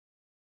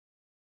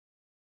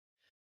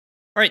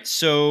All right,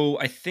 so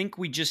I think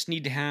we just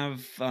need to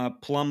have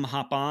Plum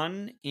hop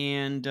on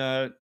and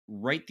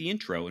write the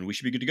intro, and we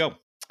should be good to go.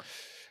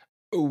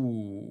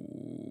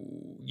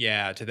 Oh,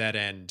 yeah. To that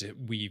end,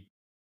 we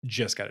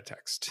just got a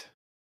text.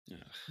 Ugh.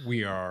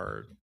 We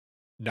are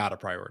not a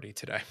priority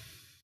today.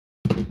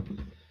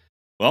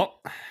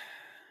 Well,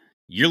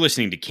 you're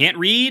listening to Can't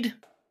Read,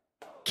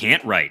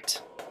 Can't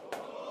Write.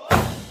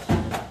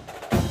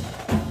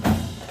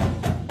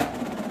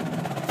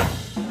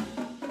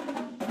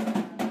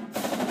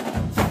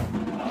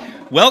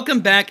 Welcome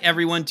back,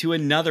 everyone, to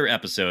another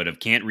episode of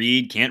Can't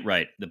Read, Can't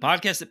Write, the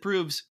podcast that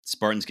proves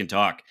Spartans can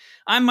talk.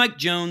 I'm Mike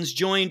Jones,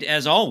 joined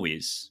as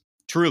always,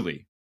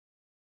 truly,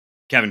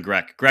 Kevin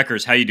Greck.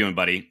 Greckers, how you doing,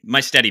 buddy?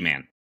 My steady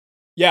man.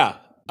 Yeah.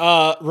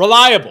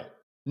 Reliable.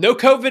 No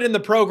COVID in the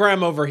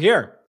program over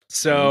here.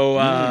 So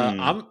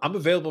I'm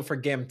available for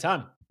game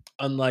time.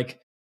 Unlike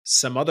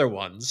some other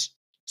ones,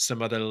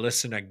 some other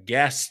listener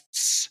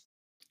guests.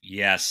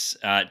 Yes.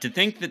 To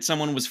think that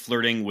someone was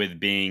flirting with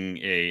being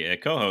a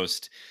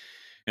co-host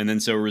and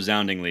then so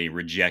resoundingly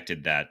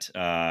rejected that.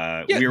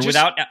 Yeah, We are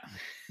without.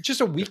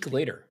 just a week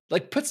later.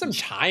 Like put some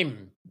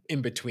time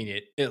in between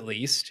it, at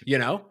least,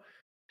 Yeah.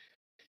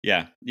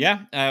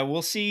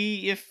 We'll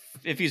see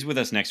if he's with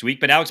us next week.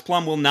 But Alex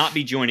Plum will not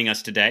be joining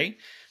us today,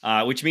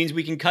 which means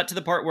we can cut to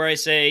the part where I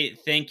say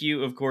thank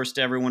you, of course,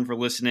 to everyone for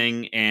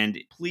listening, and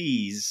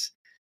please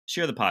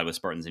share the pod with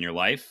Spartans in your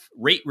life.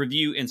 Rate,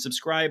 review, and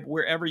subscribe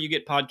wherever you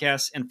get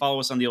podcasts, and follow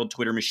us on the old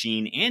Twitter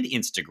machine and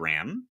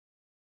Instagram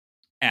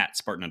at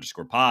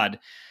Spartan_pod.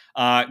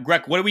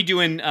 Greg, what are we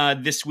doing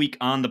this week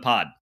on the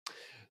pod?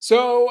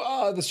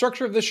 So the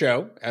structure of the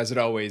show, as it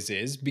always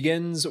is,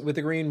 begins with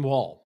a green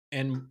wall.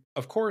 And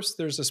of course,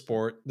 there's a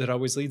sport that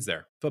always leads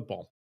there,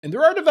 football. And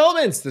there are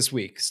developments this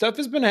week. Stuff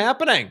has been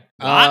happening.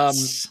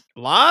 Lots. A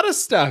lot of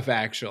stuff,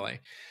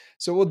 actually.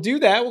 So we'll do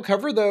that. We'll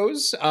cover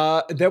those.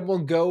 Then we'll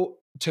go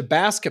to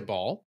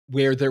basketball,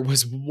 where there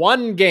was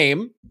one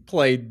game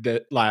played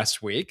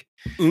last week.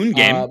 Un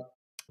game.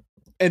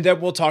 And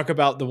then we'll talk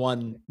about the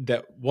one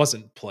that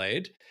wasn't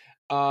played.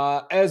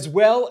 As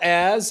well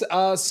as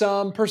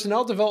some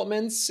personnel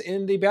developments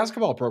in the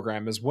basketball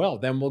program as well.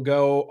 Then we'll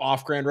go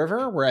off Grand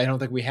River, where I don't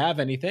think we have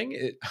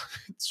anything.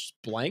 It's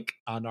blank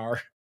on our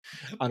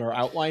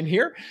outline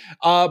here.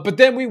 But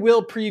then we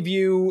will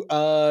preview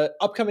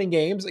upcoming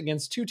games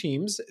against two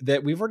teams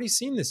that we've already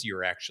seen this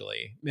year,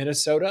 actually.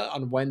 Minnesota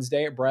on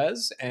Wednesday at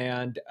Brez,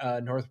 and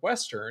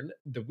Northwestern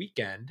the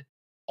weekend,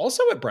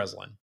 also at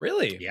Breslin.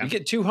 Really? Yeah. We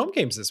get two home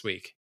games this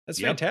week. That's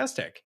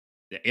fantastic.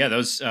 Yeah,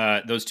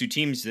 those two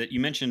teams that you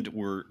mentioned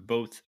were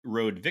both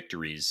road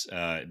victories,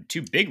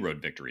 two big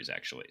road victories,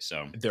 actually.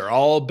 So they're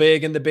all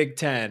big in the Big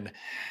Ten.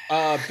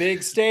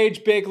 Big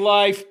stage, big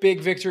life, big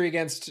victory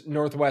against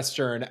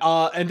Northwestern.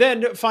 And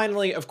then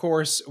finally, of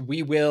course,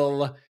 we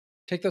will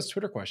take those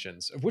Twitter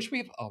questions, of which we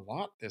have a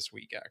lot this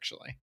week,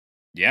 actually.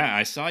 Yeah,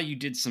 I saw you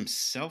did some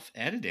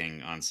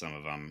self-editing on some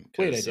of them.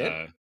 Wait, I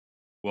did?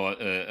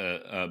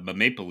 But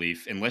Maple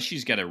Leaf, unless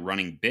she's got a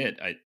running bit,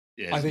 I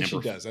think she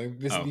does.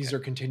 These are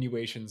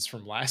continuations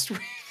from last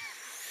week.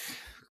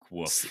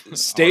 Woof.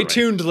 Stay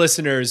tuned,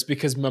 listeners,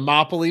 because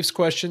Maple Leaf's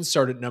questions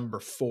start at number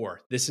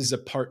 4. This is a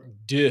part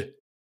 2.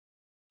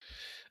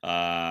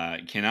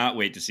 Cannot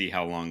wait to see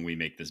how long we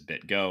make this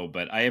bit go,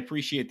 but I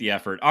appreciate the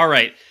effort. All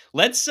right,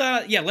 let's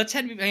head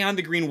beyond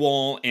the green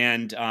wall.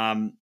 And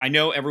I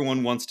know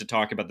everyone wants to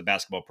talk about the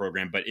basketball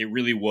program, but it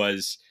really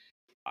was,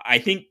 I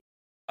think,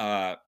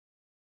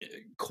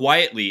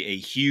 quietly a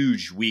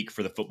huge week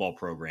for the football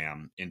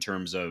program in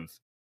terms of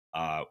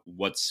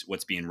what's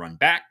being run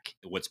back,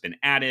 what's been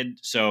added.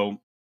 So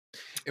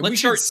we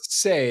should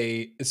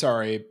say,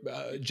 sorry,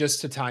 just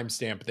to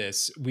timestamp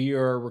this, we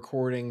are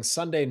recording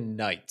Sunday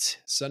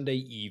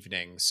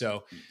evening.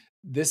 So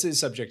this is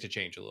subject to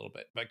change a little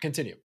bit, but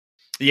continue.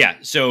 Yeah.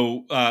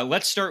 So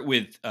let's start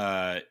with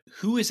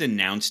who has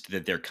announced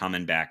that they're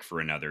coming back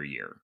for another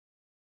year.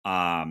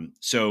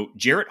 So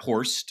Jarrett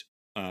Horst,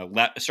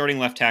 starting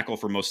left tackle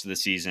for most of the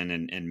season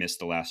and missed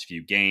the last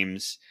few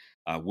games,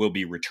 will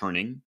be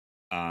returning.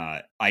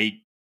 I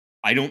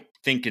don't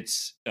think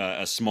it's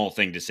a small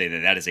thing to say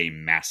that is a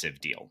massive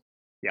deal.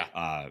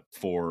 Yeah.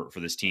 For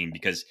this team,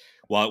 because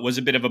while it was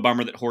a bit of a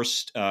bummer that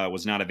Horst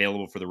was not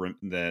available for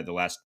the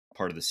last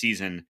part of the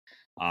season,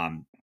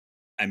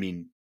 I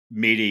mean,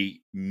 made a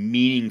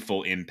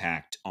meaningful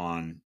impact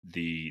on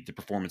the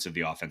performance of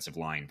the offensive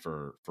line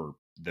for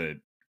the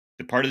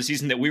part of the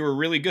season that we were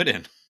really good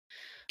in.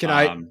 Can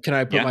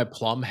I put my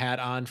Plum hat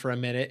on for a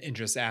minute and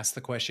just ask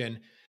the question,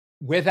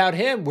 without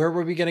him, where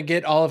were we going to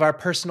get all of our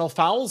personal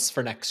fouls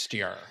for next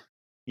year?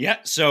 Yeah.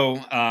 So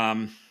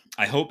I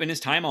hope in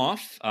his time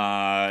off,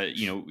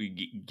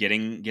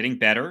 getting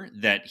better,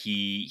 that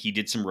he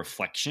did some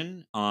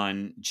reflection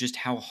on just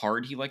how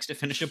hard he likes to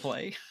finish a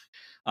play.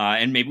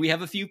 And maybe we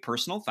have a few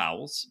personal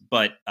fouls,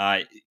 but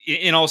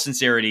in all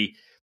sincerity,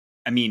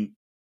 I mean,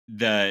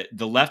 the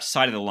left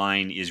side of the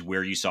line is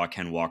where you saw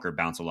Ken Walker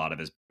bounce a lot of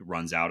his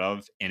runs out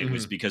of, and it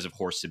was because of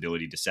Horst's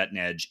ability to set an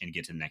edge and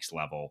get to the next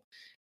level,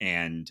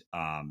 and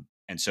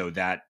so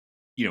that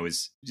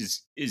is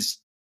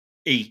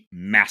a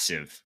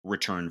massive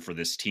return for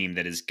this team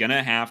that is going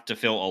to have to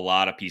fill a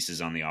lot of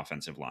pieces on the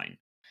offensive line.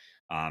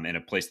 And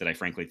a place that I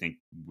frankly think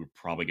we're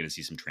probably going to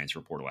see some transfer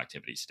portal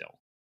activity still.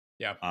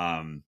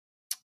 Yeah.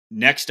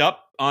 Next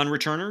up on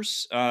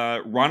returners,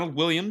 Ronald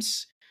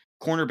Williams,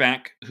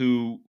 cornerback,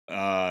 who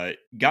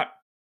got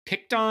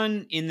picked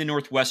on in the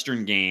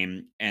Northwestern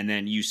game, and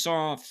then you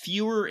saw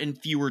fewer and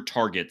fewer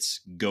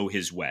targets go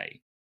his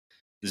way.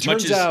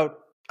 Turns out,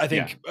 I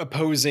think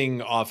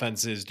opposing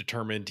offenses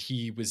determined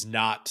he was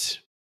not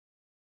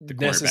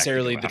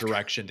necessarily the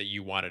direction that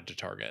you wanted to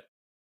target.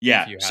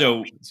 Yeah. So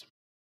options.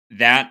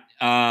 That,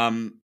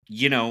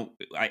 you know,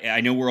 I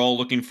know we're all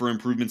looking for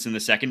improvements in the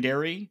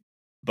secondary,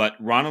 but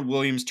Ronald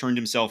Williams turned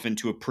himself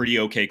into a pretty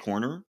okay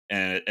corner,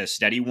 a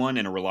steady one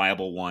and a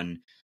reliable one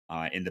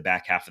in the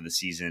back half of the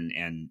season.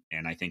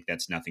 And I think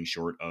that's nothing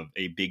short of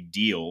a big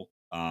deal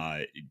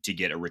to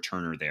get a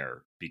returner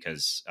there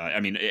because, I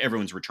mean,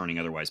 everyone's returning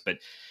otherwise, but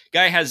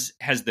guy has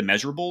the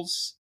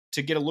measurables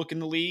to get a look in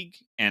the league.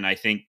 And I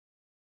think,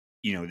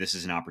 you know, this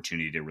is an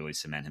opportunity to really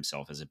cement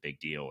himself as a big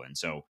deal. And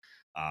so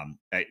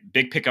a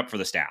big pickup for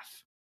the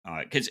staff.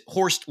 Because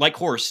Horst,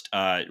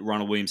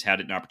 Ronald Williams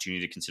had an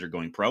opportunity to consider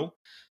going pro.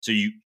 So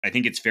I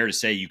think it's fair to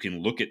say you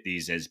can look at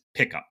these as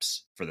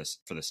pickups for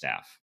the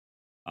staff.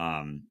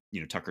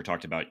 You know, Tucker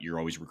talked about you're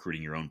always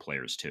recruiting your own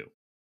players too.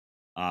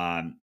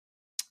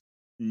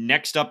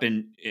 Next up,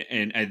 in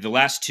the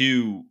last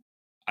two,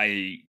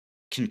 I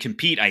can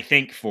compete, I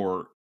think,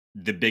 for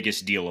the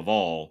biggest deal of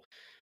all.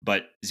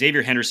 But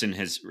Xavier Henderson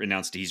has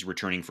announced he's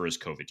returning for his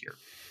COVID year.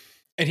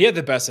 And he had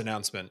the best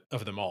announcement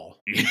of them all.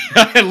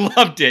 I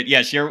loved it.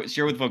 Yeah, share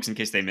with folks in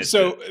case they missed it.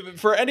 So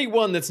for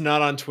anyone that's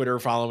not on Twitter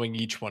following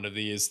each one of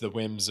these, the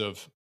whims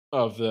of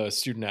the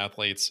student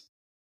athletes,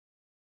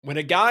 when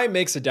a guy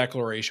makes a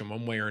declaration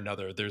one way or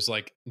another, there's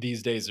like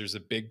these days there's a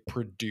big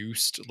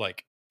produced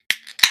like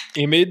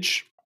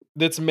image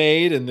that's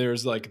made, and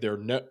there's like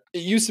it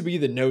used to be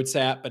the Notes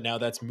app, but now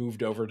that's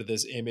moved over to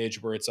this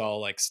image where it's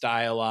all like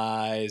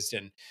stylized,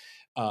 and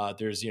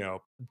there's, you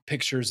know,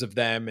 pictures of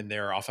them in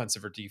their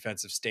offensive or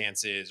defensive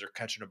stances or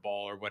catching a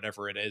ball or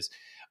whatever it is.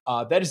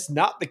 That is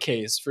not the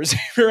case for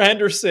Xavier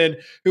Henderson,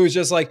 who was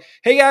just like,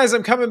 "Hey guys,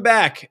 I'm coming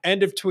back."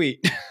 End of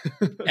tweet.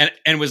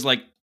 and was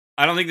like,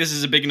 "I don't think this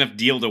is a big enough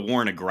deal to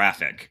warrant a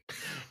graphic,"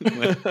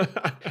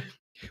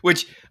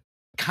 which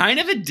kind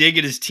of a dig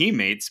at his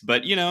teammates,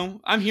 but you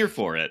know, I'm here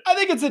for it. I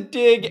think it's a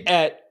dig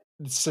at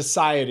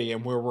society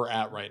and where we're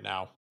at right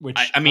now, which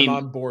I mean, I'm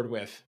on board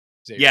with.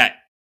 Xavier. Yeah.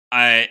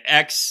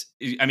 X,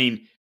 I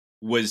mean,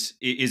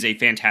 is a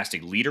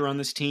fantastic leader on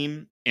this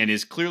team and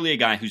is clearly a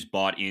guy who's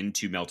bought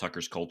into Mel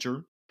Tucker's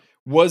culture.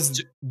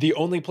 Was the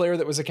only player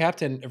that was a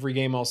captain every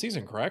game all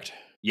season, correct?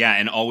 Yeah,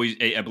 and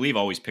I believe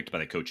always picked by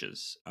the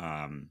coaches.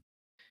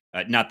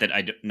 Not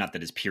that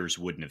his peers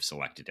wouldn't have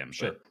selected him,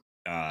 sure.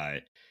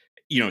 But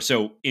you know,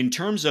 so in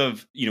terms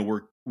of, you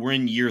know, we're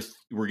in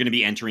we're going to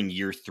be entering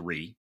year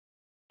 3,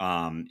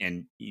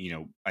 and you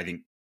know, I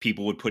think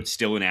people would put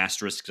still an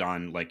asterisk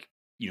on like,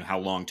 you know, how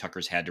long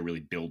Tucker's had to really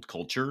build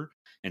culture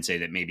and say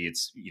that maybe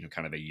it's, you know,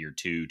 kind of a year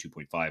 2,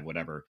 2.5,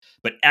 whatever.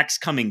 But X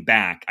coming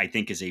back, I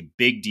think, is a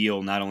big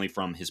deal, not only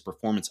from his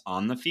performance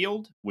on the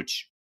field,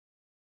 which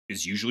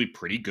is usually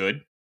pretty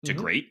good to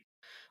great,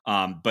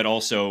 but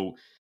also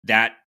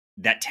that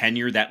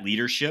tenure, that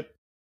leadership,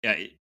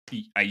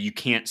 you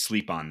can't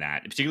sleep on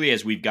that, particularly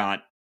as we've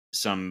got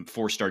some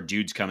 4-star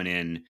dudes coming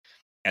in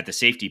at the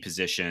safety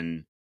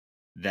position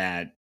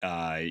that,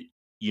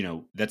 you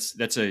know,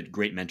 that's a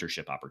great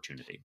mentorship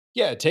opportunity.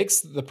 Yeah, it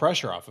takes the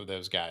pressure off of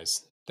those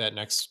guys. That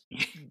next,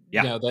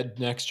 that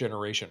next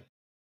generation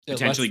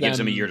potentially gives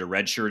them a year to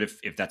redshirt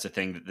if that's a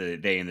thing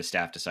that they and the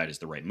staff decide is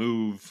the right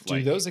move.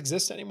 Do those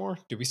exist anymore?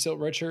 Do we still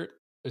redshirt?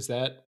 Is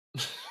that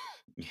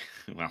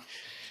well,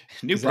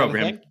 new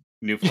program,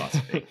 new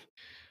philosophy.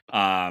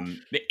 And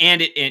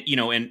you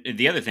know, and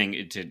the other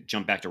thing to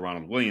jump back to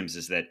Ronald Williams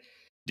is that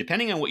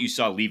depending on what you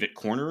saw leave at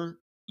corner,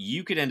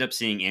 you could end up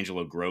seeing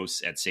Angelo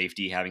Gross at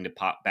safety having to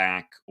pop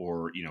back,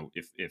 or, you know,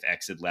 if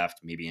X had left,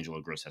 maybe Angelo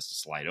Gross has to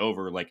slide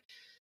over. Like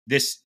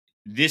this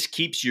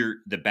keeps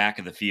the back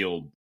of the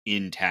field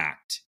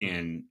intact.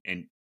 And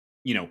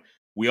you know,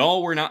 we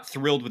all were not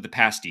thrilled with the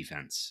pass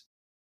defense,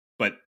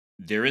 but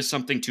there is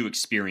something to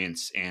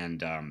experience,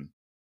 and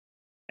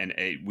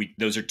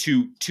those are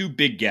two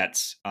big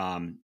gets.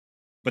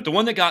 But the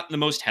one that got the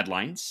most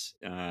headlines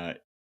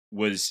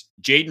was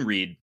Jaden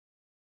Reed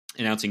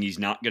announcing he's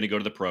not going to go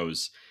to the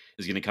pros,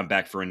 is going to come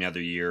back for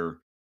another year.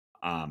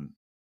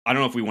 I don't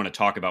know if we want to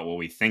talk about what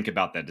we think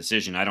about that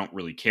decision. I don't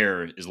really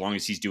care, as long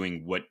as he's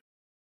doing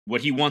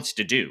what he wants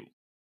to do.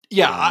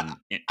 Yeah,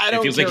 I don't.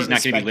 It feels like he's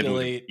not going to be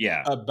living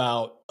with,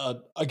 about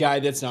a guy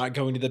that's not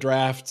going to the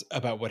draft,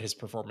 about what his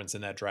performance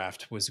in that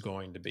draft was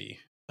going to be,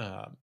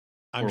 or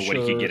what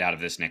he could get out of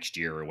this next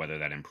year, or whether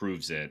that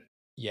improves it.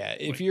 Yeah,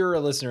 if you're a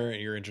listener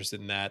and you're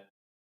interested in that,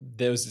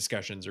 those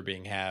discussions are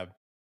being had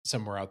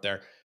somewhere out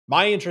there.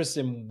 My interest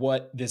in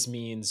what this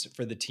means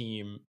for the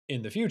team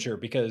in the future,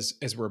 because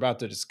as we're about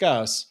to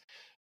discuss,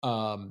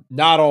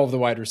 not all of the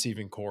wide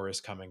receiving core is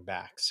coming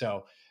back.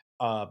 So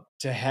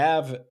to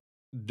have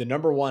the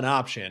number one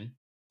option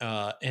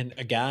and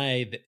a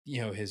guy that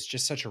has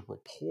just such a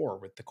rapport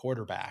with the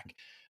quarterback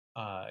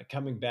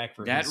coming back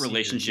for That his senior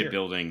relationship year,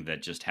 building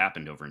that just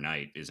happened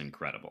overnight is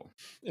incredible.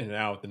 and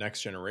now the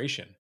next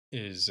generation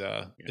is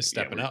Yeah,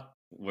 stepping up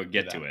we'll for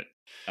get to them.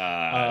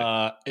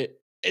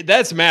 it.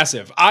 That's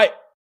massive.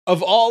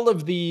 Of all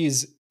of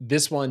these,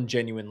 this one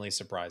genuinely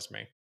surprised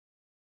me.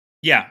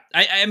 Yeah,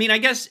 I mean, I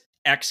guess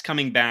X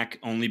coming back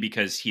only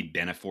because he'd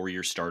been a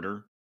 4-year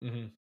starter.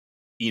 Mhm.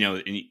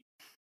 And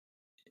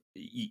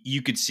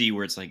you could see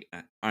where it's like,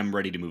 I'm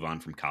ready to move on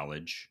from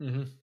college.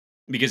 Mhm.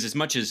 Because as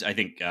much as I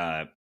think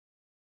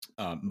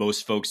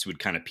most folks would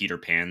kind of Peter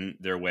Pan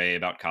their way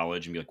about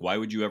college and be like, why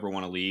would you ever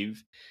want to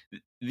leave?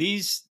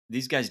 These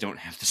guys don't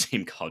have the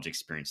same college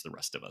experience the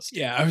rest of us do.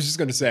 Yeah, I was just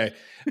gonna say,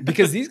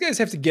 because these guys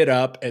have to get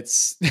up at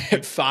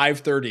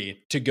 5:30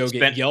 to go get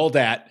Spent yelled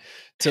at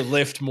to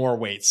lift more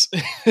weights.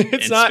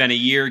 It's and not spent a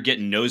year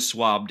getting nose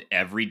swabbed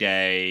every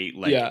day.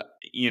 Like, yeah.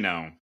 you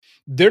know,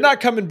 They're not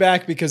coming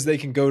back because they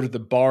can go to the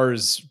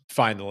bars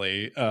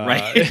finally,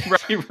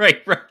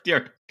 right, right.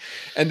 Yeah.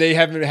 and they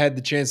haven't had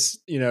the chance,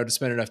 to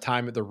spend enough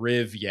time at the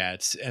Riv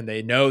yet, and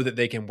they know that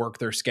they can work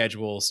their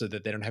schedule so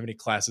that they don't have any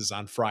classes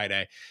on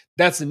Friday.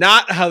 That's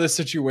not how the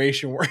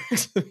situation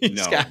works for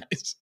these No.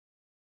 guys.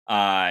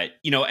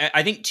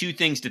 I think two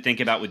things to think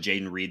about with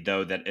Jaden Reed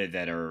though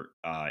that are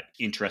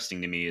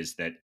interesting to me is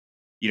that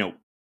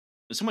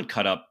someone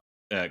cut up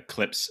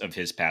clips of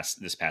this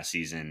past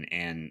season,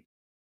 and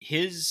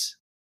his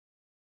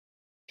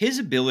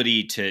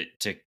ability to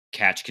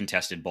catch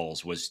contested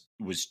balls was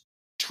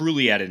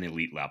truly at an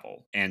elite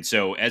level. And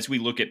so as we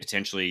look at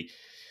potentially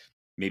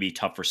maybe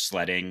tougher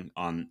sledding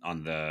on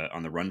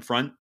the run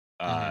front,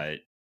 Mhm.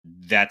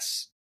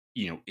 that's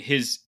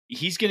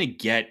he's going to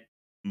get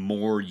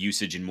more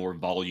usage and more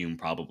volume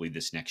probably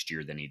this next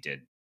year than he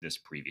did this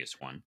previous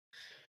one.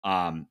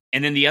 And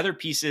then the other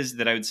pieces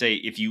that I would say,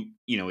 if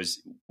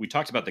is we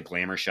talked about the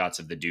glamour shots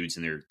of the dudes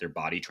and their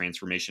body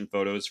transformation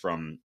photos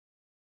from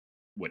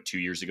 2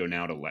 years ago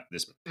now to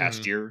this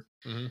past Mhm. year.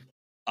 Mhm.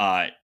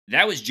 Uh,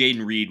 that was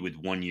Jaden Reed with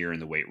 1 year in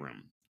the weight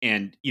room,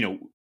 and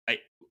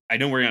I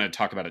know we're going to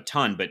talk about a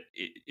ton, but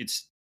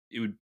it's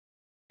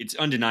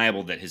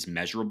undeniable that his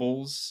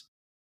measurables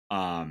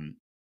um,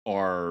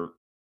 are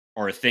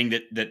a thing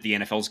that the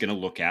NFL is going to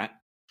look at.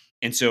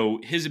 And so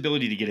his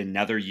ability to get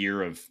another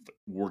year of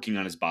working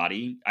on his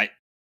body,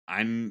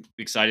 I'm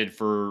excited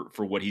for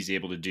what he's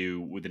able to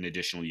do with an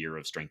additional year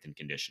of strength and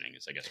conditioning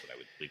is I guess what I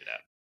would leave it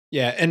at.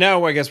 Yeah, and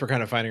now I guess we're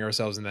kind of finding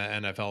ourselves in the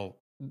NFL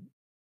Yeah,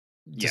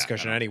 I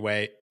discussion don't.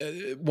 anyway.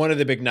 One of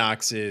the big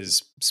knocks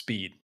is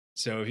speed.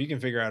 So if you can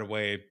figure out a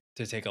way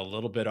to take a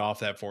little bit off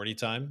that 40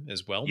 time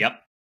as well,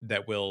 Yep.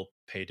 that will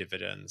pay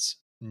dividends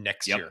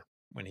next Yep. year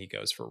when he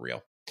goes for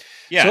real. So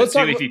Yeah.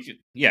 So if you,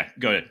 yeah,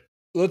 go ahead.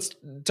 let's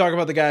talk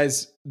about the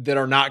guys that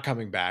are not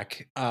coming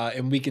back.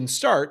 And we can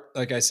start,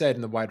 like I said,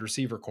 in the wide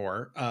receiver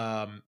core.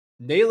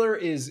 Naylor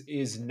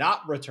is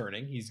not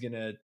returning. He's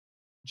gonna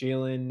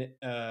Jalen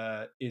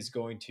is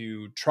going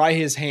to try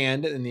his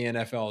hand in the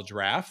NFL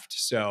draft.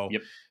 So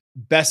Yep.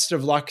 best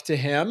of luck to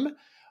him.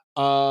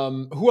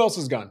 Who else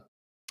is gone?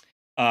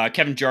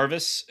 Kevin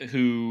Jarvis,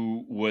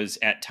 who was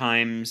at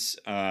times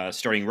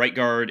starting right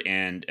guard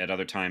and at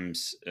other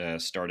times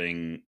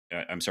starting.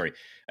 I'm sorry,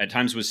 at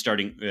times was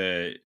starting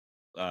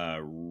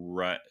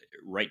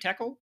right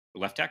tackle,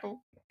 left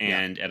tackle, Yeah.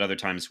 and at other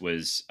times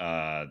was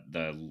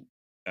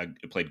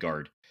played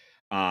guard.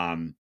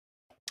 Um,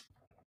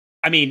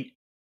 I mean,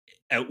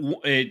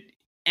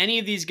 any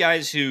of these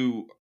guys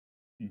who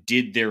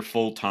did their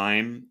full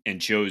time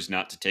and chose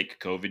not to take a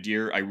COVID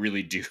year, I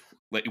really do.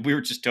 Like we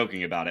were just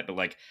talking about it, but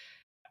like,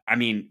 I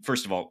mean,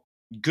 first of all,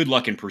 good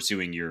luck in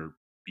pursuing your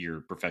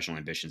professional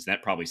ambitions.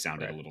 That probably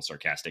sounded a Right. little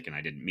sarcastic, and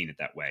I didn't mean it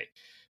that way.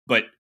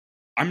 But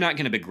I'm not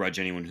going to begrudge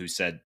anyone who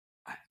said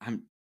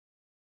I'm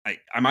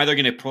I'm either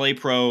going to play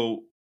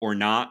pro or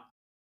not,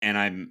 and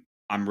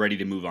I'm ready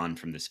to move on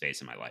from this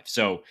phase in my life.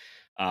 So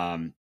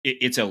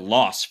it's a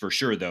loss for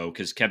sure, though,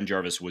 because Kevin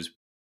Jarvis was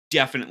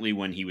definitely,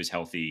 when he was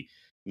healthy,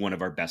 one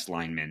of our best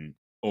linemen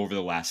over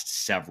the last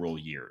several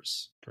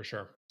years. For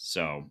sure.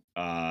 So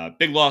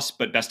big loss,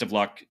 but best of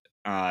luck.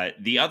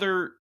 The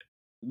other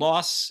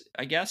loss,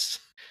 I guess,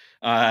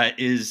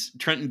 is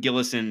Trenton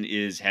Gillison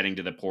is heading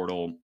to the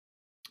portal.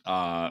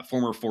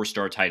 Former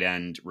 4-star tight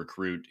end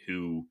recruit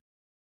who,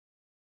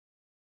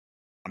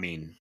 I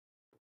mean,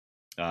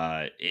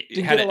 Didn't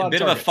get a lot of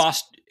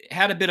targets.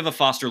 had a bit of a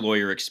foster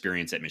lawyer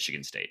experience at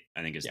Michigan State,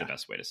 I think is the Yeah.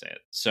 best way to say it.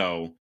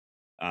 So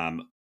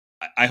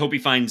I hope he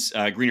finds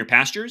greener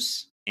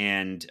pastures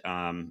and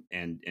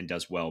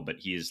does well, but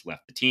he has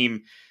left the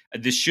team.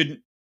 This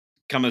shouldn't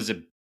come as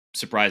a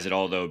surprise at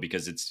all, though,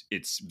 because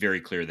it's very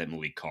clear that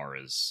Malik Carr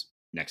is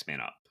next man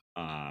up.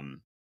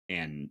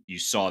 And you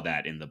saw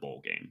that in the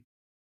bowl game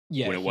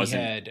Yeah, when it he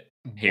wasn't had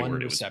one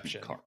Hayward, it was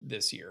reception Carr.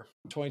 this year.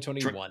 Trent,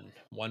 2021.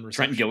 One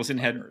Trenton reception, Gillison 5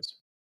 had yards.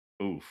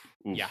 oof.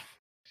 Yeah.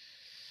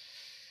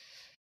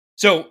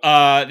 So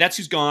that's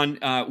who's gone.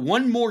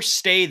 One more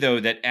stay, though,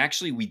 that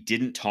actually we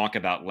didn't talk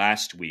about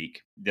last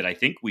week that I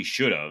think we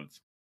should have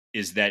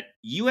is that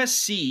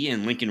USC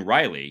and Lincoln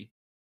Riley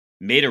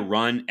made a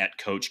run at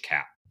Coach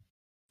Cap.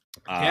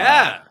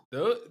 Yeah.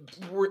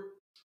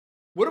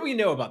 What do we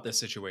know about this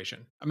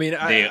situation? I mean,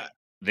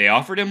 they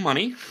offered him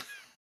money.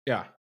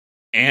 Yeah.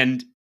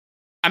 And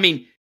I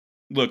mean,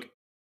 look,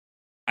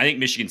 I think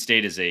Michigan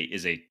State is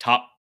a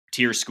top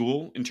tier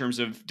school in terms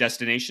of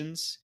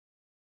destinations,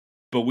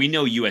 but we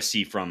know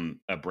USC from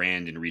a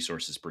brand and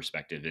resources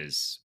perspective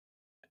is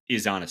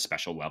on a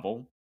special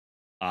level.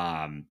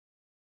 And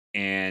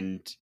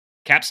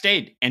Cap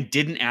stayed and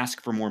didn't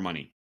ask for more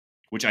money,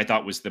 which I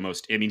thought was the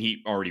most. I mean,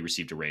 he already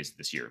received a raise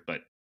this year,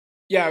 but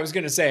yeah, I was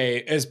going to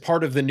say, as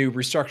part of the new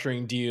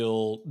restructuring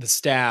deal, the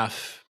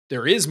staff,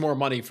 there is more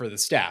money for the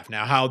staff.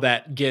 Now, how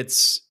that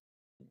gets,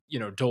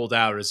 doled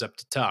out is up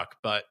to Tuck.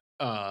 But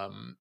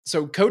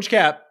so Coach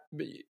Cap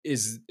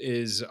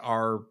is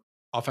our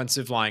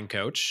offensive line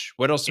coach.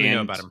 What else do we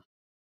know about him?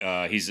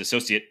 He's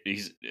associate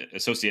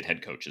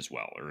head coach as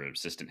well, or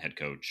assistant head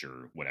coach,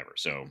 or whatever.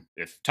 So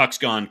if Tuck's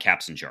gone,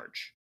 Cap's in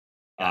charge,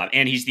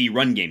 and he's the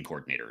run game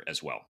coordinator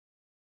as well.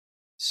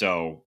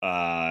 So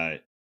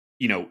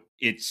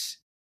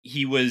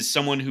he was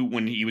someone who,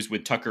 when he was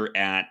with Tucker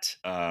at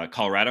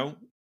Colorado,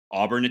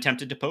 Auburn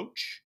attempted to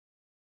poach.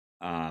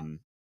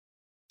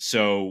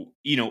 So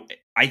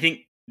I think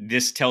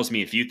this tells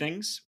me a few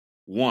things.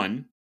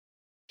 One,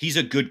 he's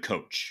a good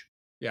coach.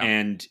 Yeah.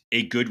 And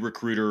a good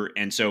recruiter.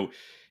 And so,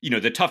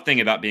 the tough thing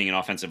about being an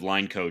offensive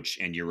line coach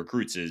and your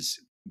recruits is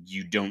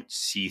you don't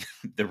see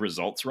the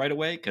results right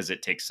away because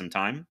it takes some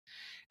time.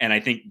 And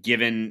I think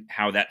given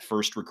how that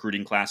first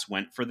recruiting class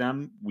went for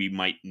them, we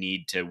might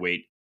need to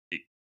wait.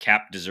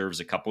 Cap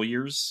deserves a couple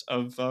years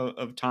of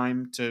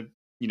time to,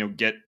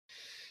 get,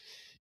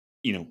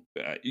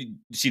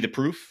 see the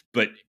proof,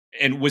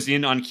 and was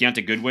in on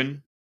Keontae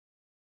Goodwin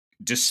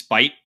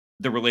despite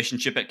the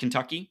relationship at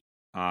Kentucky.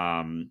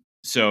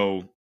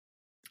 So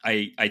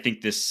I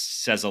think this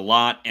says a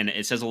lot, and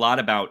it says a lot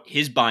about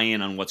his buy-in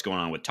on what's going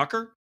on with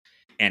Tucker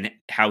and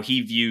how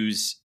he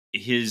views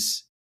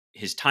his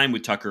time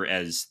with Tucker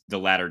as the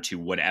ladder to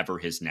whatever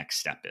his next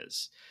step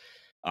is,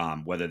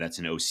 whether that's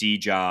an OC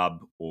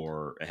job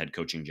or a head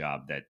coaching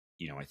job. That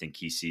I think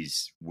he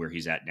sees where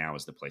he's at now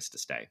as the place to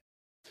stay.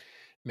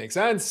 Makes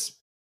sense.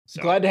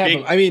 So, glad to have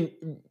him. I mean,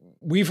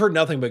 we've heard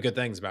nothing but good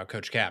things about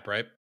Coach Cap,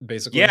 right?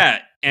 Basically,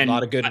 yeah, and a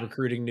lot of good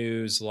recruiting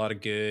news, a lot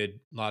of good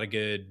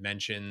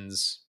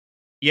mentions.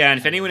 Yeah, and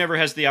if anyone ever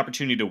has the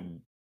opportunity to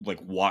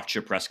watch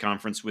a press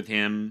conference with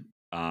him,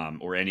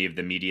 or any of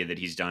the media that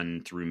he's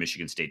done through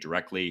Michigan State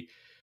directly,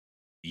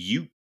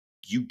 you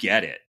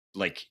get it.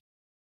 Like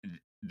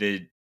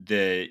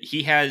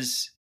he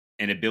has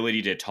an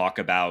ability to talk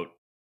about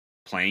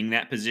playing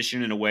that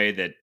position in a way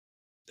that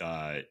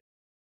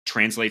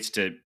translates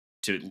to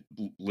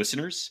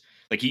listeners.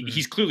 Like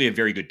he's clearly a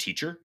very good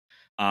teacher.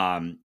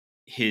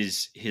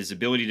 His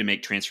ability to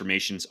make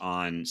transformations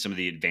on some of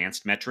the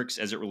advanced metrics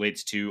as it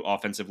relates to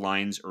offensive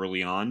lines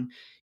early on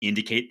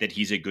indicate that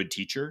he's a good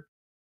teacher.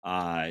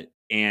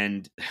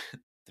 And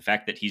the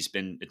fact that he's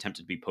been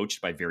attempted to be poached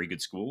by very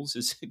good schools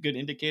is a good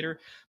indicator.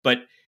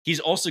 But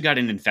he's also got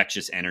an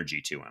infectious energy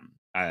to him.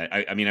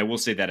 I mean, I will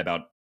say that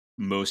about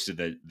most of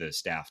the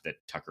staff that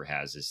Tucker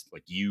has is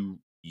like you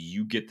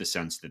get the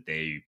sense that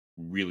they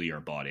really are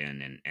bought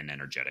in and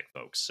energetic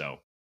folks. So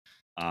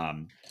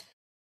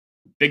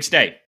big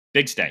stay.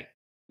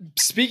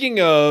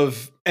 Speaking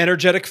of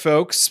energetic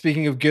folks,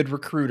 speaking of good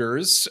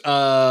recruiters,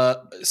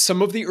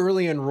 some of the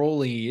early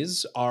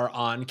enrollees are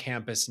on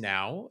campus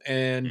now,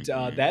 and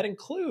that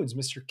includes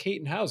Mr.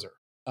 Katin Houser,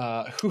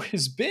 who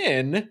has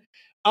been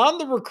on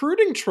the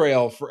recruiting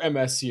trail for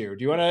MSU.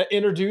 Do you want to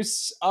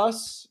introduce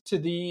us to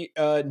the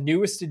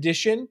newest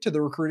addition to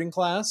the recruiting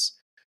class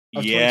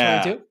of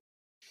 2022?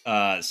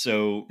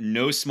 So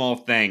no small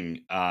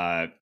thing.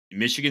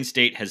 Michigan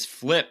State has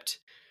flipped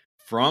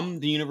from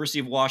the University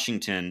of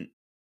Washington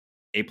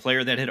a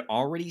player that had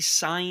already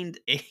signed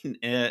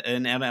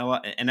an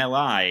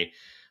NLI.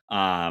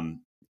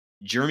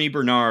 Jeremy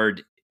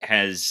Bernard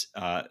has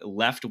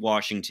left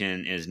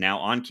Washington and is now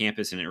on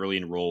campus and early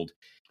enrolled.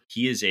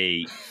 He is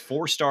a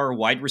 4-star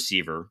wide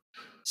receiver,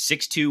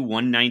 6'2",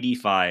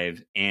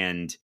 195,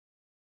 and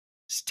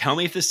tell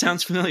me if this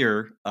sounds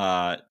familiar.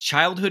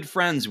 Childhood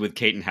friends with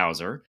Katin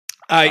Houser.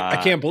 I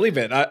can't believe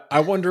it. I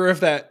wonder if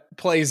that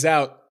plays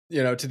out,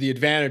 to the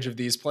advantage of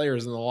these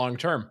players in the long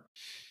term.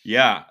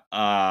 Yeah.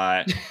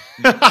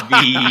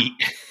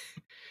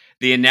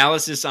 The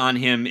analysis on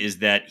him is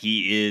that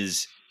he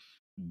is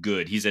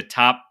good. He's a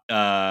top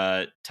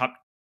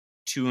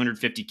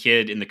 250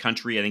 kid in the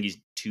country. I think he's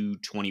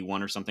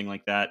 221 or something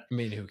like that. I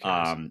mean, who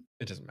cares?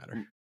 It doesn't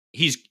matter.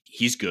 He's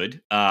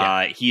good.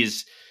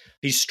 He's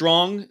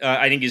strong.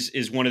 I think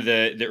is one of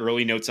the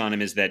early notes on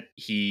him is that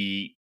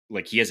he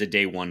has a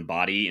day one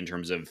body in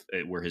terms of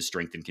where his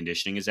strength and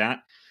conditioning is at.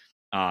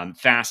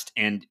 Fast,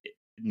 and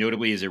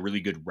notably is a really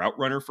good route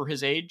runner for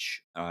his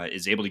age,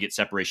 is able to get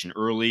separation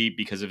early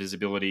because of his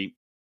ability.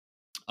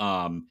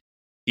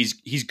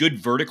 he's good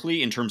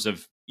vertically in terms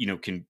of,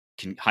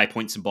 can high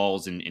point some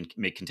balls and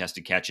make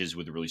contested catches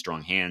with really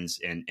strong hands,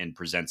 and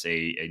presents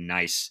a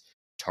nice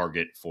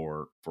target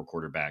for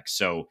quarterbacks.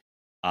 So,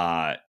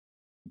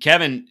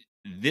 Kevin,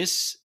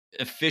 this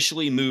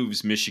officially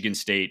moves Michigan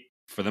State,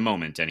 for the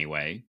moment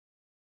anyway,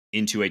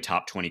 into a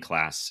top 20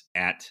 class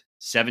at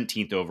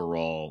 17th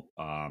overall,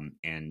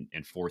 and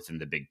fourth in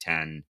the Big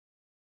Ten.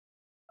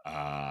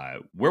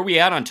 Where are we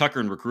at on Tucker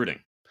and recruiting?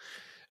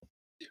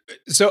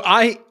 So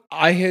I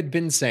had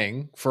been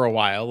saying for a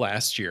while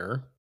last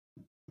year,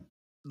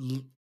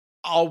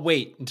 I'll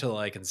wait until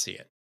I can see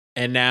it.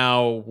 And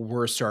now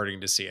we're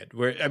starting to see it.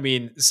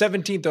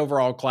 17th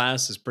overall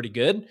class is pretty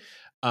good.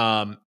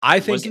 I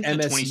think Wasn't the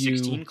MSU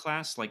 2016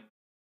 class like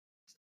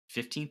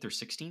 15th or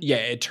 16th? Yeah,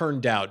 it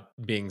turned out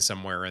being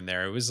somewhere in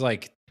there. It was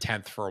like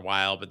 10th for a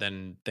while, but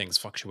then things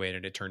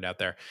fluctuated. It turned out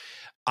there.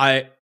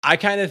 I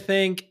kind of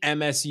think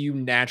MSU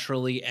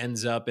naturally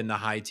ends up in the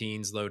high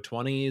teens, low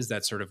 20s.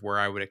 That's sort of where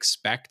I would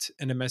expect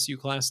an MSU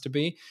class to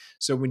be.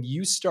 So when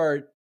you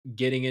start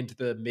getting into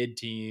the mid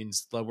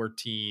teens, lower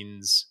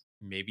teens,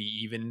 maybe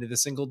even into the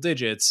single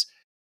digits,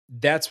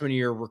 that's when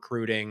you're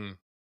recruiting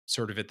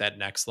sort of at that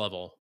next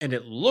level. And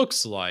it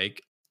looks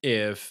like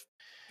if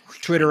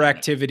Twitter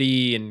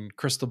activity and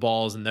crystal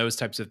balls and those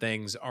types of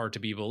things are to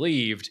be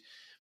believed,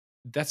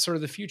 that's sort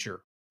of the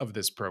future of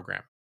this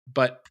program.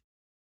 But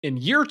in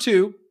year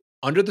 2,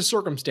 under the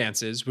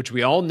circumstances, which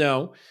we all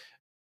know,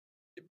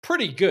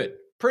 pretty good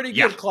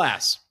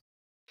class.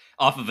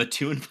 Off of a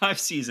 2-5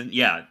 season.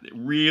 Yeah,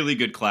 really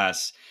good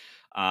class.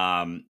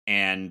 And,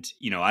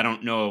 I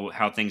don't know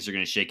how things are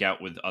going to shake out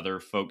with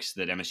other folks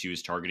that MSU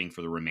is targeting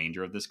for the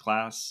remainder of this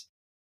class,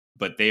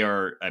 but they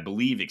are, I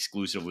believe,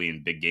 exclusively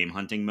in big game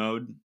hunting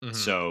mode. Mhm.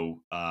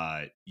 So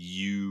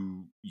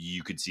you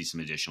could see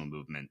some additional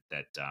movement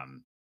that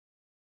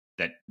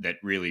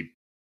really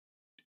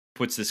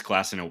puts this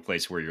class in a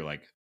place where you're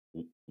like,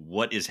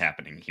 what is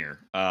happening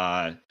here?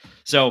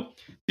 So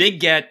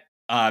big get,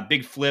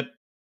 big flip.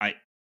 I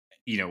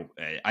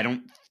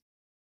don't.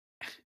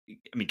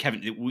 I mean,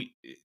 Kevin,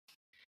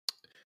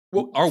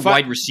 our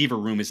wide receiver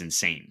room is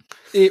insane.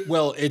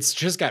 It's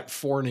just got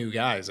 4 new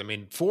guys. I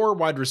mean, 4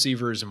 wide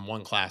receivers in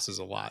one class is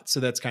a lot, so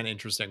that's kind of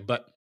interesting.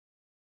 But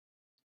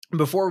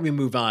before we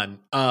move on,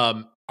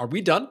 are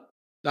we done?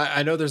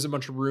 I know there's a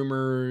bunch of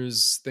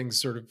rumors,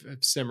 things sort of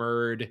have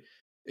simmered.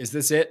 Is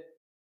this it?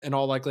 In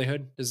all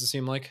likelihood, does it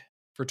seem like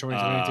for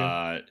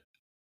 2022?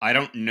 I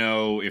don't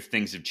know if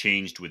things have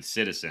changed with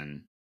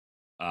Citizen,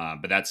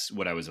 but that's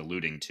what I was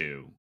alluding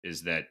to.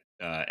 Is that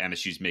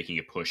MSU's making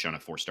a push on a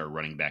 4-star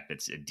running back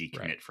that's a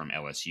decommit from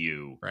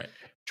LSU. Right.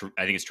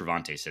 I think it's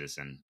Trevante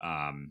Citizen.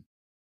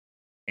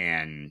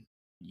 And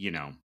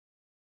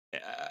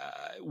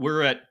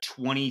we're at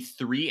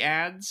 23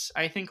 ads,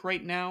 I think,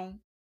 right now.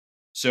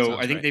 So Sounds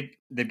I think right.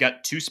 they've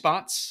got 2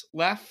 spots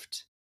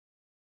left,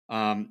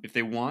 if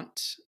they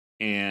want.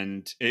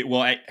 And I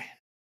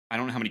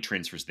don't know how many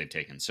transfers they've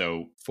taken.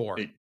 So 4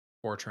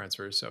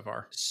 transfers so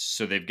far.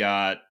 So they've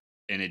got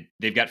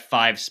they've got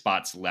 5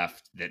 spots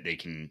left that they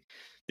can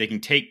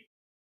take.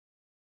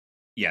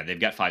 Yeah, they've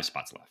got 5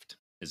 spots left.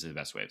 Is the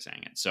best way of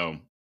saying it. So,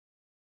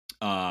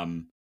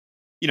 I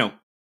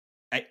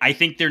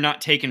think they're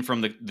not taken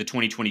from the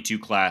 2022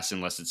 class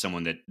unless it's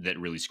someone that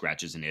really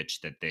scratches an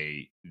itch that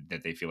they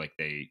feel like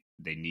they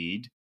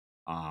need.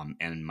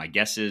 And my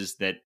guess is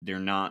that they're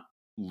not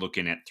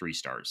looking at 3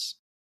 stars.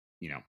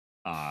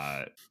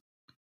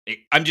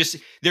 I'm just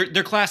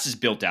their class is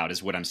built out,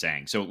 is what I'm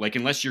saying. So like,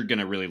 unless you're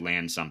gonna really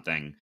land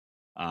something,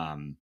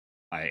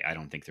 I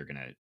don't think they're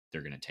gonna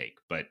take.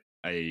 But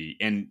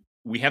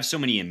we have so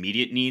many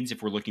immediate needs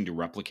if we're looking to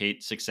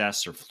replicate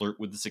success or flirt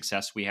with the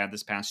success we had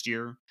this past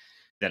year,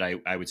 that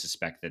I would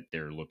suspect that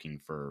they're looking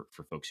for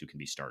folks who can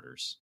be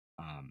starters.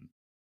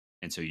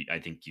 And so I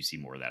think you see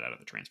more of that out of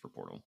the transfer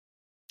portal.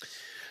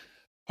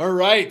 All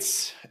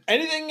right.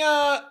 Anything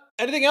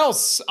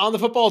else on the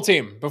football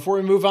team before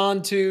we move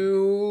on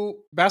to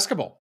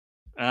basketball?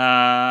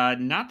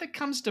 Not that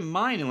comes to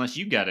mind, unless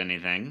you got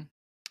anything.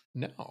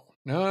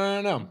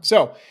 No.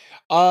 So,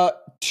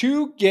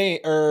 2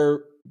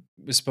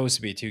 was supposed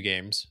to be 2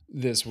 games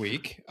this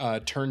week.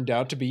 Turned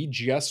out to be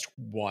just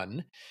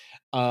 1.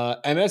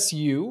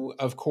 MSU,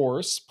 of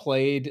course,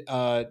 played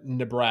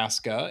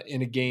Nebraska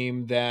in a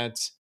game that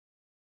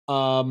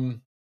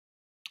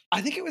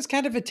I think it was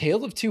kind of a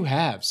tale of 2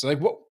 halves. Like,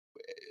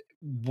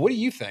 what do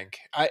you think?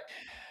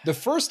 The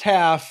first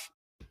half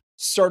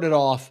started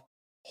off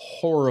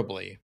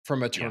horribly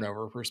from a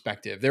turnover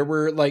perspective. There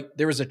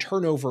was a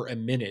turnover a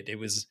minute. It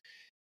was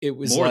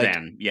more like,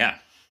 than, yeah.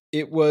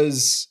 It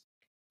was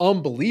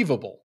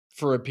unbelievable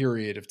for a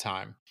period of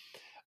time.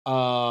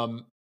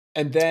 And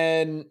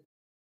then,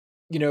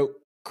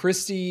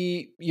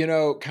 Christie,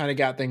 kind of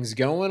got things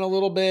going a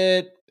little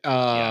bit.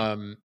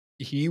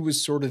 He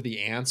was sort of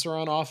the answer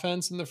on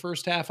offense in the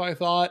first half, I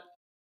thought.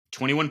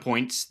 21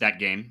 points that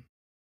game.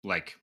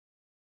 Like,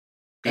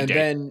 good day.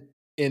 Then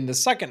in the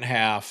second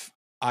half,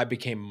 I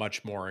became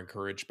much more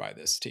encouraged by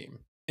this team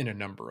in a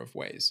number of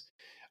ways.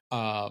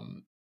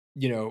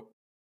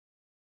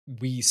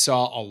 we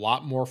saw a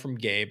lot more from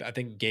Gabe. I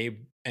think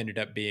Gabe ended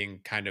up being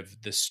kind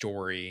of the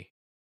story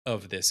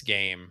of this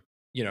game,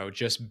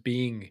 just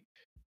being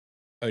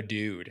a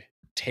dude,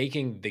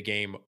 taking the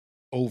game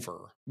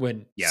over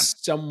when Yeah,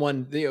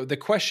 the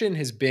question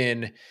has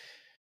been,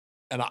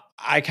 and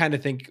I kind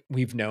of think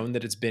we've known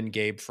that it's been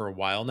Gabe for a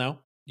while now.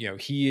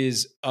 He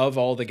is, of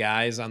all the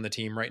guys on the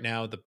team right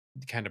now, the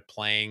kind of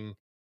playing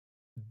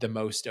the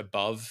most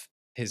above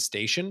his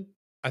station.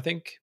 I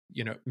think,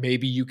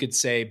 maybe you could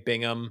say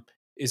Bingham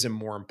is a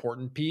more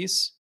important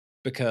piece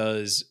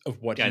because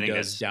of what yeah, I he think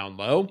does that's down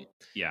low.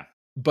 yeah.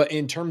 But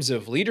in terms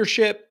of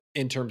leadership,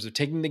 in terms of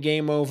taking the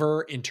game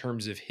over, in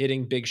terms of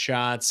hitting big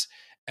shots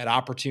at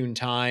opportune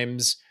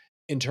times,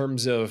 in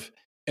terms of,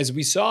 as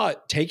we saw,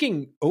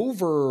 taking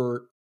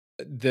over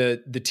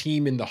the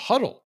team in the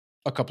huddle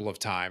a couple of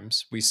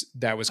times,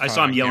 that was I caught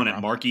saw him on yelling at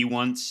camera. Markey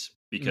once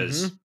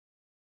because,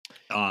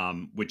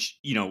 Hmm. which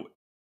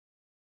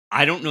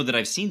I don't know that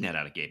I've seen that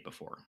out of Gabe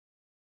before.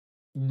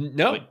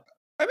 No, Like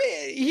I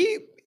mean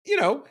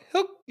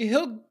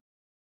he'll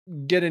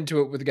get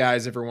into it with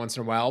guys every once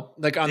in a while,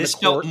 like on the this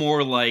felt court.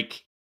 more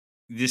like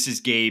this is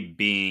Gabe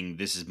being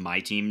this is my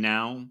team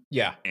now,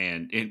 Yeah,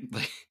 and it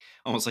like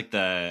almost like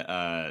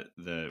the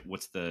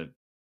what's the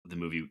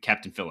movie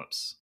Captain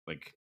Phillips,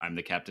 like I'm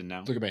the captain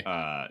now. look at me,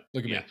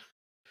 look at Yeah, me.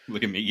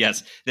 look at me.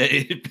 Yes, that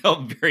it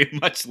felt very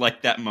much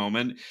like that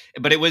moment,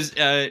 but it was.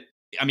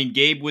 I mean,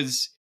 Gabe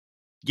was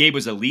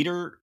a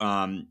leader.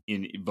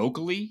 In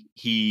vocally,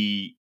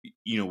 he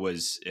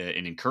was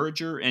an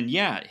encourager, and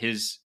yeah,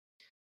 his.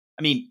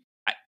 I mean,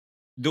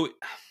 though.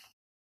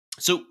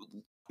 So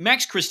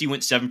Max Christie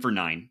went 7 for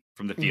 9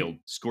 from the Mhm. field,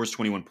 scores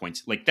 21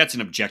 points. Like that's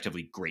an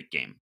objectively great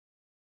game.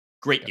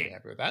 Great Gotta be game.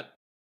 happy with that.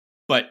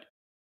 But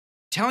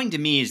telling to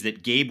me is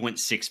that Gabe went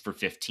 6 for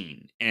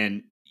 15,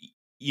 and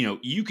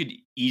you could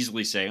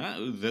easily say,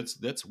 oh,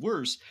 that's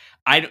worse.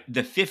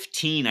 The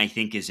 15 I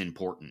think is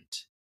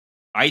important.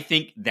 I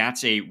think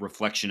that's a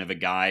reflection of a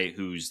guy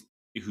who's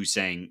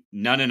saying,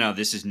 no, no, no,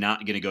 this is not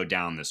going to go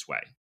down this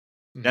way.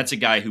 Mhm. That's a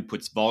guy who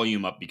puts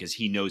volume up because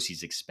he knows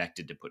he's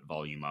expected to put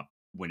volume up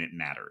when it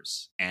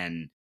matters.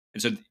 And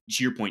so to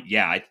your point,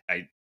 yeah,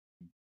 I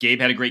Gabe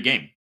had a great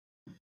game.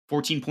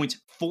 14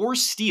 points, 4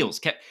 steals.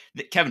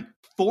 Kevin,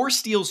 4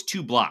 steals,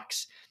 2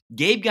 blocks.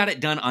 Gabe got it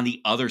done on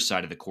the other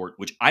side of the court,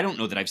 which I don't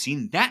know that I've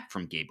seen that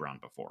from Gabe Brown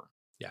before.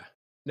 Yeah.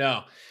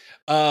 No.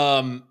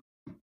 Um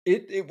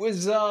it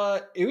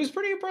was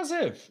pretty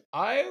impressive.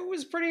 I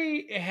was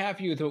pretty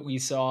happy with what we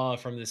saw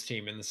from this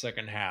team in the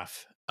second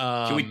half.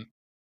 Can we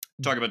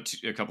talk about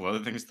a couple other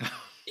things though?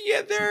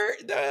 Yeah,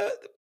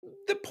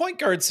 the point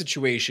guard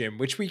situation,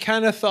 which we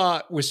kind of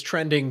thought was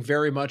trending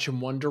very much in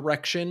one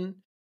direction,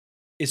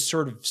 is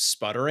sort of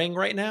sputtering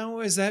right now.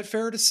 Is that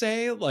fair to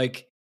say?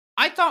 Like,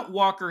 I thought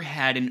Walker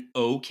had an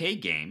okay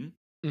game.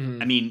 I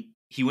mhm, mean,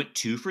 he went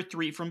 2 for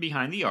 3 from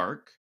behind the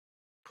arc,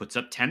 puts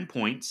up 10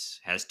 points,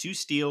 has 2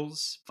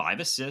 steals, 5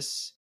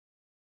 assists.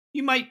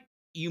 You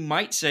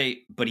might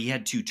say, but he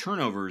had 2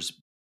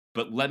 turnovers.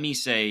 But let me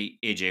say,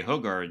 AJ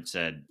Hogard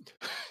said,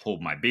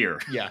 "Hold my beer."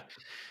 yeah.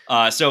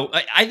 So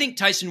I think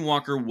Tyson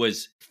Walker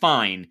was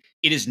fine.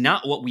 It is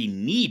not what we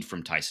need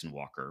from Tyson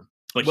Walker,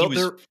 but he Well, was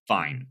there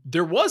fine.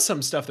 there was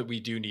some stuff that we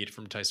do need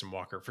from Tyson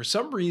Walker. For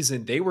some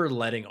reason, they were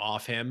letting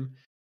off him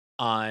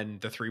on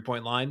the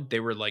 3-point line. They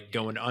were like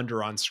going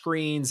under on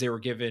screens. They were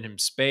giving him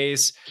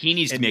space. He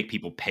needs to And make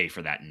people pay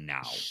for that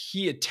now.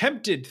 he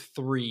attempted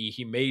 3,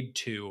 he made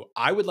 2.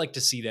 I would like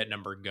to see that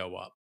number go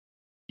up.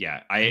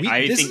 Yeah, I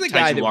This is think a guy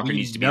Tyson that Walker we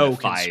needs to be in the know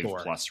can five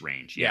score. plus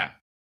range. Yeah. Yeah,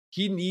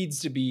 He needs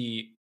to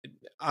be.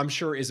 I'm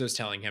sure Izzo's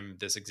telling him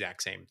this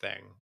exact same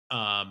thing.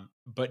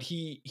 But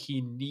he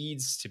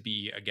needs to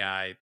be a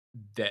guy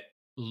that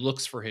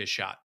looks for his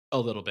shot a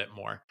little bit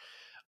more.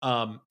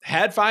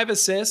 Had 5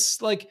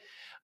 assists. Like,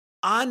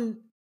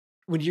 on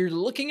when you're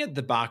looking at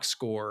the box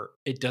score,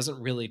 it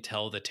doesn't really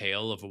tell the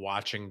tale of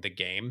watching the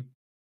game,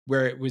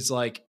 where it was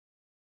like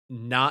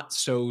not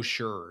so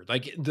sure.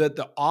 Like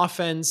the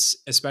offense,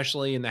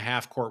 especially in the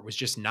half court, was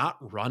just not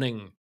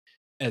running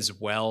as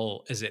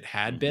well as it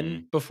had been hmm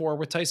before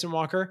with Tyson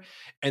Walker.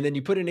 And then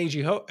you put in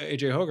AJ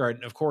Hogard,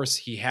 and of course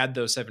he had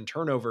those 7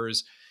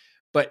 turnovers,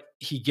 but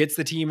he gets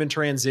the team in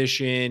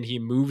transition. He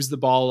moves the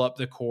ball up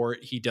the court.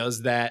 He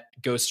does that,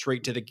 goes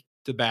straight to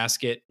the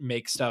basket,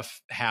 make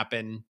stuff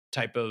happen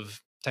type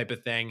of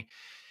thing.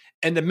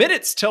 And the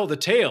minutes tell the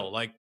tale.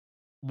 Like,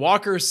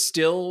 Walker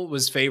still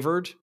was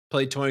favored,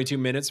 played 22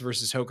 minutes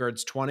versus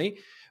Hogard's 20,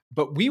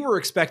 but we were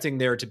expecting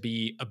there to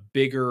be a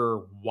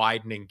bigger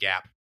widening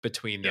gap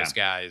between those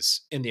yeah.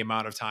 guys in the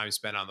amount of time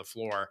spent on the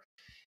floor.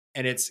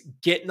 And it's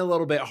getting a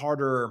little bit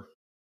harder.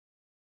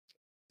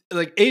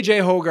 Like,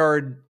 AJ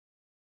Hogard,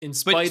 in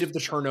spite But of the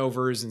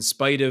turnovers, in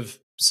spite of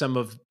some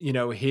of,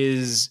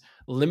 his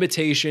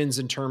limitations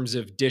in terms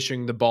of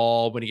dishing the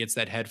ball when he gets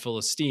that head full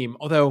of steam,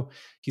 although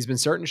he's been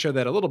starting to show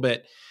that a little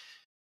bit,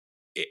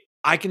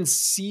 I can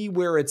see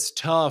where it's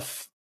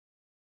tough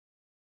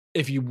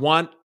if you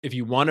want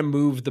to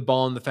move the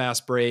ball in the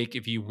fast break,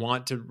 if you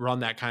want to run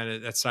that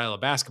style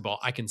of basketball.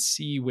 I can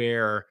see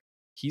where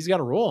he's got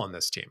a role on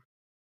this team.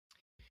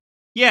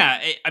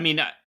 Yeah, I mean,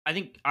 I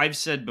think I've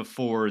said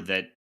before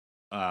that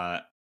uh,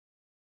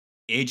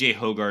 AJ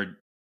Hogard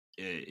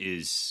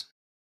is.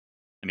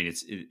 I mean,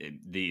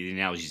 the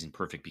analogy isn't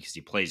perfect because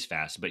he plays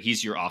fast, but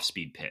he's your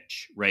off-speed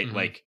pitch, right? Mhm.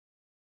 Like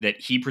that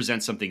he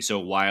presents something so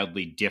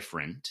wildly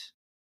different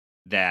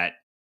that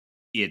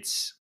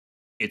it's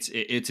it's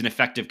an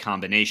effective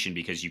combination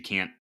because you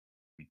cannot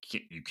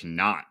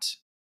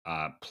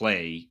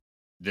play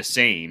the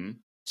same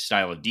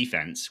style of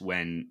defense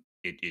when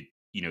it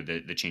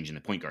the change in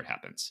the point guard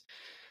happens.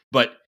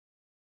 But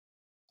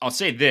I'll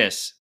say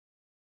this: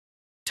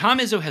 Tom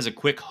Izzo has a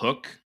quick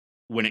hook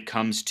when it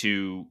comes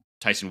to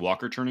Tyson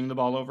Walker turning the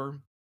ball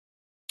over,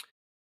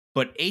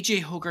 but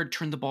AJ Hogard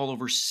turned the ball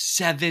over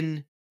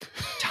 7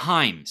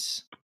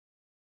 times.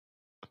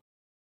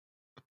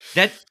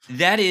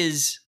 That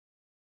is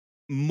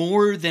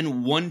more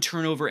than one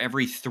turnover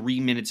every 3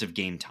 minutes of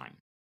game time.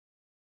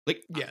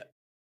 Like Yeah.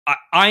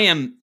 I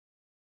am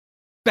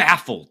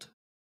baffled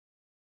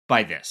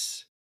by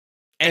this,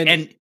 And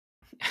and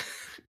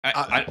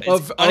it's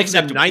of the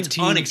unacceptable. It's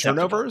 19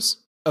 unacceptable.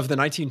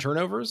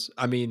 turnovers,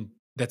 I mean,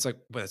 that's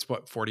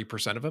what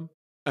 40% of them.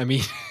 I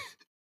mean,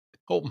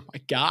 oh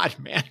my god,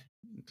 man.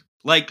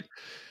 Like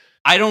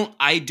I don't.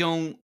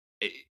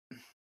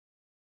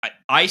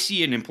 I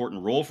see an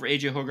important role for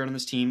AJ Hogarth on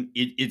this team.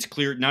 It's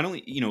clear not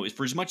only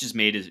for as much as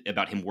made is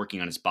about him working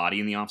on his body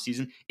in the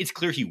offseason, it's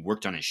clear he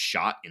worked on his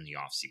shot in the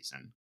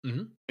offseason.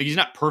 Mhm. Like he's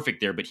not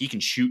perfect there, but he can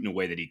shoot in a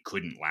way that he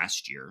couldn't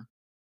last year.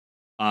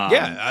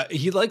 Yeah,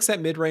 he likes that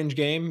mid-range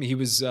game. He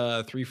was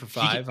 3 for He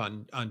 5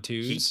 on he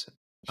twos.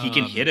 he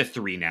can hit a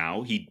three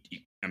now.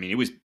 I mean, it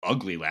was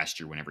ugly last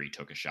year whenever he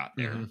took a shot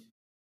there. Mhm.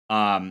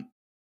 Um,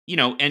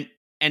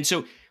 and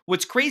so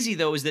what's crazy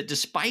though is that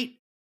despite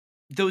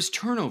those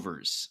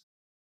turnovers,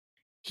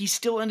 he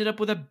still ended up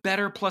with a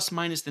better plus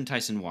minus than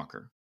Tyson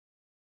Walker.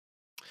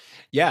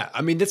 Yeah,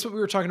 I mean, that's what we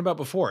were talking about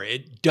before.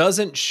 It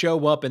doesn't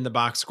show up in the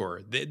box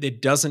score.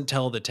 It doesn't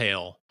tell the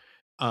tale.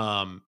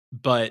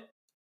 But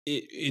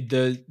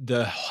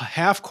the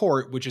half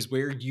court, which is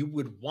where you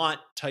would want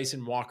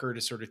Tyson Walker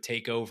to sort of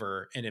take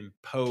over and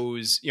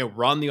impose,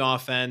 run the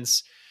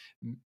offense,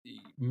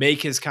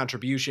 make his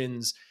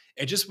contributions.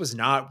 It just was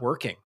not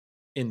working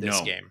in this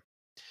No. game.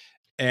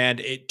 And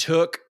it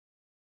took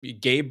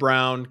Gabe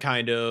Brown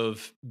kind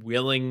of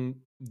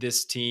willing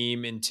this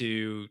team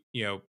into,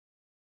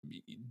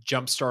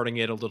 jump starting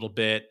it a little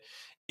bit.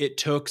 It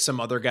took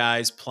some other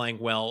guys playing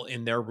well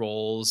in their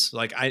roles.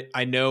 Like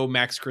I know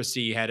Max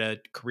Christie had a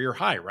career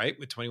high, right?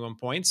 With 21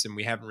 points, and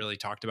we haven't really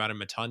talked about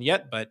him a ton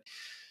yet, but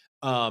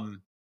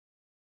um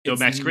So it's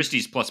Max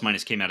Christie's plus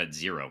minus came out at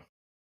 0.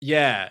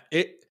 yeah,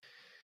 it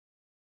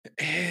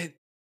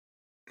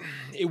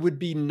it would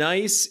be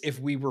nice if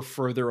we were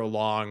further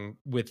along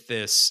with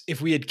this, if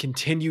we had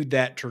continued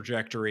that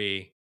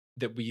trajectory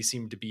that we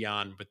seem to be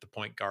on with the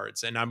point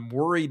guards. And I'm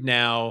worried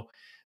now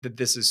that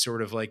this is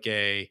sort of like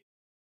if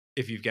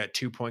you've got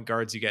 2 point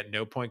guards, you get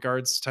no point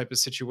guards type of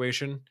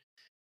situation.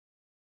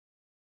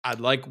 I'd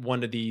like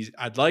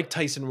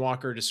Tyson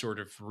Walker to sort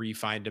of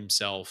re-find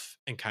himself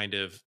and kind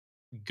of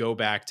go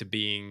back to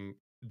being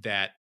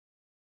that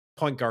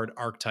point guard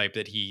archetype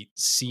that he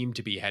seemed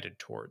to be headed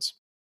towards.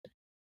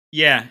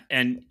 Yeah,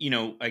 and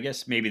I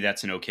guess maybe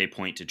that's an okay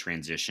point to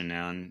transition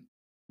on,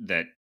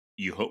 that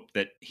you hope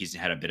that he's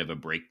had a bit of a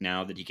break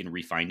now that he can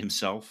refine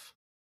himself.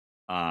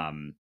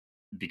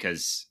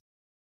 Because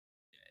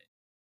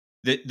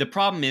the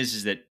problem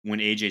is that when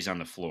AJ's on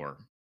the floor,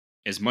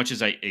 as much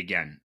as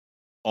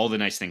all the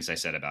nice things I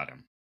said about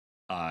him,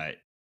 uh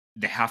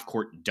the half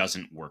court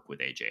doesn't work with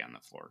AJ on the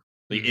floor.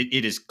 Like Mhm.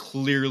 it is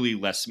clearly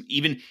less.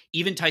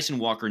 Even Tyson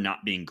Walker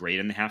not being great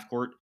in the half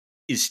court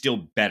is still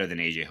better than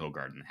AJ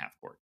Hogard in the half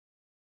court.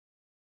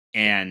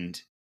 Yeah.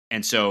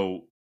 And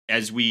so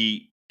as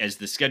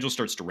the schedule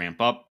starts to ramp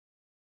up,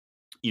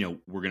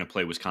 we're going to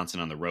play Wisconsin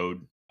on the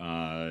road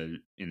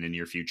in the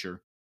near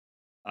future.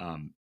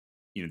 Um,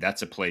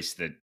 that's a place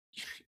that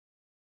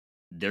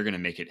they're going to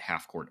make it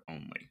half court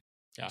only.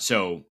 Yeah.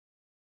 So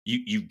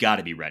you've got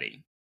to be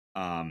ready.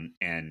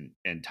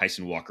 And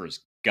Tyson Walker's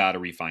got to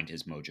refine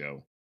his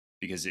mojo,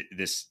 because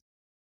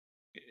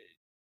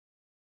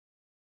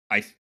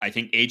I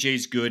think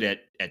AJ's good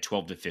at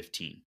 12 to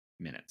 15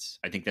 minutes.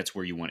 I think that's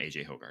where you want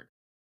AJ Hogard.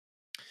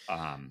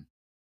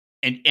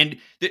 And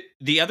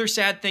the other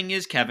sad thing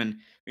is, Kevin,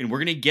 and we're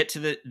going to get to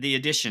the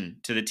addition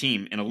to the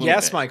team in a little bit.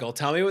 Yes, Michael,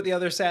 tell me what the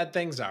other sad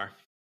things are.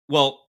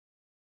 Well,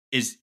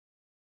 is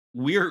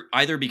we're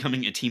either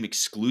becoming a team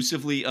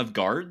exclusively of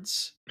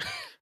guards,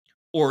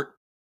 or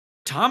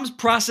Tom's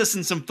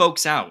processing some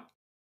folks out.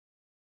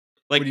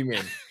 Like, What do you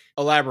mean?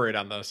 Elaborate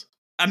on those.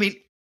 I mean,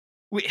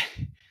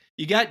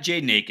 you got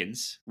Jaden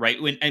Akins, right?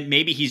 And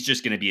maybe he's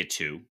just going to be a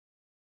 2.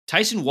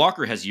 Tyson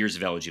Walker has years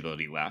of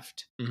eligibility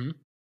left. Mm-hmm.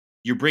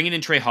 You're bringing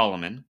in Trey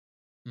Holloman.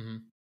 Mm-hmm.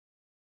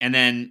 And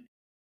then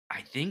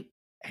I think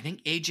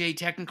AJ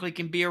technically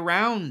can be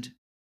around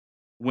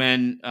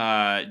when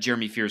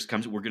Jeremy Fears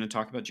comes. We're going to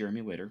talk about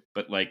Jeremy later,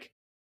 but like,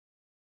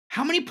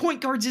 how many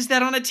point guards is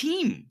that on a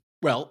team?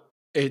 Well,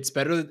 It's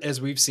better, as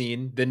we've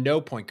seen, than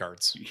no point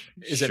guards.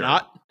 Is it Sure.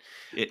 not?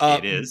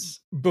 It is.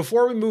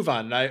 Before we move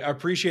on, and I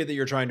appreciate that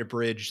you're trying to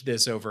bridge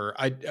this over.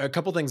 A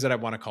couple things that I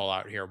want to call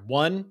out here.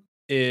 One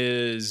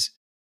is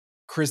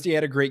Christie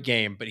had a great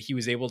game, but he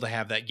was able to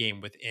have that game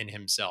within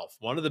himself.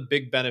 One of the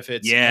big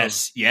benefits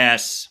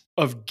Yes.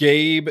 of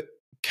Gabe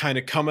kind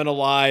of coming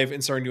alive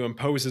and starting to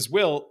impose his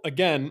will,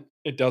 again,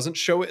 it doesn't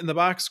show it in the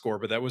box score,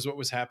 but that was what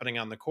was happening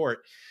on the court,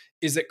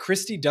 is that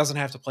Christie doesn't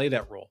have to play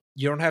that role.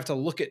 You don't have to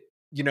look at,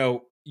 you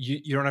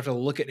don't have to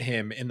look at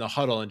him in the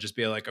huddle and just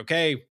be like,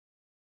 okay,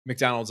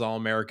 McDonald's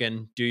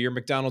All-American, do your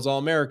McDonald's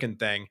All-American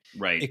thing.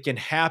 Right. It can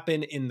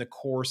happen in the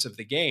course of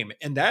the game.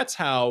 And that's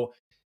how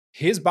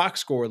his box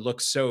score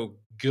looks so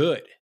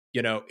good.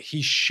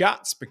 He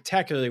shot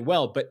spectacularly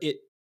well, but it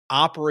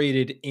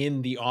operated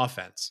in the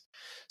offense.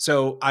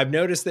 So I've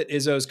noticed that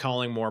Izzo's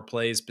calling more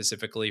plays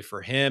specifically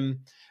for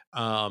him.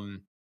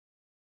 And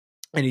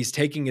he's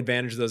taking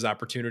advantage of those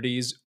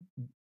opportunities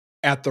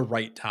at the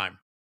right time.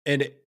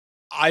 And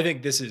I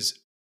think this is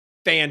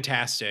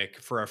fantastic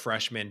for a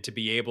freshman to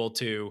be able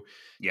to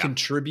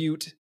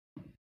contribute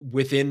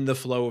within the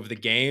flow of the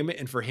game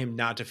and for him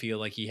not to feel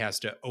like he has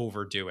to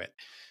overdo it.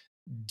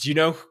 Do you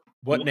know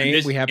what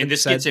name we haven't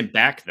this said? gets him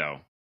back,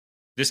 though.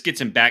 This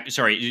gets him back.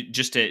 Sorry,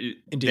 just to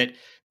that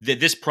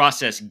this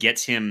process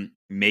gets him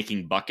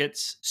making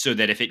buckets so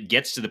that if it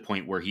gets to the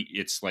point where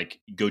it's like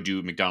go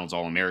do McDonald's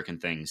All-American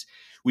things,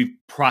 we've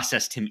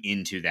processed him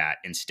into that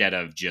instead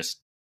of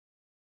just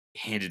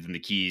handed them the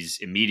keys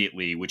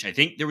immediately, which I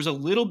think there was a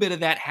little bit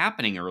of that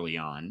happening early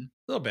on.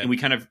 A little bit. And we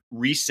kind of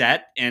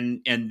reset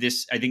and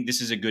this, I think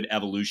this is a good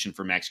evolution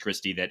for Max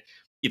Christie, that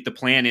if the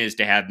plan is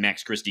to have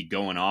Max Christie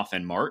going off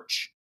in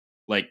March,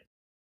 like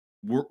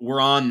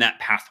we're on that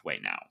pathway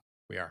now.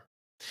 We are.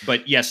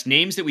 But yes,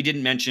 names that we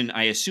didn't mention,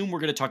 I assume we're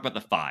going to talk about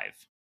the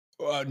 5.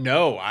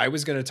 No, I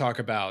was going to talk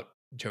about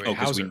Joey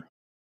Hauser.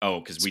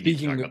 Because we need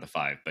to talk about the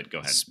 5, but go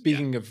ahead.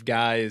 Speaking of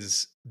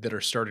guys that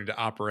are starting to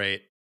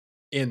operate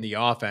in the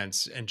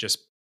offense and just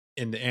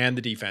and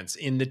the defense,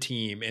 in the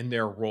team, in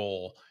their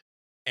role,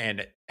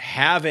 and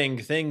having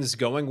things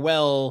going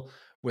well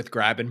with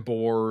grabbing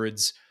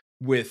boards,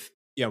 with,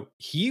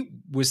 he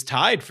was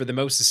tied for the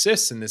most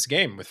assists in this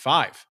game with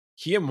 5.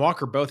 He and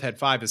Walker both had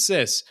 5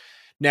 assists.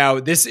 Now,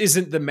 this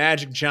isn't the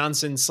Magic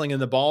Johnson slinging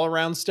the ball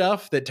around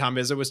stuff that Tom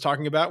Izzo was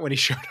talking about when he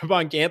showed up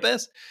on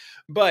campus,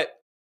 but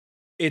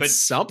it's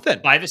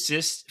something. 5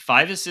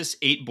 assists,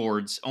 8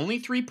 boards, only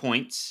 3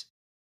 points.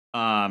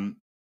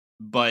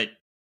 But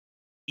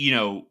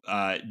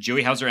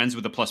Joey Hauser ends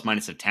with a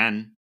plus-minus of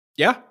 10.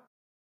 Yeah.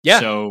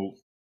 So,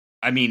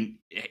 I mean,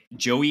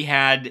 Joey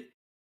had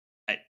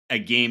a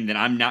game that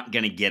I'm not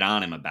going to get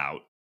on him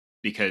about,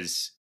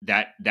 because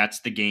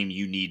that's the game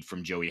you need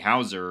from Joey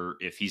Hauser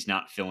if he's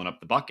not filling up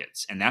the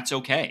buckets, and that's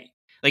okay.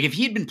 Like if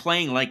he had been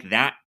playing like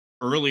that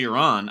earlier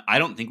on, I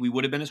don't think we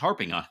would have been as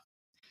harping on.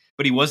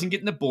 But he wasn't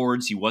getting the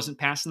boards, he wasn't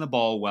passing the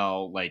ball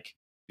well. Like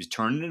he was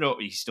turning it over.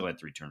 He still had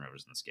 3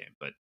 turnovers in this game,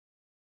 but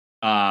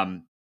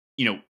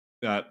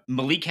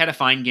Malik had a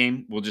fine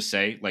game. We'll just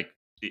say, like,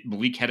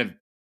 Malik had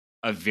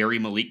a very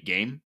Malik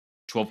game.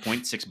 12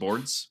 points, 6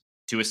 boards,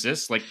 2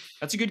 assists. Like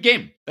that's a good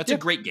game. That's a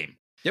great game.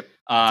 Yep.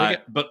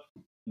 But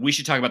we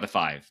should talk about the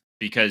 5,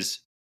 because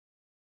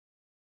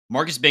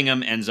Marcus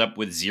Bingham ends up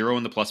with 0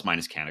 in the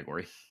plus-minus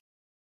category.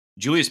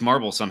 Julius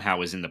Marble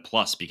somehow is in the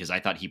plus because I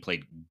thought he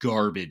played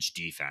garbage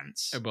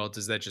defense. Well,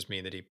 does that just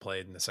mean that he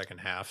played in the second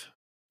half?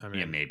 I mean,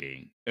 yeah,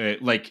 maybe.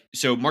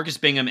 So Marcus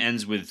Bingham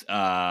ends with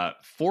 4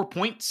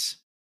 points,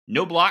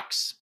 no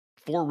blocks,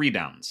 4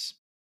 rebounds.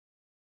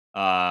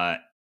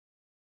 That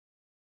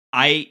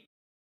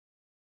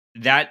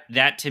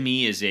to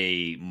me is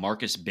a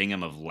Marcus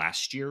Bingham of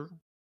last year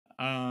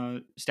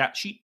stat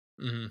sheet.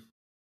 Mm-hmm.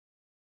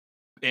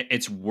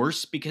 It's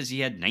worse because he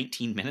had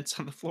 19 minutes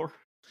on the floor.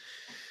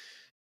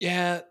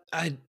 Yeah,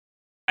 I'm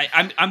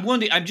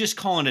willing to. I'm just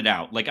calling it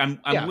out. Like I'm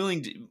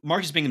willing to.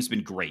 Marcus Bingham's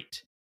been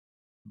great,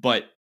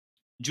 but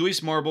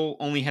Julius Marble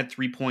only had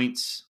 3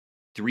 points,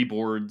 3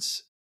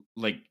 boards.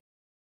 Like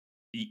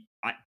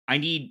I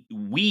need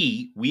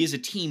we as a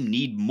team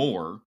need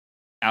more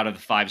out of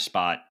the 5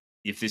 spot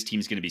if this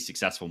team's going to be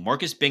successful.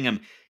 Marcus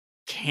Bingham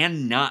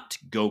cannot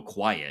go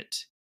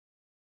quiet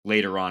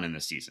later on in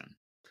the season.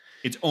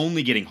 It's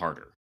only getting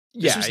harder.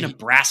 This was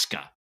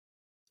Nebraska.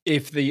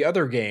 If the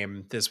other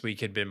game this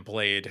week had been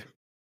played,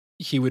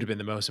 he would have been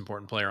the most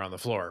important player on the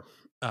floor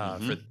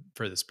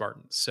for the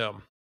Spartans.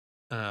 So,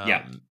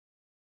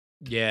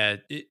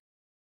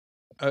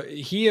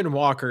 he and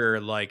Walker,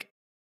 like,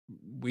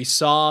 we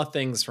saw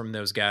things from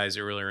those guys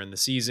earlier in the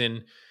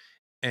season,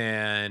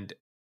 and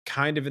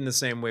kind of in the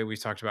same way we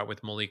talked about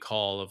with Malik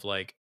Hall of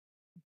like,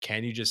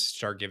 can you just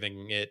start give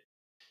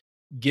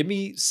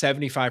me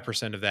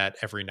 75% of that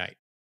every night?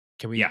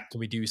 Can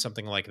we do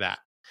something like that?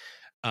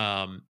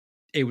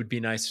 It would be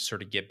nice to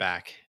sort of get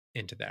back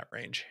into that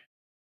range.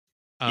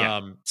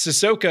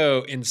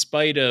 Sissoko, in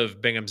spite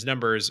of Bingham's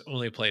numbers,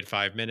 only played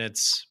 5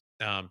 minutes.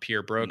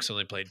 Pierre Brooks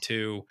only played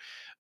 2.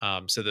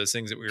 So those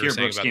things that we were saying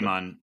Brooks about came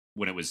on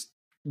when it was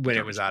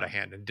out of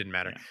hand and didn't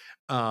matter.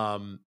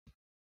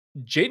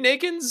 Jaden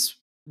Akins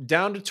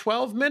down to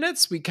 12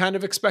 minutes. We kind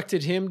of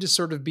expected him to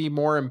sort of be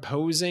more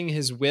imposing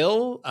his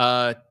will.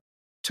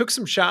 Took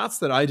some shots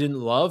that I didn't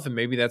love, and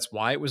maybe that's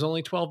why it was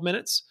only 12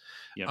 minutes.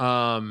 Yep.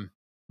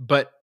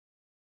 But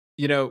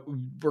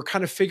we're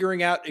kind of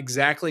figuring out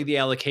exactly the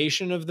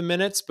allocation of the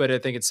minutes, but I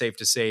think it's safe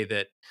to say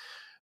that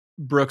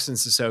Brooks and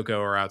Sissoko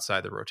are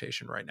outside the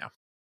rotation right now.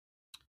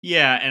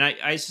 Yeah, and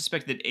I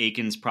suspect that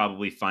Akins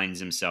probably finds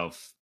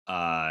himself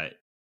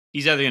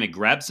he's either going to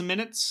grab some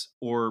minutes,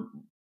 or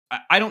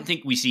I don't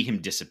think we see him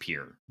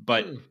disappear.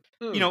 But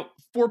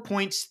 4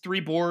 points, 3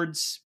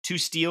 boards, 2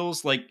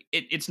 steals, like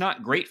it's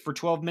not great for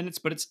 12 minutes,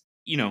 but it's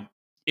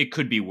it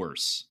could be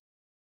worse.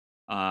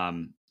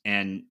 And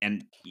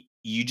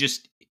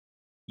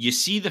you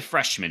see the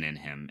freshman in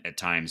him at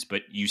times,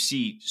 but you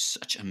see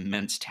such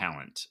immense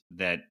talent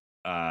that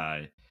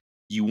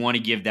you want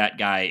to give that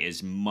guy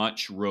as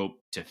much rope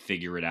to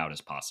figure it out as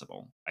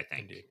possible, I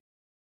think. Indeed.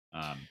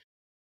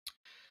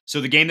 So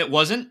the game that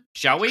wasn't,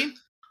 shall we?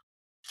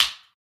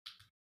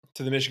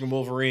 To the Michigan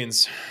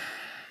Wolverines.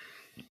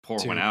 Pour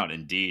one out,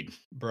 indeed.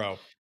 Bro,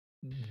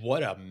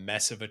 what a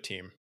mess of a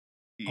team.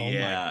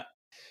 Yeah.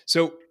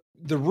 So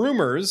the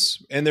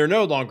rumors, and they're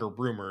no longer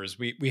rumors,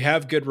 we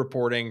have good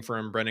reporting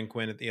from Brendan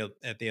Quinn at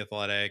the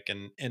Athletic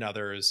and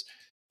others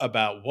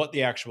about what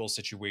the actual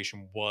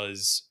situation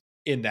was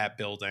in that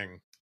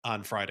building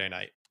on Friday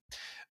night.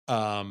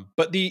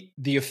 But the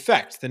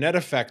net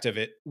effect of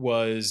it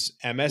was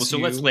MSU. Well, so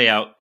let's lay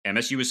out.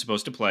 MSU was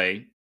supposed to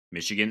play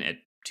Michigan at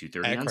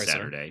 2:30 on Chrysler,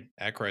 Saturday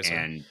at Chrysler,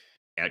 and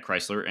at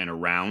Chrysler, and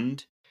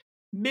around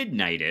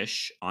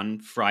midnight-ish on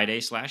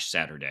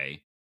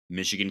Friday/Saturday,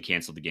 Michigan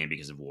canceled the game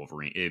because of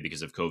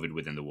COVID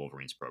within the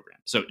Wolverines program.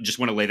 So just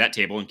want to lay that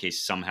table in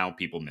case somehow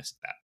people missed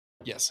that.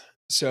 Yes.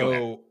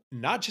 So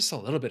not just a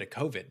little bit of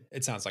COVID,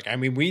 it sounds like. I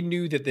mean, we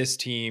knew that this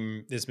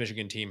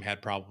Michigan team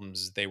had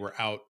problems. They were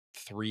out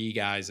 3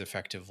 guys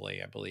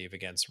effectively, I believe,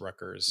 against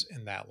Rutgers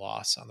in that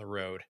loss on the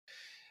road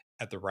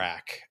at the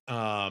RAC.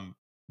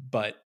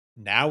 But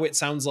now it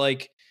sounds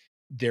like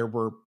there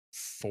were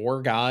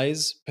 4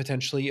 guys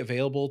potentially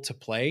available to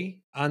play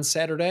on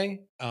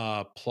Saturday,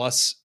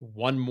 plus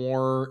 1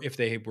 more if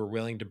they were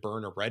willing to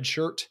burn a red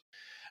shirt.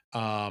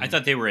 I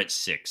thought they were at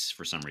 6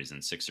 for some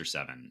reason, 6 or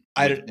 7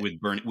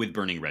 with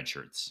burning red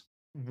shirts.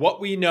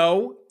 What we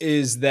know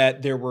is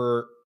that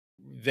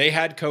they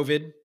had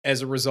COVID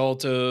as a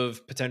result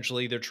of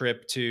potentially their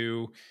trip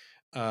to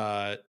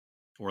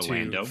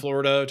Orlando, to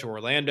Florida, to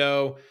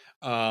Orlando.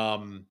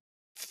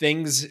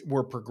 Things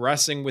were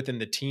progressing within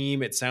the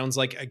team. It sounds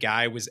like a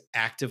guy was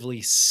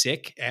actively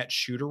sick at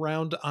shoot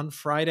around on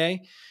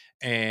Friday,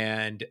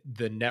 and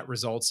the net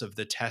results of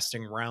the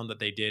testing round that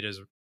they did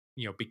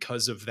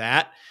because of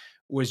that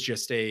was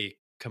just a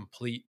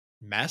complete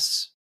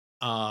mess.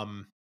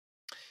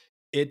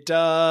 It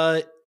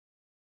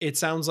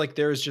sounds like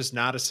there's just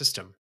not a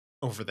system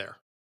over there.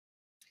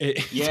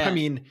 I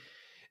mean,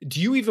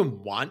 do you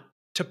even want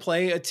to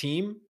play a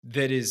team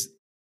that is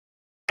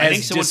I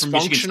think someone from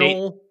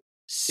Michigan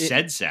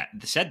State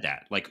said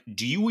that. Like,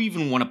 do you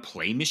even want to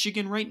play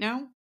Michigan right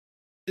now?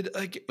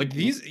 Like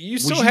these, you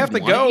still have to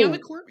go.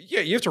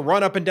 Yeah, you have to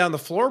run up and down the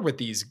floor with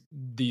these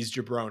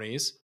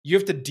jabronis. You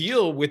have to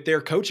deal with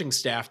their coaching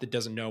staff that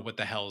doesn't know what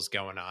the hell is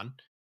going on.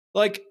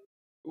 Like,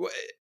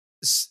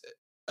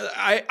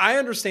 I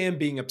understand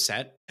being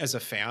upset as a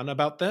fan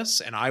about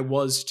this, and I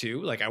was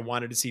too. Like, I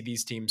wanted to see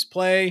these teams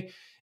play.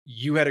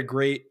 You had a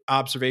great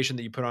observation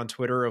that you put on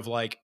Twitter of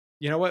like,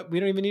 you know what? We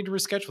don't even need to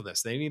reschedule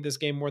this. They need this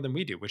game more than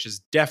we do, which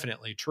is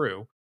definitely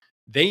true.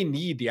 They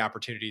need the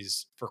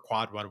opportunities for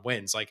quad 1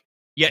 wins. Like,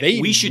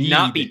 we should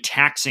not be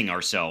taxing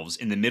ourselves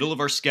in the middle of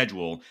our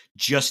schedule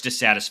just to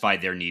satisfy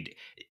their need,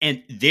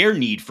 and their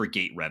need for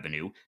gate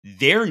revenue,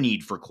 their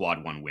need for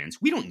quad 1 wins.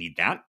 We don't need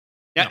that.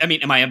 No. I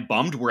mean, am I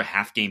bummed we're a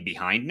half game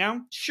behind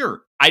now?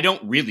 Sure. I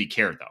don't really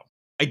care though.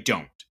 I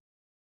don't.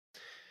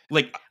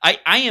 Like,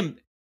 I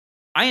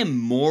am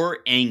more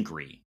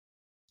angry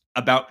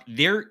about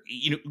their,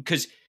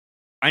 because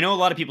I know a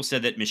lot of people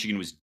said that Michigan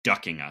was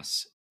ducking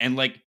us. And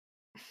like,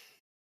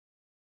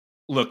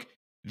 look,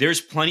 there's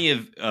plenty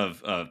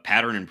of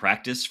pattern and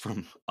practice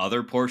from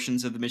other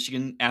portions of the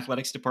Michigan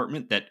athletics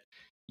department that,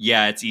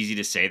 yeah, it's easy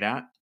to say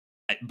that.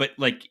 But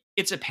like,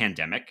 it's a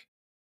pandemic.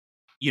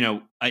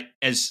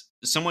 As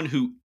someone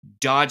who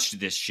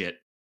dodged this shit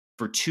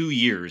for 2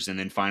 years and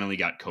then finally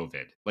got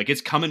COVID, like,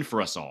 it's coming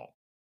for us all.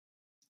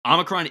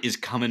 Omicron is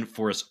coming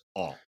for us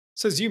all.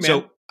 Says you, man.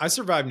 So, I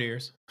survived New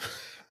Year's.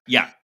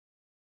 Yeah.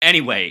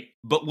 Anyway,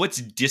 but what's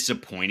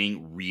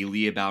disappointing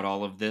really about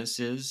all of this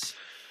is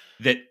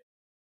that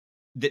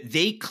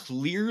they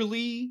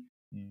clearly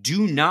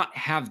do not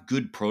have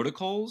good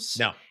protocols.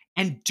 No.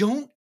 And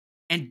don't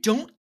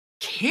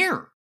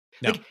care.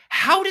 No. Like,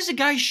 how does a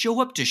guy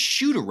show up to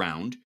shoot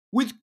around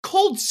with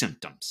cold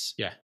symptoms?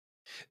 Yeah.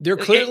 They're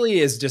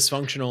clearly as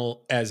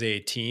dysfunctional as a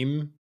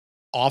team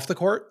off the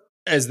court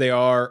as they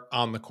are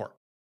on the court.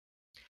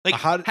 Like,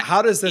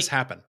 how does this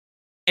happen?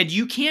 and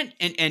you can't,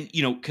 and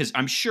because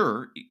I'm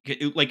sure,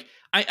 like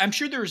I'm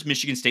sure there's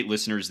Michigan State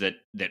listeners that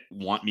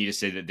want me to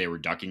say that they were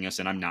ducking us,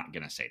 and I'm not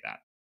gonna say that.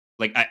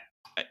 Like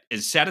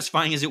as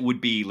satisfying as it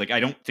would be, like I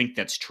don't think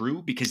that's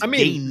true because I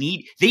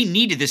mean, they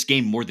needed this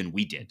game more than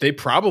we did. they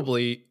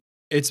probably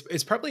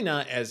it's probably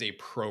not as a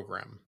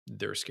program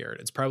they're scared.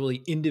 It's probably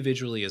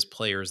individually as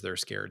players they're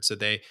scared. So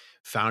they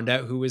found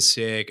out who was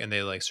sick and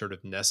they like sort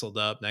of nestled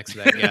up next to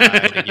that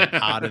guy to get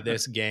out of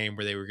this game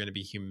where they were going to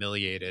be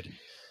humiliated.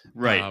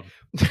 Right. Um,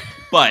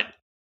 But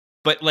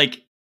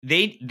like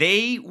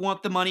they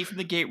want the money from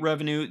the gate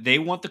revenue. They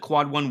want the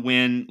quad one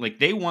win. Like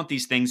they want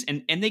these things,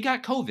 and they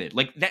got COVID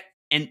like that,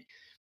 and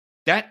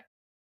that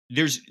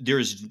there's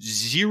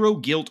zero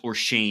guilt or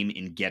shame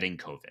in getting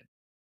COVID.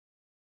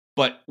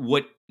 But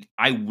what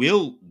I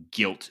will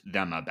guilt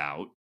them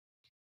about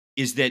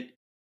is that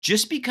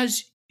just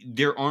because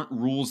there aren't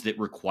rules that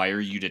require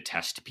you to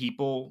test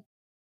people,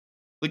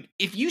 like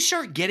if you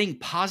start getting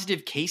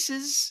positive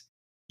cases,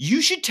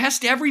 you should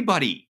test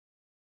everybody.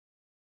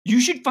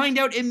 You should find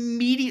out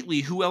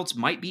immediately who else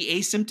might be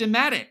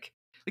asymptomatic.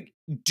 Like,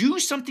 do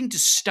something to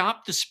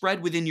stop the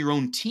spread within your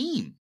own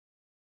team.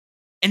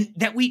 And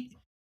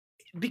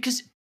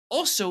because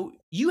also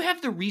you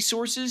have the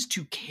resources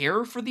to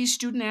care for these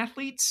student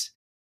athletes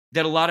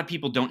that a lot of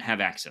people don't have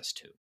access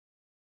to.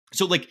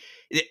 So, like,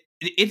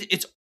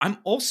 I'm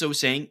also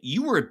saying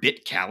you were a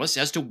bit callous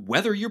as to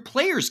whether your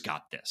players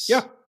got this.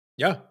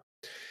 Yeah.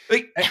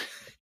 Like,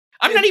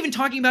 I'm not even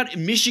talking about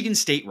Michigan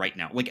State right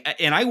now. Like,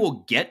 and I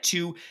will get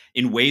to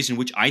in ways in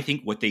which I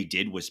think what they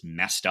did was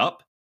messed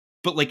up.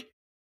 But like,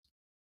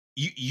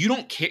 you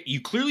don't care.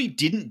 You clearly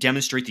didn't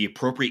demonstrate the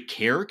appropriate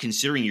care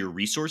considering your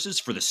resources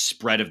for the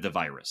spread of the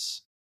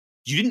virus.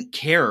 You didn't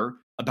care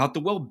about the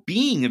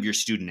well-being of your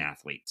student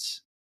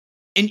athletes,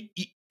 and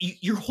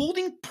you're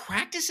holding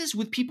practices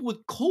with people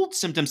with cold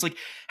symptoms. Like,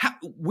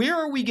 where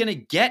are we going to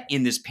get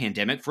in this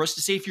pandemic for us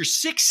to say if you're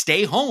sick,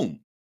 stay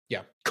home?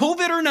 Yeah,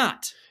 COVID or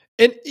not.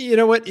 and you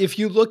know what? If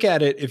you look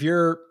at it, if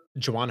you're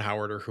Juwan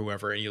Howard or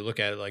whoever, and you look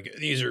at it like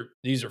these are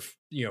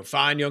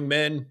fine young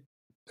men,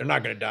 they're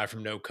not going to die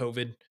from no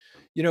COVID.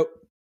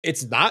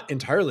 It's not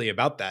entirely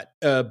about that.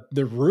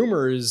 The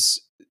rumors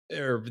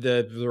or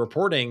the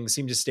reporting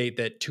seem to state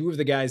that two of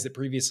the guys that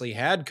previously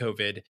had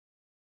COVID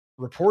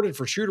reported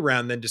for shoot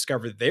around, then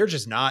discovered they're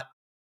just not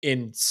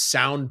in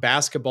sound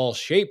basketball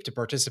shape to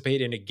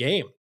participate in a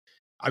game.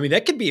 I mean,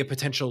 that could be a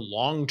potential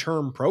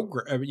long-term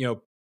program,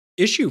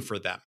 issue for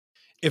them.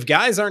 If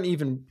guys aren't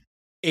even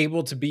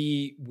able to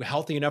be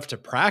healthy enough to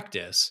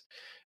practice,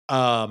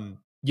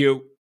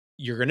 you're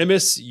going to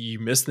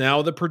miss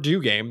now the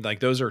Purdue game. Like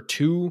those are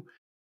two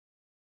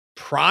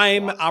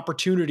prime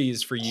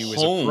opportunities for you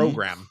as a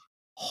program.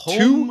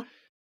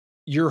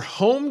 Your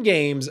home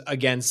games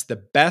against the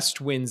best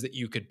wins that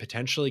you could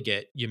potentially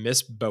get. You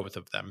miss both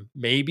of them.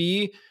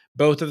 Maybe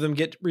both of them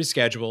get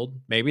rescheduled,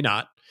 maybe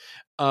not.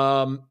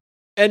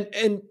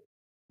 And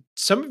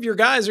some of your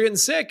guys are getting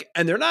sick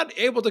and they're not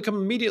able to come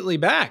immediately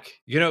back.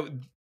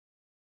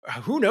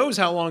 Who knows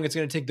how long it's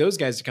going to take those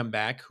guys to come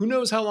back? Who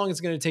knows how long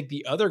it's going to take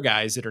the other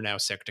guys that are now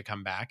sick to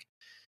come back?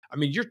 I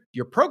mean,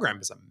 your program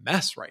is a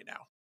mess right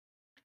now.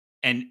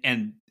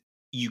 And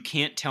you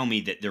can't tell me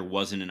that there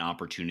wasn't an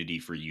opportunity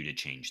for you to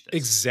change this.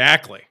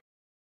 Exactly.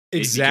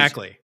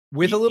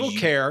 With a little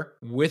care,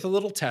 with a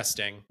little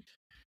testing,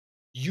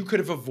 you could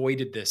have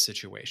avoided this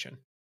situation.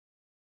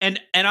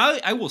 And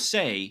I will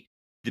say,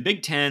 the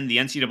Big Ten, the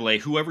NCAA,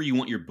 whoever you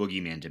want your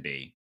boogeyman to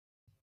be,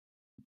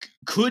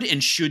 could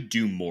and should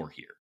do more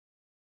here.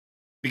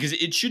 Because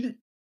it shouldn't,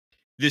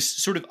 this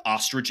sort of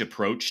ostrich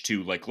approach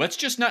to like, let's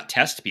just not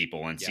test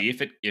people and see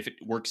if it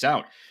works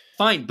out.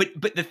 Fine.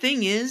 But the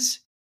thing is,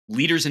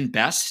 leaders and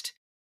best,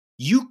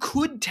 you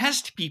could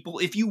test people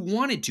if you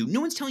wanted to.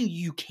 No one's telling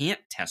you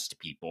can't test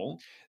people.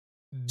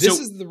 This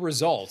is the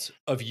result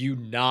of you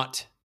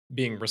not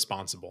being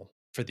responsible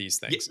for these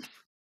things.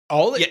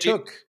 All it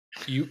took,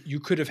 you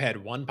could have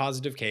had one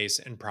positive case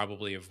and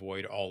probably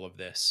avoid all of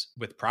this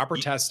with proper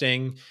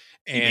testing.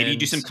 And maybe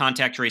do some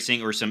contact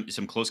tracing or some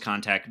close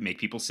contact, make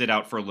people sit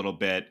out for a little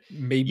bit.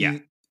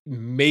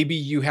 Maybe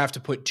you have to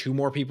put 2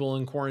 more people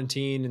in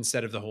quarantine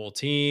instead of the whole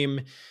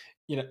team.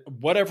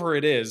 Whatever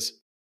it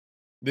is,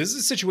 this is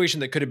a situation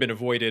that could have been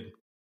avoided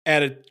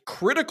at a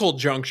critical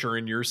juncture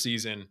in your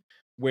season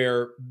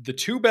where the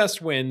 2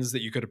 best wins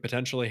that you could have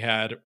potentially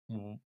had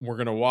were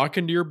going to walk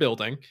into your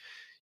building.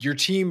 Your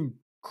team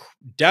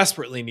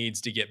desperately needs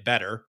to get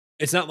better.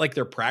 It's not like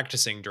they're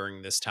practicing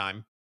during this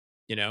time,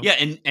 Yeah,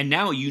 and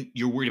now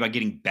you're worried about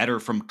getting better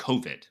from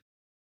COVID.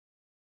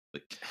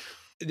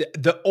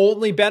 The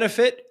only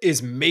benefit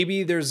is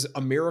maybe there's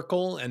a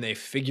miracle and they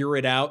figure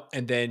it out,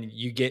 and then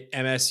you get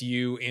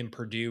MSU and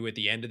Purdue at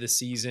the end of the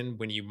season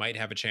when you might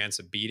have a chance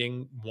of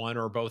beating one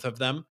or both of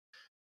them.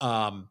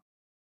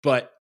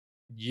 But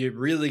you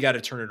really got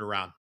to turn it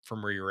around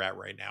from where you're at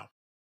right now.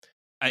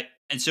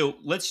 And so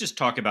let's just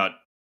talk about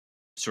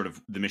sort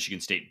of the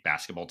Michigan State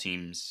basketball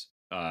team's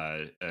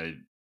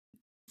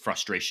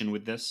frustration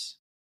with this,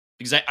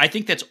 because I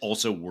think that's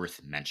also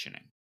worth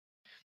mentioning.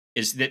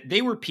 is that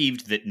they were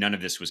peeved that none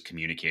of this was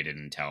communicated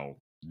until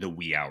the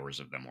wee hours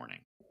of the morning.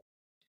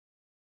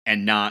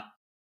 And not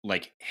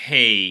like,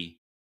 hey,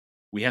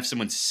 we have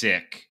someone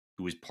sick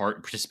who is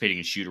participating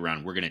in shoot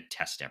around. We're going to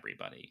test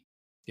everybody.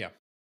 Yeah.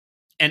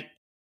 And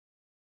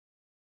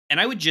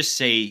I would just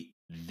say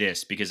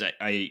this because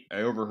I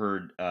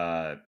overheard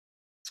Dylan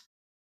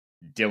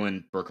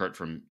Burkhart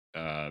from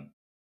a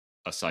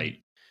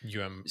site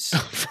from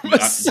a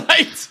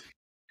site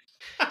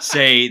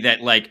say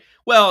that, like,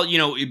 well,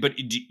 but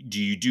do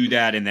you do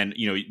that? And then,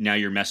 now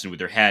you're messing with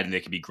their head and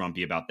they can be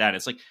grumpy about that.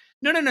 It's like,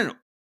 no.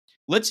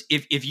 Let's,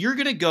 if you're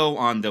going to go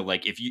on the,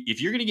 like, if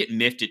you're going to get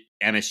miffed at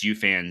MSU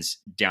fans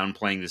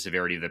downplaying the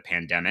severity of the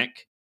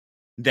pandemic,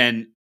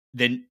 then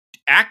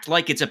act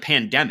like it's a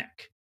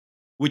pandemic,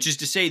 which is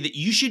to say that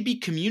you should be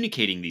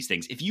communicating these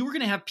things. If you were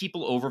going to have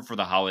people over for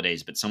the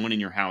holidays, but someone in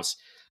your house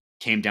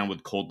came down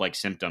with cold-like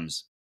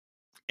symptoms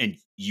and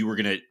you were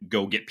going to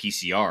go get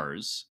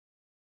PCRs,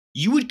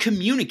 you would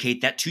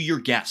communicate that to your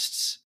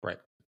guests. Right.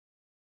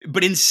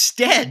 But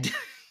instead,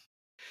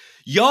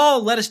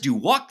 y'all let us do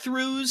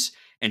walkthroughs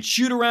and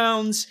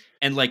shoot-arounds,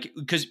 and, like,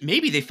 because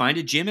maybe they find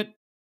a gym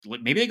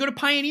maybe they go to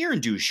Pioneer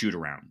and do a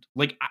shoot-around.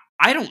 Like,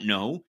 I don't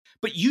know,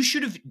 but you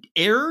should have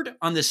erred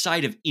on the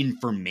side of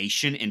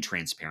information and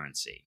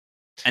transparency.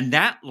 And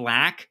that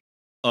lack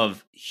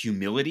of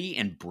humility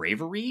and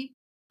bravery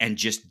and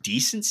just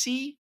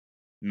decency,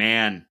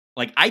 man,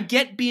 like, I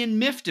get being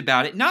miffed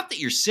about it. Not that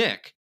you're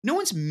sick. No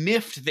one's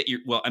miffed that you're,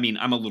 well, I mean,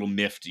 I'm a little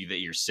miffed that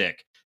you're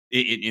sick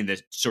in the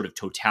sort of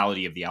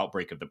totality of the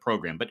outbreak of the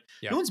program, but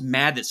no one's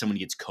mad that someone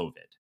gets COVID.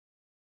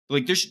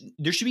 Like, there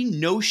should be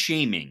no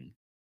shaming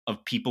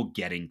of people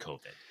getting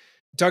COVID.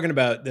 Talking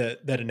about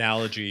that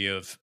analogy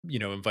of,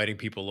 inviting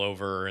people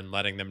over and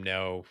letting them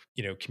know,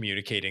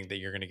 communicating that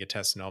you're going to get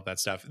tested and all that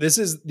stuff. This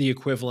is the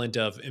equivalent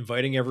of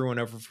inviting everyone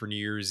over for New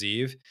Year's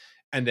Eve.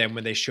 And then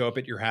when they show up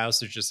at your house,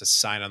 there's just a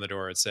sign on the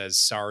door that says,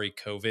 sorry,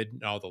 COVID,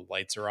 and all the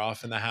lights are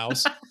off in the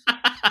house.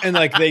 And,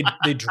 like, they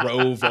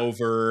drove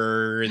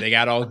over, they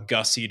got all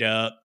gussied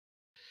up.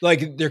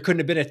 Like, there couldn't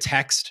have been a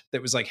text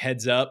that was like,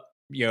 heads up,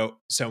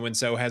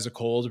 so-and-so has a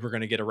cold. We're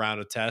going to get a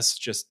round of tests,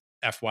 just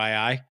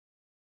FYI.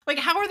 Like,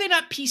 how are they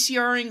not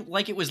PCRing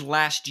like it was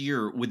last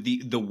year with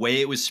the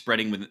way it was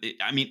spreading?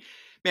 I mean,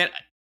 man,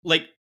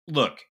 like,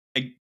 look,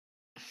 it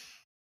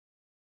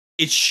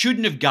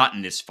shouldn't have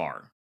gotten this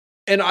far.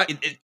 And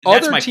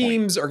other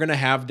teams are going to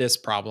have this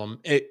problem.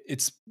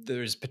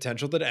 There's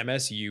potential that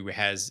MSU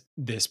has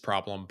this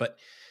problem, but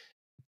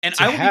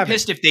I will be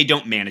pissed if they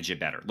don't manage it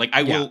better. Like,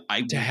 I will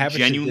to have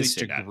genuinely it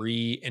to this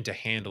degree and to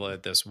handle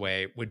it this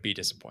way would be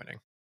disappointing.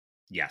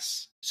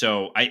 Yes.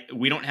 So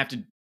we don't have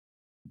to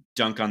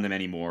dunk on them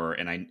anymore,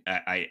 and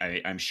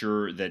I'm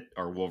sure that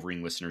our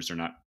Wolverine listeners are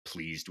not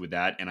pleased with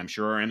that, and I'm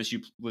sure our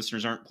MSU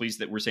listeners aren't pleased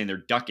that we're saying they're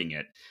ducking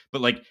it.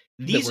 But, like,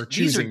 we're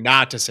choosing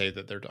not to say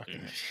that they're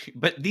ducking it.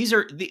 But these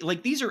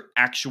are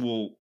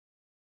actual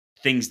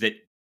things that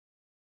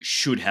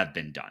should have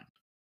been done,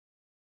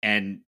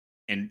 and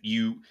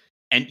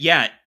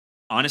yeah,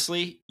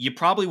 honestly, you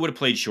probably would have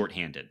played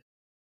shorthanded.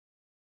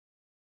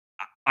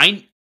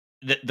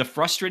 The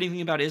frustrating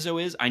thing about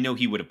Izzo is I know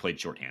he would have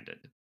played shorthanded.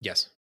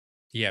 Yes.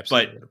 He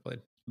absolutely would have played.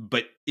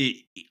 But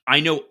I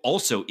know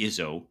also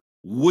Izzo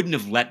wouldn't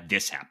have let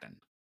this happen.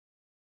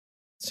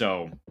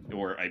 So,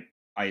 or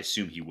I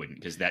assume he wouldn't,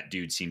 because that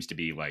dude seems to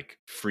be, like,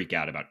 freak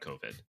out about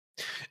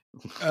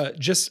COVID.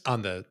 Just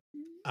on the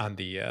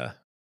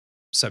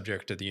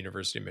subject of the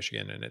University of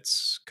Michigan and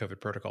its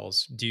COVID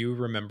protocols, do you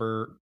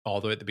remember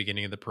all the way at the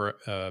beginning of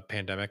the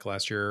pandemic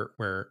last year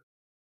where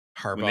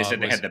Harbaugh, when they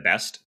said they had the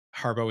best?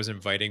 Harbaugh was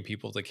inviting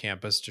people to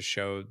campus to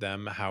show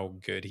them how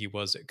good he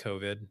was at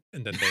COVID.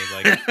 And then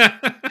they, like,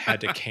 had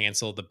to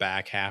cancel the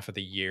back half of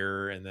the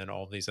year and then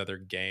all these other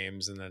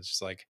games. And then it's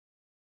just like,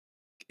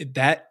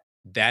 that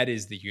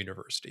is the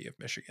University of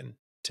Michigan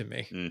to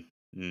me.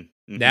 Mm-hmm.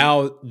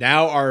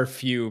 Now our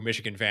few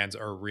Michigan fans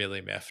are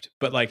really miffed,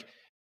 but, like,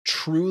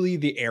 truly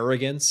the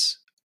arrogance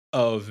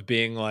of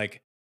being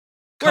like,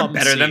 we're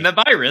better than the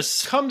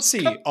virus. Come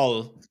see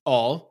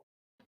all.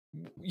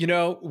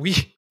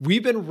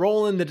 We've been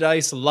rolling the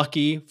dice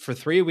lucky for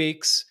 3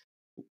 weeks,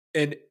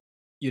 and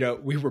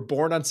we were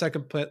born on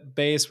second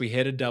base. We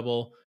hit a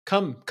double.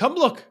 Come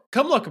look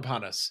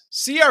upon us.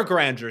 See our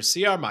grandeur,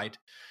 see our might,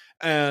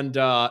 and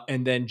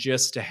then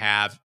just to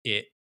have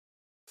it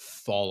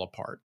fall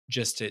apart,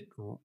 just to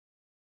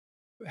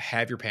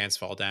have your pants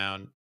fall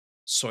down,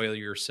 soil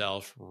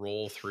yourself,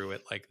 roll through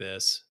it like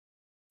this.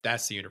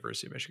 That's the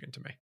University of Michigan to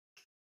me.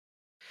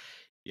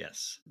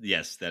 Yes,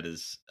 that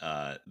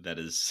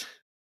is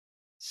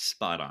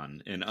spot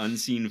on. An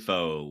unseen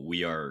foe,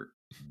 we are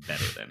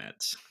better than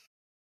it.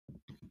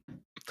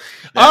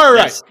 All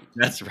right.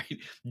 That's right.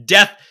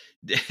 Death,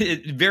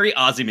 very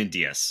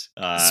Ozymandias.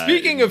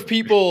 Speaking of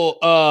people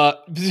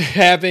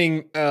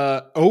having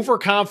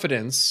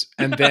overconfidence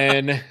and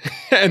then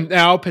and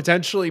now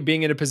potentially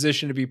being in a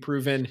position to be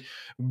proven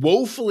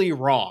woefully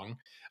wrong,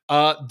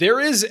 there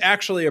is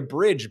actually a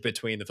bridge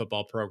between the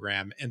football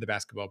program and the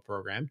basketball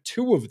program,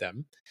 two of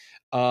them.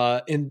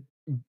 And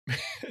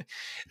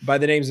by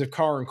the names of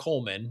Carr and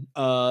Coleman.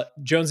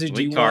 Jonesy, do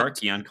Malik you Carr, want?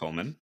 Keon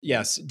Coleman.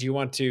 Yes. Do you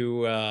want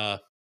to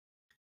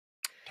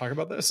talk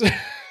about this?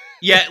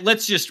 Yeah,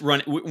 let's just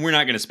run. We're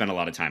not going to spend a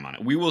lot of time on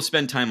it. We will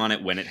spend time on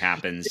it when it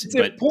happens. It's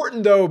But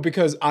important though,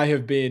 because I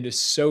have been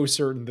so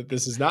certain that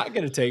this is not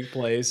going to take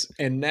place.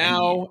 And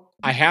now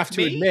I have to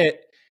me,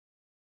 admit,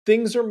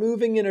 things are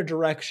moving in a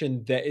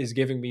direction that is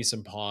giving me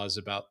some pause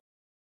about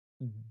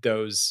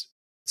those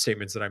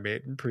statements that I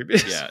made in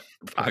previous podcasts.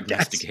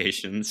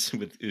 prognostications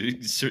with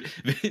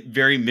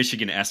very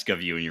Michigan-esque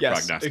of you in your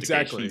Yes, exactly.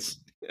 prognostications.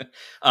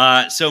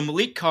 So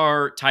Malik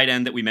Carr, tight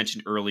end that we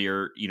mentioned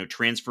earlier,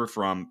 transfer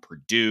from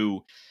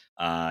Purdue,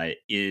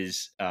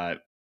 is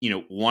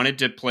wanted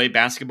to play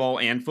basketball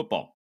and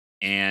football,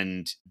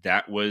 and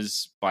that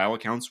was by all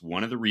accounts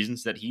one of the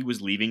reasons that he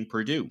was leaving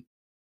Purdue.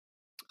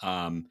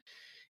 And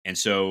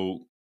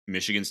so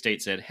Michigan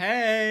State said,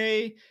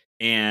 "Hey,"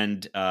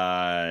 and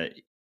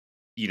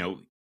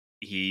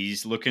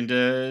he's looking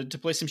to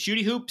play some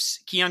shooty hoops.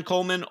 Keon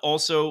Coleman,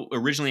 also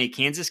originally a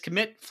Kansas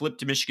commit,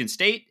 flipped to Michigan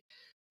State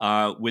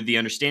with the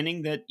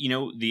understanding that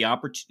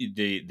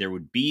there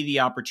would be the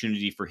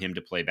opportunity for him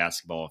to play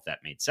basketball if that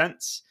made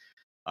sense.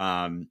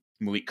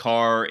 Malik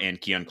Carr and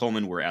Keon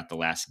Coleman were at the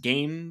last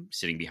game,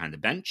 sitting behind the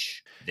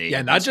bench.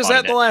 Not just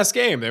at the last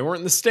game. They weren't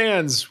in the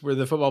stands where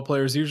the football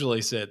players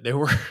usually sit. They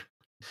were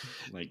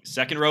like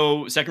second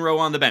row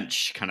on the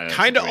bench,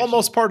 kind of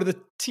almost part of the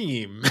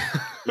team.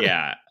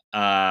 Yeah.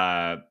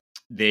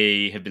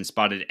 They have been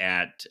spotted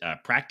at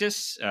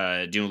practice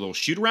doing a little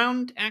shoot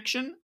around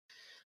action.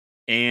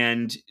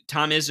 And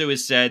Tom Izzo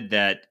has said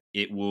that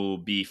it will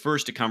be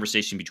first a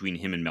conversation between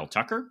him and Mel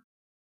Tucker,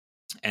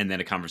 and then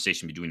a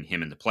conversation between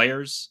him and the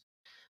players,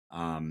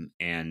 and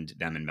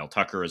them and Mel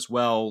Tucker as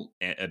well,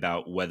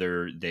 about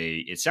whether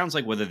it sounds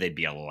like whether they'd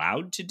be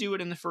allowed to do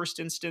it in the first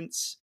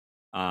instance.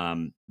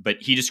 But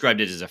he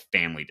described it as a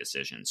family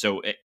decision.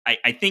 So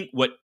I think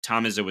what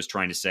Tom Izzo was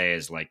trying to say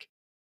is like,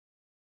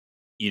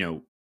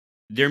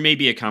 there may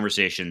be a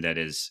conversation that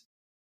is,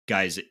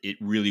 guys, it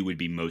really would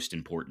be most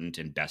important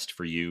and best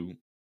for you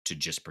to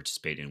just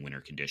participate in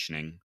winter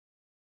conditioning.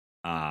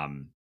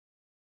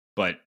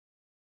 But,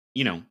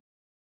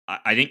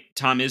 I think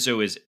Tom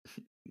Izzo is,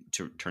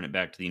 to turn it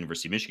back to the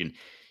University of Michigan,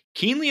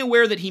 keenly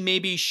aware that he may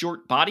be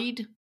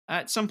short-bodied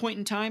at some point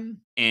in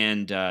time,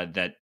 and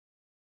that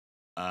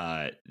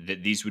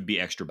these would be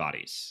extra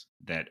bodies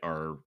that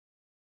are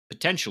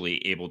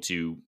potentially able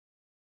to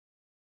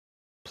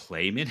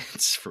play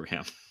minutes for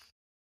him.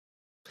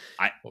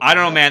 I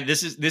don't know, man.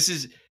 This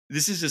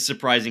is as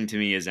surprising to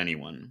me as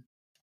anyone.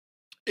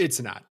 It's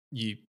not.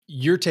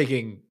 You're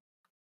taking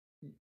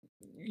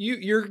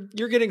you're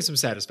getting some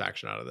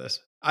satisfaction out of this.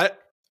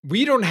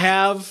 We don't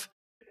have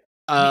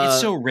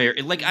it's so rare.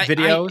 Like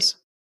videos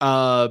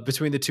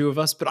between the two of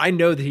us, but I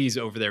know that he's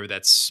over there with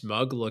that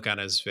smug look on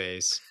his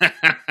face,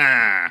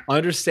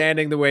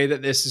 understanding the way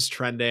that this is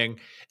trending.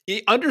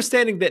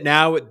 Understanding that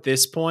now at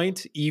this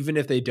point, even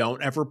if they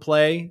don't ever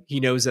play, he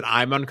knows that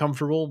I'm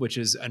uncomfortable, which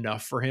is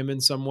enough for him in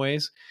some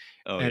ways.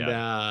 Oh, and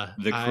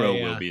the crow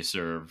will be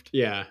served.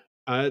 Yeah.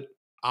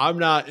 I'm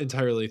not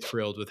entirely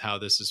thrilled with how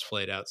this has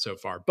played out so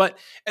far. But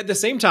at the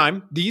same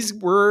time, these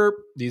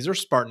are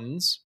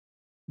Spartans.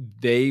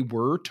 They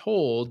were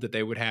told that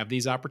they would have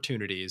these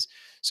opportunities.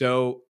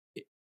 So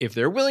if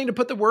they're willing to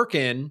put the work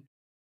in,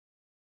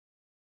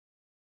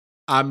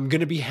 I'm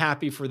going to be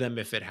happy for them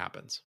if it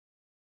happens.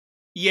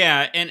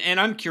 Yeah, and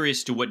I'm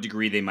curious to what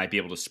degree they might be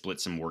able to split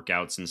some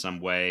workouts in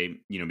some way,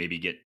 maybe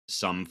get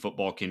some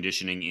football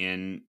conditioning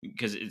in,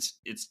 because it's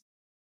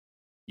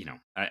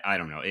I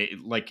don't know.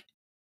 Like,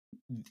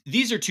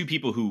 these are two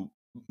people who,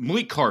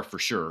 Malik Carr for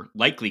sure,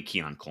 likely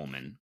Keon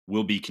Coleman,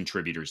 will be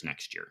contributors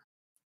next year.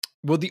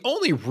 Well, the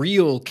only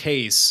real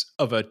case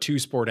of a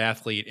two-sport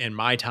athlete in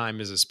my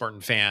time as a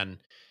Spartan fan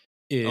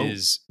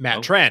is Matt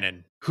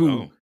Trannon,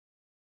 who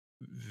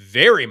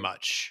very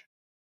much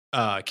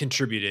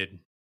contributed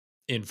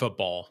in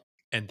football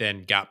and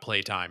then got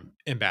play time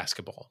in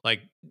basketball.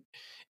 Like,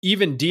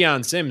 even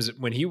Deion Sims,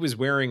 when he was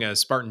wearing a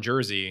Spartan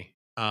jersey,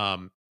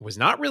 was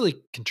not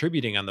really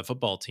contributing on the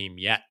football team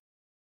yet,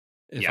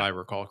 if I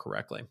recall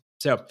correctly.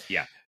 So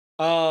yeah.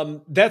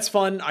 That's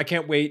fun. I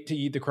can't wait to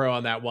eat the crow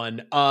on that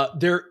one.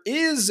 There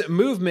is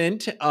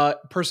movement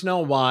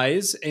personnel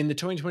wise in the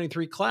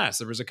 2023 class.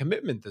 There was a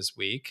commitment this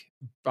week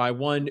by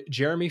one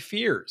Jeremy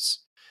Fears,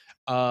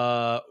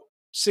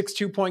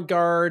 6'2" point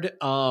guard,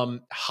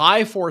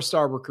 high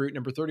 4-star recruit,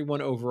 number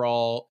 31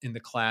 overall in the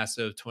class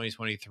of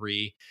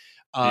 2023.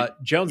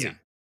 Jonesy,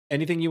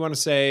 anything you want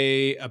to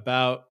say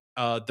about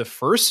the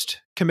first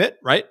commit,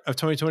 right, of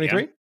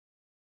 2023?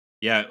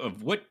 Yeah,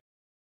 of what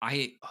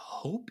I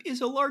hope is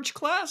a large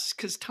class,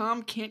 because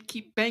Tom can't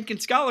keep banking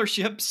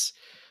scholarships.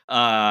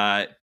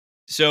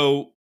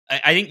 So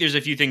I think there's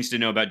a few things to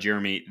know about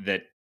Jeremy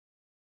that,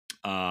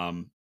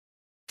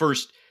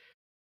 first,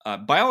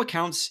 by all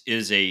accounts,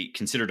 is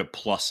considered a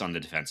plus on the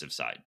defensive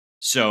side.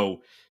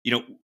 So,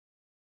 the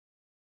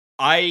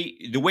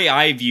way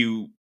I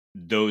view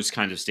those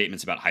kinds of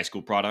statements about high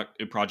school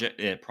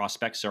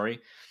prospects,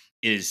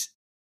 is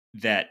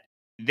that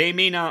they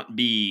may not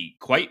be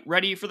quite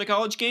ready for the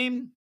college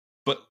game,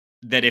 but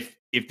that if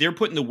they're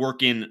putting the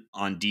work in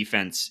on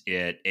defense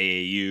at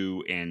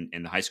AAU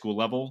and the high school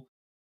level,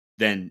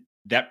 then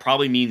that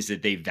probably means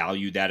that they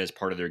value that as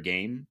part of their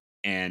game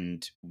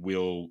and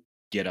will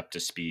get up to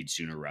speed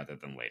sooner rather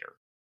than later.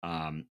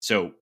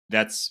 So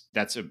that's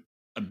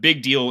a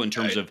big deal in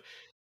terms of,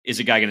 is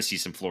a guy going to see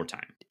some floor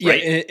time? Yeah,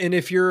 Right? and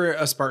if you're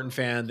a Spartan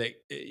fan, that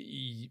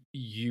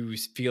you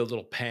feel a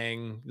little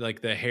pang,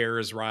 like the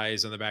hairs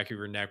rise on the back of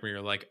your neck when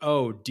you're like,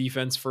 "Oh,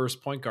 defense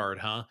first, point guard,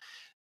 huh?"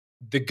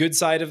 The good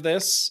side of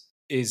this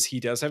is he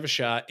does have a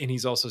shot, and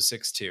he's also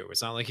 6'2".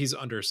 It's not like he's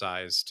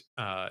undersized,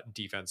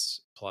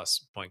 defense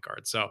plus point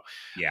guard. So,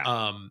 Yeah.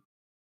 um,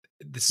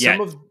 Yeah.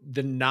 some of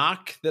the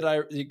knock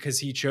that because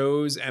he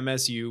chose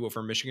MSU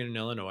over Michigan and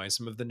Illinois,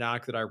 some of the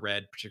knock that I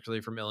read,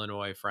 particularly from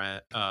Illinois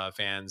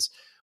fans,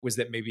 was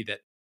that maybe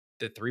that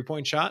the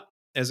 3-point shot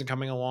isn't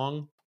coming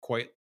along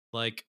quite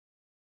like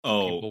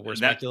Oh, people were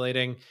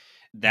speculating.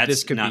 This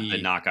that's could not the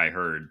be knock I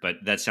heard,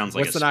 but that sounds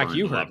like a what's the knock spurned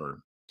you heard?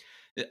 lover.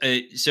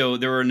 So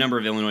there were a number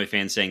of Illinois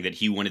fans saying that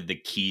he wanted the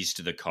keys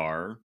to the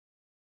car,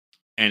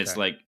 and it's Okay.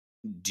 like,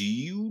 do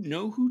you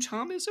know who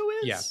Tom Izzo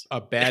Yeah, is?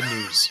 bad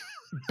news.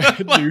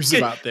 Bad Like, news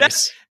about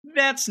this.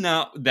 that's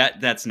not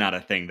a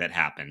thing that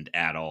happened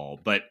at all.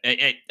 But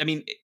I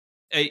mean,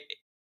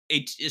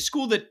 a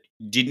school that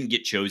didn't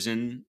get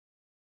chosen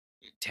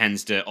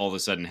tends to all of a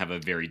sudden have a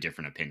very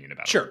different opinion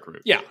about a Sure.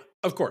 recruit. Yeah,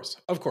 of course.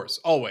 Of course.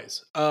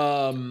 Always.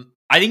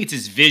 I think it's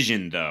his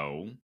vision,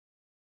 though,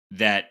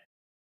 that,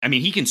 I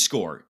mean, he can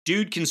score.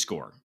 Dude can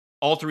score.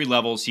 All three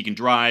levels. He can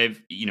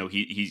drive. You know,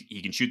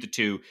 he can shoot the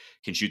 2,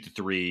 can shoot the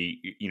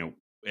 3. You know,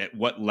 at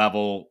what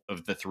level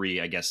of the 3,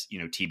 I guess, you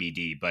know,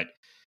 TBD. But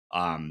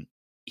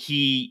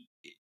he,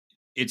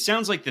 it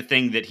sounds like the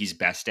thing that he's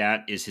best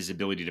at is his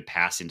ability to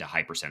pass into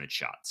high percentage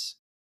shots.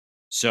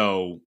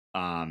 So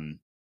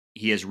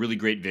he has really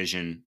great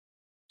vision,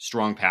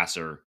 strong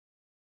passer,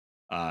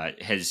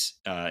 has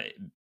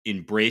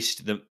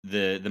embraced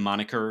the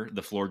moniker,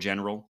 the floor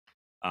general.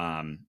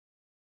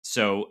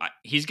 So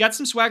he's got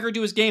some swagger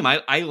to his game.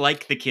 I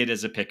like the kid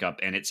as a pickup,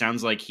 and it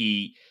sounds like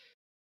he's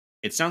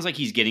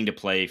getting to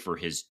play for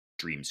his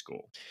dream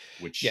school,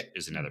 Yeah. which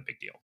is another big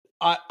deal.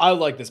 I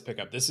like this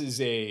pickup. This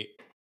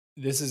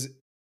is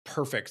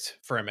perfect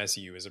for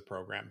MSU as a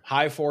program.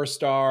 High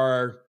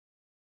 4-star,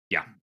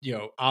 Yeah. you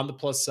know, on the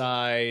plus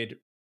side,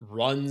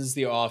 runs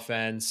the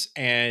offense,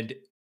 and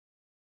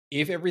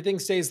if everything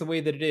stays the way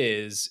that it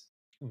is,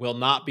 will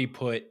not be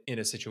put in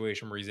a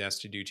situation where he's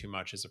asked to do too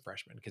much as a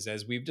freshman. Because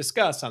as we've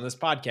discussed on this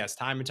podcast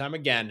time and time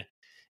again,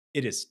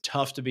 it is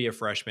tough to be a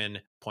freshman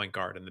point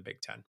guard in the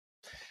Big Ten.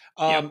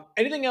 Yeah.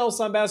 Anything else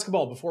on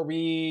basketball before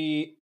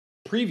we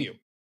preview?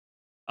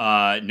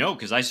 No,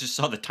 because I just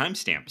saw the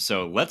timestamp.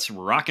 So let's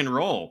rock and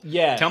roll.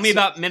 Yeah. Tell me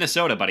about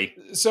Minnesota, buddy.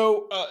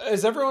 So,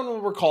 as everyone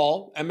will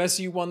recall,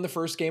 MSU won the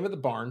first game at the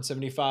Barn,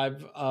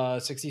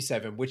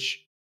 75-67,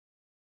 which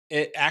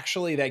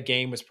actually that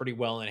game was pretty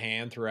well in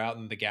hand throughout,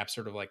 and the gap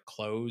sort of like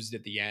closed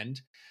at the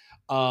end.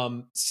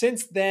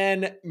 Since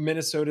then,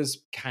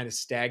 Minnesota's kind of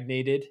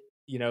stagnated.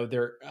 You know,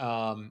 they're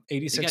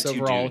 86 They got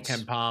 2 overall,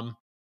 dudes. KenPom,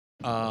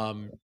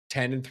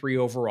 10-3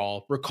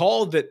 overall.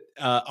 Recall that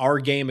our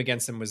game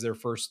against them was their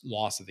first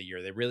loss of the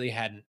year. They really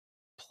hadn't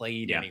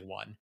played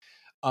anyone.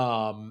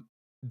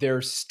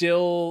 They're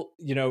still,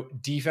 you know,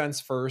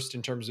 defense first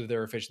in terms of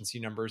their efficiency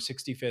numbers,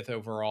 65th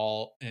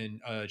overall in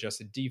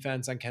adjusted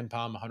defense on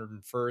KenPom,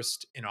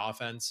 101st in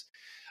offense.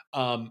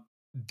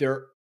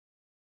 They're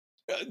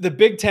the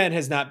Big Ten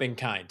has not been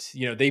kind.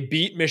 You know, they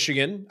beat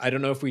Michigan. I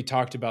don't know if we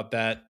talked about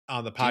that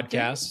on the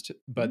podcast,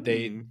 but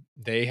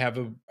they have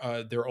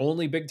their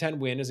only Big Ten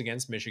win is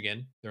against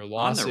Michigan. Their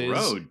losses on the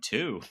road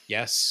too.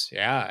 Yes,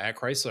 yeah, at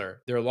Chrysler.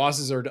 Their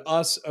losses are to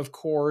us, of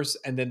course,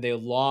 and then they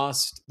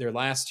lost their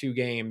last 2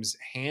 games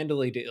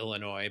handily to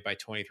Illinois by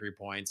 23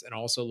 points, and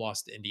also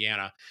lost to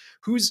Indiana,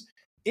 who's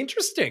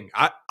interesting.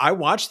 I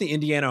watched the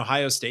Indiana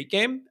Ohio State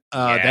game.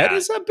 That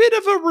is a bit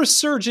of a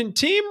resurgent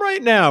team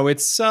right now.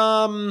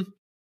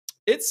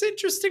 It's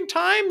interesting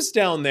times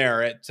down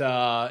there at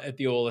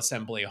the old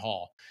Assembly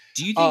Hall.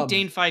 Do you think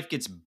Dane Fife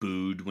gets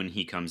booed when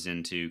he comes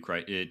into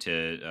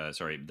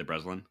the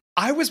Breslin?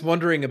 I was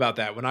wondering about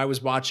that when I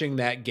was watching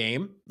that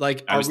game.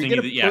 Like, are we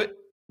going to put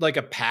like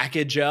a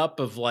package up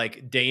of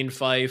like Dane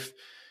Fife,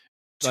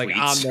 like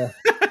tweets. on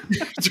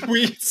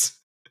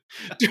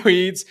the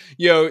tweets?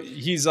 You know,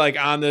 he's like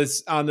on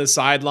the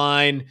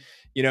sideline.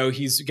 You know,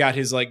 he's got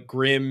his like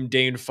grim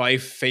Dane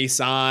Fife face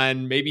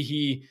on. Maybe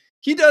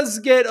he does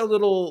get a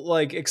little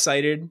like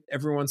excited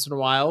every once in a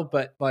while,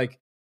 but like,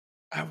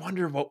 I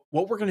wonder what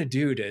we're gonna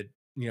do to,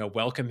 you know,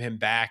 welcome him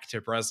back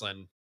to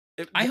Breslin.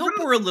 I hope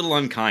we're a little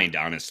unkind,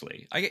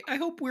 honestly. I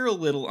hope we're a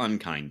little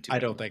unkind to him. I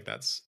don't think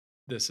that's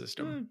the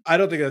system. I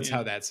don't think that's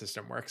how that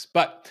system works.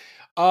 But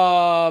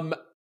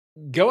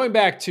going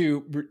back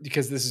to,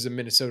 because this is a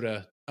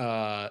Minnesota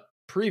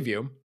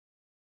preview,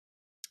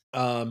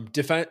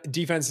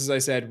 defense, as I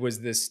said,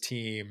 was this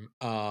team,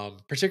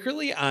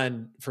 particularly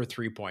for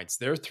 3 points.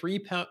 Their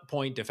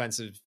 3-point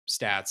defensive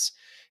stats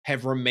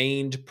have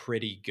remained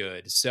pretty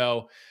good.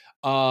 So,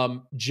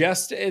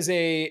 just as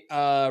a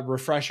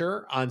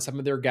refresher on some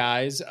of their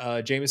guys,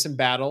 Jamison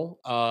Battle,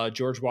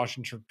 George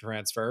Washington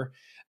transfer,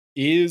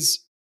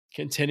 is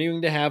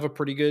continuing to have a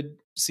pretty good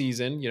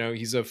season.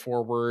 He's a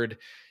forward.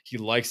 He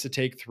likes to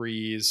take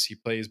threes. He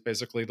plays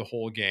basically the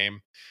whole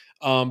game.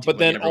 But Like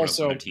then everyone else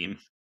on their also, team.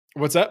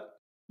 what's that?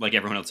 Like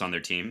everyone else on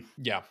their team.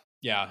 Yeah,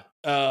 yeah.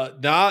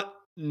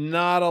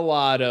 Not a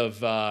lot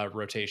of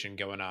rotation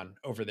going on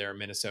over there in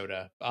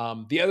Minnesota.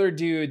 The other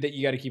dude that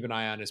you got to keep an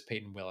eye on is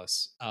Peyton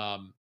Willis,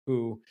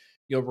 who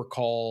you'll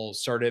recall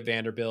started at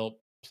Vanderbilt,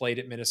 played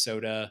at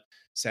Minnesota,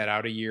 sat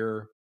out a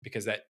year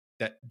because that.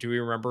 Do we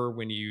remember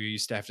when you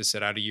used to have to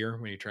sit out a year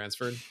when you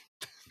transferred?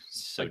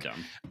 So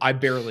dumb. I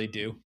barely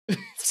do.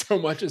 So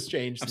much has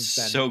changed I'm since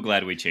then. so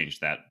glad we changed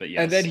that. But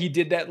yes. And then he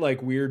did that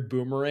like weird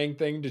boomerang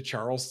thing to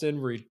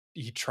Charleston where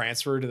he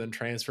transferred and then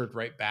transferred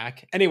right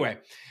back. Anyway,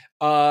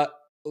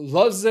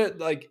 loves it.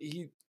 Like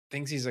he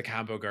thinks he's a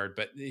combo guard,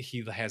 but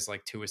he has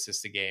like 2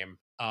 assists a game.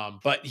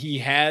 But he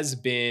has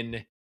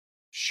been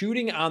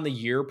shooting on the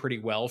year pretty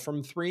well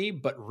from 3,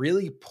 but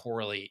really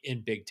poorly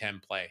in Big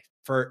Ten play.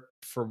 For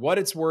what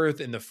it's worth,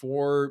 in the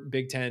 4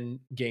 Big Ten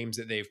games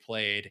that they've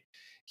played,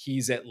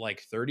 he's at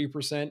like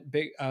 30%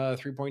 big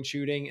 3-point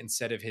shooting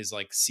instead of his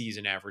like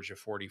season average of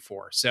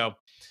 44. So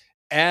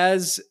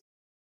as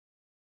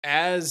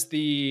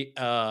the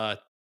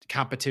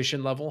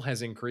competition level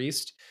has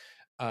increased,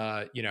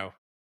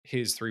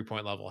 his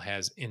 3-point level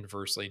has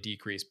inversely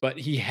decreased, but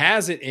he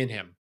has it in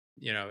him.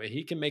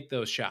 He can make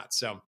those shots.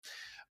 So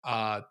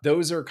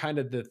those are kind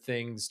of the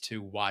things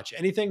to watch.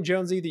 Anything,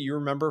 Jonesy, that you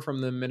remember from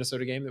the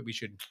Minnesota game that we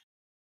should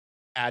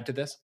add to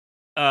this?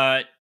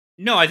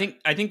 No, I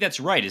think that's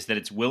right. Is that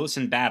it's Willis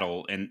and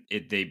Battle, and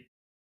they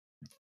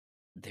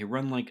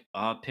run like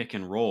a pick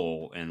and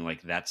roll, and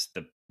like that's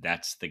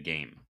the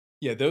game.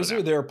 Yeah, those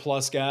are their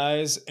plus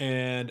guys,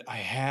 and I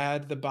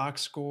had the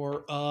box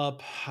score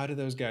up. How did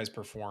those guys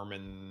perform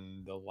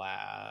in the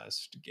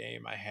last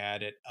game? I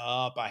had it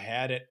up.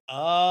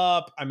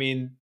 I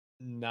mean,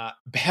 not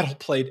Battle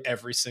played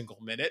every single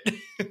minute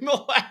in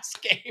the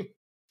last game.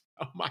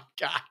 Oh my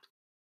god.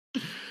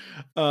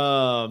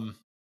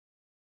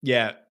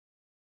 Yeah,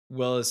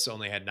 Willis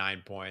only had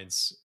 9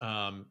 points.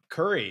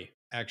 Curry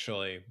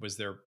actually was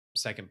their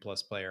second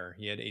plus player.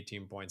 He had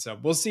 18 points. So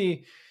we'll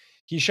see.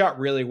 He shot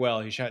really well.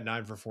 He shot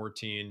 9 for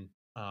 14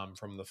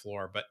 from the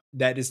floor, but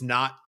that's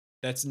not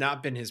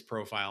been his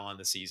profile on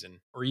the season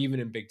or even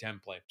in Big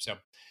Ten play. So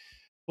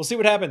we'll see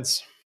what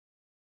happens.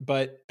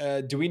 But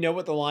do we know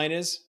what the line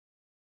is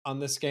on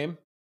this game?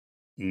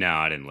 No,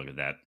 I didn't look at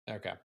that.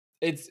 Okay.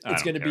 It's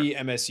going to be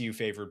MSU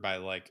favored by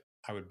like,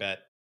 I would bet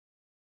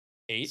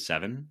 8,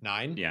 7,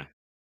 9. Yeah.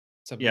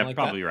 Something like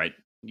probably that. right.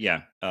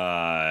 Yeah.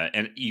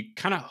 And you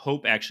kind of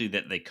hope actually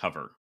that they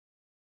cover.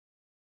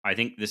 I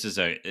think this is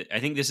a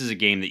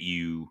game that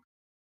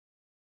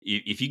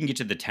if you can get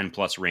to the 10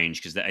 plus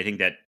range, because I think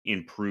that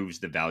improves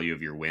the value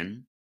of your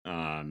win.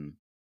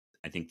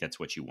 I think that's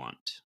what you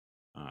want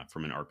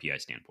from an RPI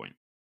standpoint.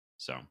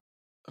 So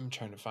I'm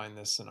trying to find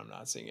this and I'm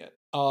not seeing it.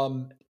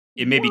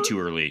 It may be too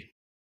early.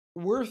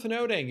 Worth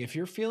noting, if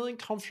you're feeling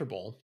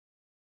comfortable,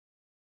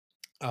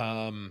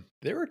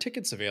 there are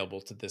tickets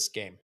available to this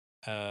game.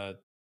 There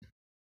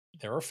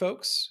are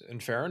folks,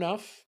 and fair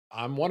enough,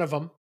 I'm one of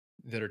them,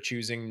 that are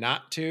choosing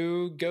not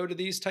to go to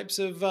these types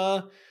of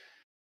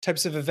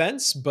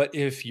events. But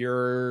if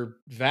you're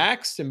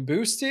vaxxed and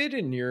boosted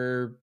and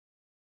you're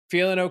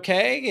feeling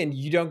okay and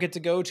you don't get to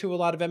go to a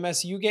lot of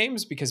MSU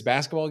games because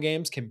basketball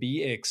games can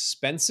be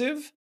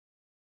expensive,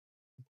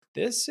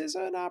 this is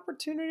an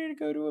opportunity to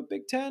go to a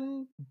Big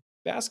Ten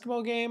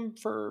basketball game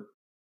for,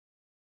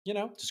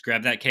 just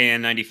grab that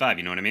KN95.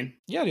 You know what I mean?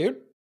 Yeah, dude.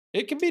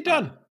 It can be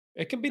done.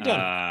 It can be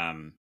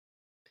done.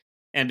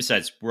 And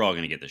besides, we're all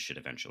going to get this shit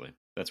eventually.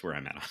 That's where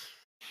I'm at.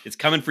 It's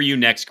coming for you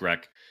next, Greg.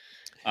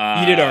 Eat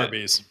at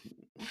Arby's.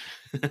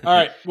 All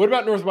right. What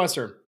about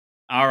Northwestern?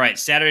 All right.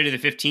 Saturday the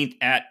 15th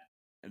at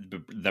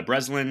the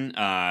Breslin.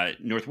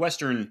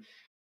 Northwestern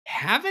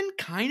having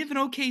kind of an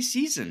okay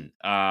season.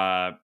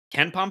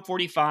 KenPom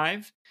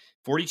 45,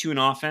 42 in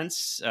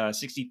offense,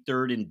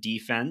 63rd in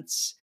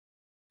defense.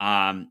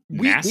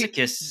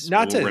 Masochists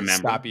not to remember.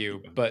 Stop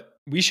you, but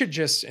we should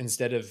just,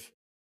 instead of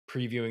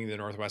previewing the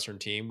Northwestern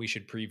team, we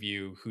should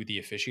preview who the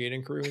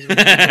officiating crew is.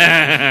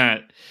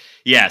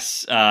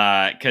 Yes,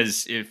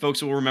 because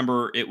folks will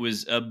remember it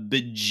was a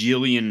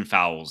bajillion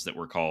fouls that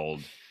were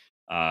called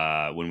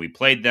when we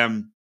played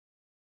them.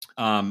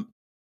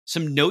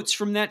 Some notes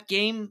from that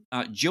game.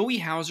 Joey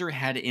Hauser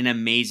had an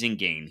amazing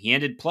game. He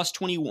ended plus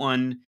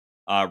 21,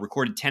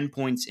 recorded 10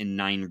 points and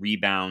 9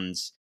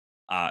 rebounds.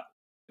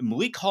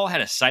 Malik Hall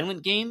had a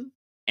silent game,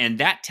 and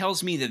that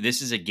tells me that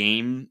this is a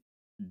game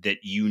that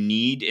you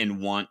need and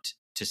want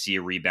to see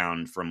a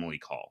rebound from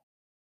Malik Hall.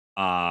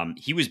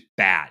 He was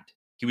bad.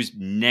 He was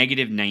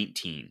negative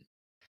 19.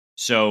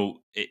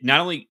 So not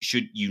only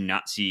should you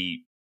not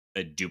see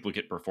a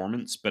duplicate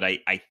performance, but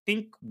I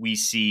think we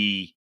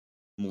see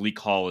Malik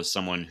Hall as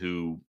someone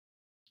who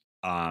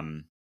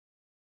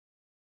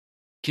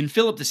can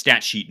fill up the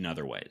stat sheet in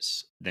other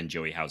ways than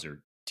Joey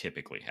Hauser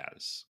typically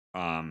has.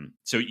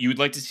 So you would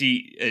like to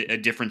see a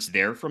difference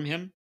there from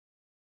him.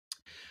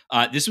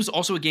 This was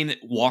also a game that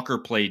Walker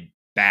played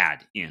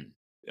bad in.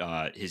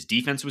 His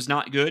defense was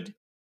not good.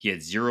 He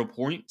had 0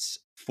 points,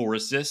 4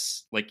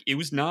 assists. Like, it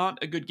was not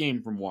a good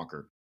game from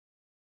Walker.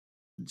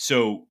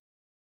 So,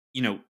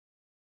 you know,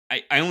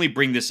 I only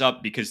bring this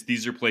up because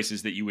these are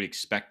places that you would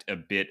expect a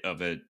bit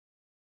of an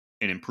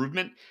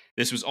improvement.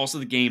 This was also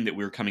the game that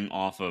we were coming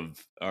off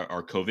of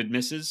our COVID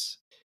misses.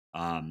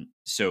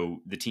 So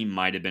the team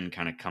might have been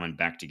kind of coming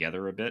back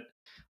together a bit.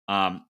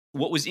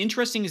 What was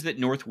interesting is that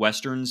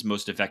Northwestern's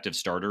most effective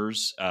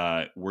starters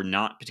were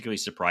not particularly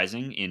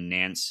surprising in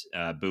Nance,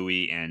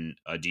 Bowie, and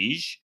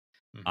Adige.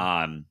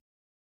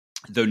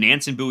 Though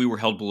Nance and Bowie were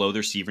held below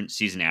their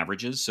season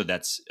averages, so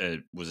that's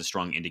was a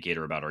strong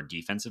indicator about our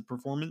defensive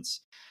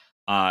performance.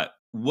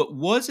 What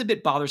was a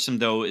bit bothersome,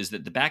 though, is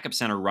that the backup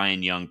center,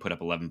 Ryan Young, put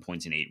up 11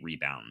 points and 8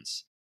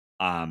 rebounds.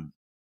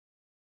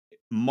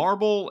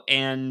 Marble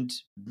and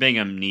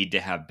Bingham need to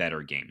have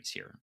better games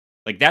here.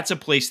 Like, that's a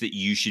place that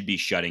you should be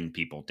shutting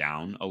people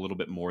down a little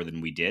bit more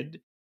than we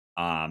did.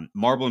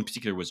 Marble in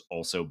particular was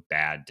also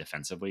bad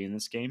defensively in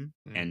this game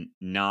and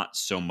not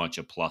so much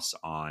a plus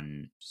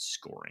on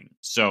scoring.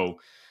 So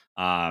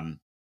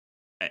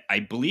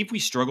I believe we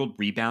struggled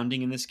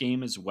rebounding in this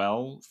game as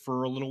well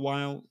for a little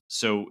while.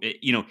 So,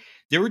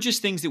 there were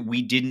just things that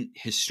we didn't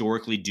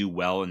historically do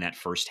well in that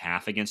first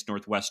half against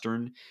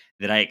Northwestern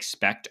that I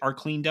expect are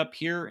cleaned up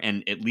here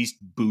and at least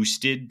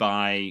boosted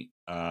by,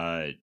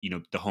 the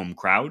home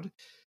crowd.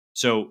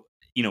 So,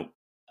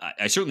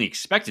 I certainly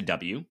expect a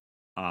W,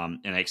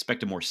 and I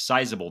expect a more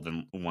sizable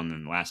one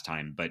than last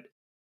time. But,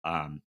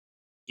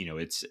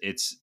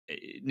 it's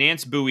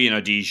Nance, Bowie, and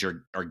Adige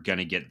are going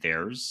to get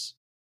theirs.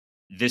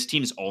 This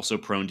team is also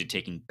prone to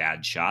taking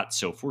bad shots.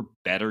 So if we're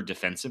better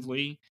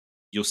defensively,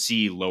 you'll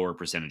see lower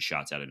percentage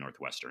shots out of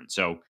Northwestern.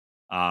 So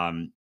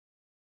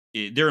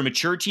they're a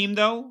mature team,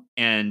 though,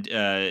 and,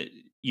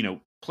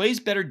 plays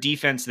better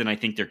defense than I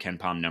think their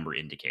KenPom number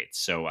indicates.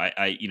 So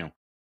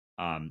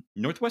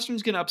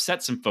Northwestern's going to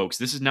upset some folks.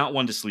 This is not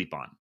one to sleep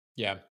on.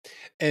 Yeah.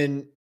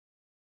 And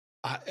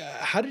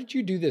how did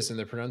you do this in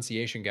the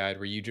pronunciation guide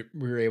where you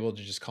were able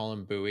to just call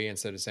him Bowie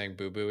instead of saying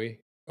Boo Booey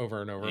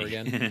over and over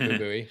again? Boo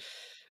Booey.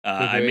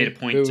 I made a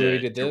point to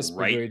did this,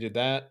 write. Bowie did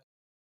that.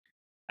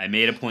 I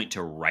made a point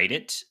to write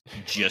it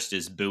just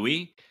as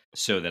Bowie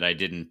so that I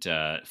didn't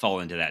fall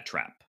into that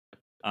trap.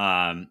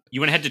 You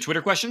want to head to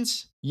Twitter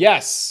questions?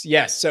 Yes.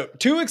 So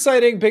 2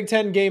 exciting Big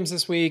Ten games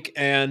this week.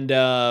 And,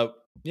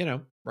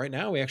 right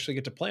now we actually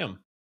get to play them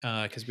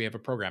because we have a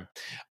program.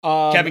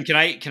 Kevin, can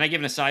I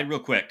give an aside real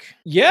quick?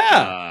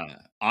 Yeah.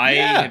 I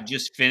have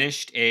just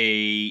finished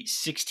a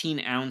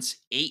 16-ounce,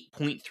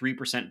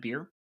 8.3%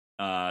 beer.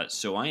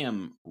 So I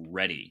am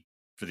ready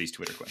for these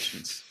Twitter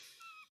questions.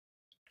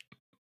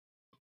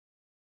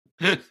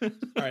 All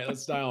right,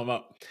 let's dial them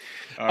up.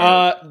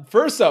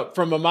 First up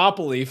from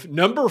Amopoly,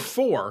 number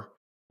 4.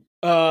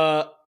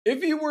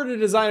 If you were to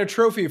design a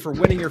trophy for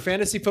winning your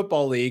fantasy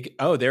football league,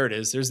 oh, there it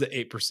is. There's the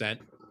 8%.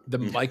 The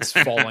mic's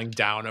falling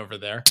down over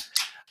there.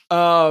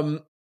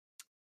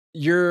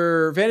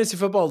 Your fantasy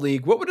football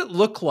league, what would it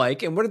look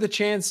like? And what are the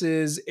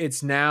chances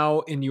it's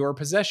now in your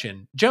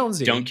possession?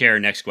 Jonesy. Don't care.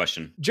 Next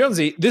question.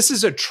 Jonesy, this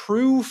is a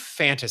true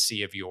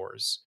fantasy of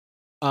yours.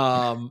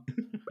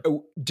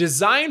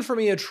 Design for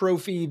me a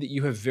trophy that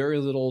you have very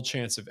little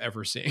chance of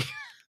ever seeing.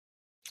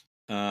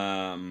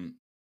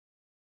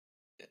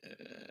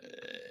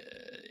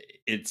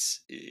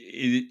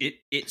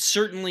 It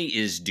certainly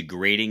is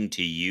degrading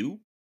to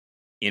you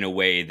in a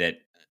way that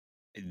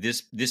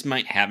this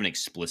might have an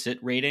explicit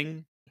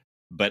rating,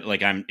 but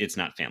it's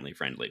not family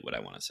friendly, what I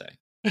want to say.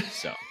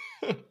 So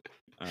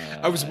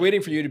I was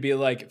waiting for you to be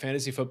like,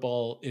 fantasy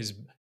football is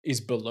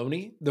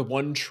baloney. The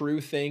one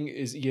true thing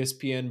is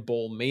ESPN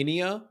Bowl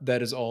Mania.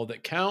 That is all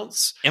that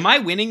counts. Am I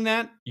winning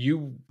that?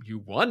 You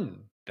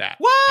won that.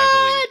 What?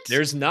 I believe.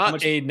 There's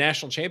not a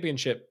national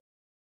championship.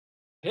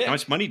 How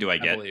much money do I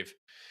get? I believe.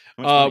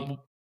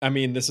 I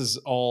mean, this is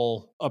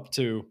all up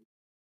to,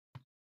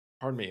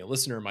 pardon me, a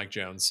listener, Mike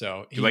Jones.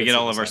 So do I get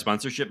all of our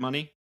sponsorship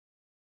money?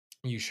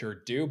 You sure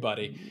do,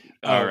 buddy.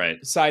 All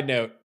right. Side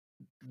note,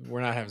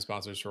 we're not having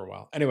sponsors for a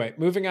while. Anyway,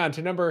 moving on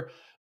to number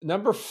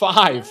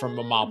 5 from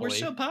Amopoly. We're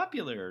so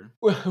popular.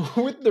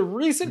 With the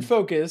recent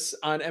focus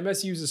on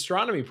MSU's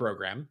astronomy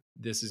program,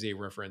 this is a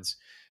reference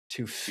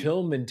to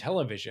film and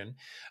television.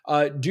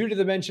 Due to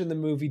the mention of the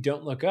movie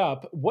Don't Look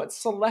Up, what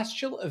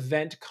celestial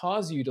event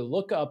caused you to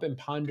look up and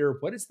ponder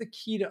what is the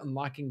key to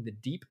unlocking the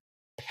deep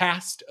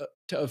past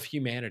of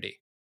humanity?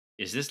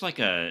 Is this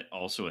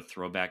also a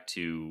throwback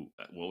to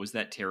what was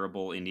that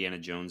terrible Indiana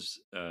Jones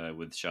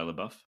with Shia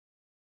LaBeouf?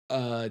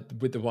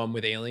 With the one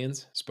with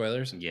aliens?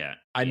 Spoilers? Yeah.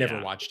 I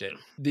never watched it.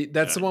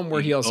 That's the one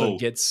where he also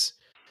gets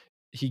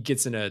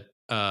in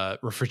a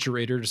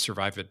refrigerator to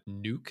survive a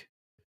nuke.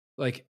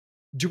 Like,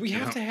 do we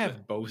have to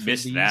have both of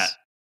these? That.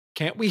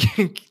 Can't we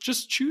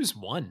just choose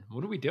one?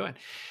 What are we doing?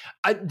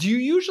 Do you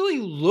usually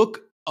look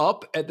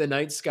up at the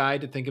night sky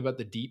to think about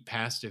the deep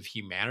past of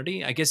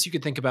humanity? I guess you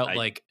could think about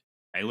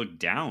I look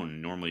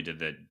down normally to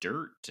the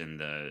dirt and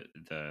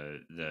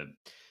the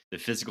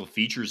physical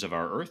features of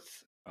our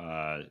Earth.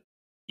 I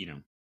When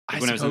I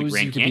was in the suppose you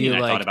Grand could be Canyon, I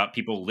thought like, about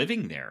people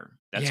living there.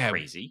 That's yeah,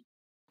 crazy.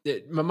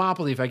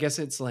 Mammopoly. I guess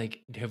it's like,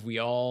 have we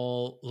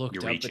all looked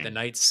You're up at the reaching.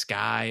 night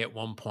sky at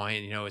one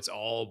point? It's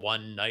all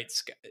one night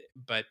sky,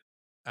 but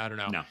I don't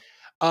know.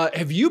 No,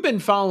 Have you been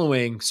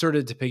following, sort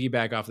of to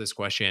piggyback off this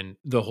question,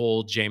 the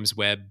whole James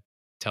Webb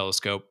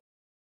Telescope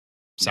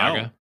no,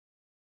 saga?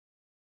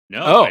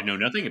 no. I Oh, know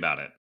nothing about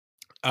it.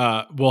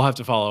 we'll have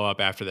to follow up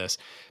after this.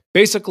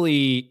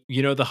 Basically,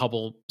 the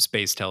Hubble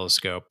Space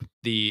Telescope,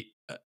 the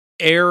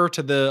heir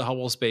to the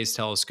Hubble Space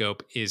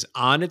Telescope is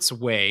on its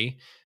way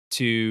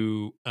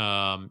to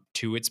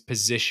its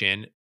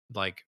position,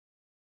 like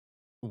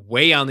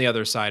way on the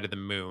other side of the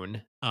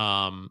moon,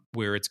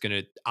 where it's going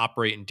to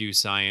operate and do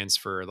science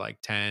for like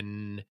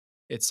 10,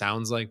 it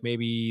sounds like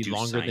maybe Do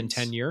longer than 10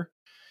 science. year.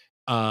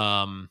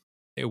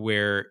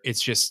 Where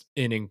it's just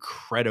an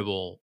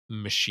incredible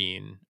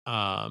machine.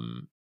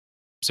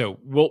 So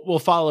we'll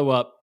follow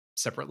up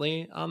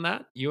separately on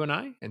that, you and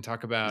I, and talk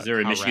Is about there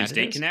a how Michigan rad it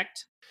State is.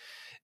 Connect?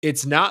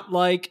 It's not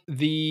like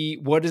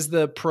what is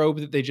the probe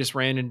that they just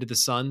ran into the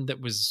sun that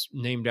was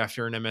named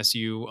after an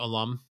MSU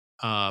alum,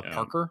 Oh,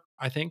 Parker,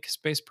 I think,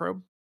 space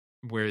probe,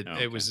 where it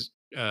okay. was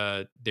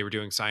they were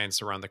doing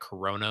science around the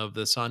corona of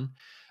the sun.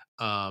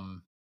 But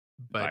I'm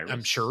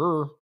Virus.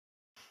 sure,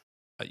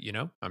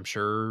 I'm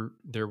sure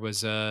there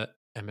was a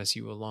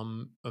MSU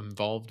alum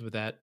involved with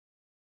that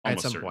at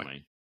Almost some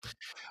point.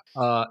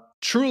 certainly.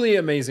 Truly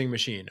amazing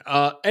machine.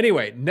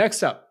 Anyway,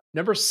 next up,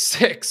 number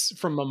 6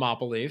 from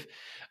Mammopoly.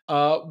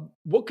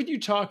 What could you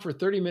talk for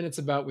 30 minutes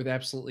about with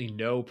absolutely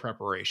no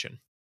preparation?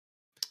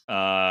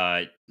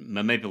 My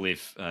Maple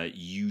Leaf,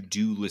 you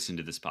do listen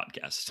to this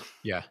podcast.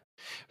 Yeah.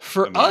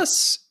 For I mean,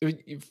 us,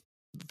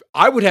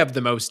 I would have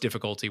the most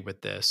difficulty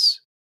with this.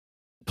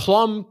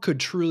 Plum could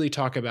truly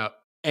talk about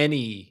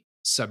any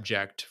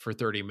subject for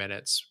 30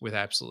 minutes with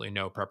absolutely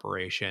no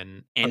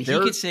preparation. and he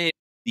There could say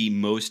the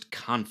most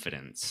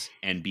confidence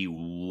and be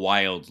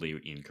wildly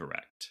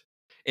incorrect.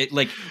 It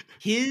like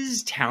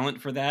his talent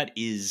for that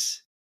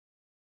is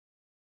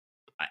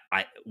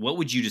I what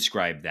would you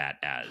describe that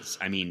as?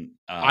 I mean,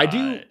 I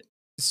do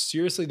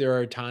seriously, there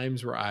are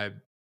times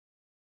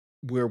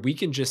where we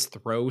can just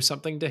throw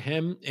something to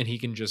him and he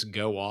can just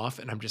go off,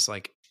 and I'm just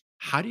like,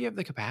 how do you have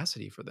the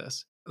capacity for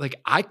this? Like,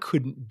 I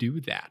couldn't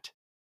do that.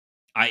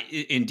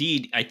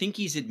 indeed, I think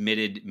he's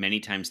admitted many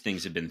times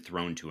things have been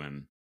thrown to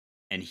him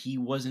and he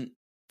wasn't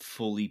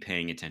fully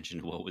paying attention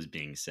to what was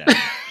being said.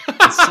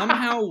 And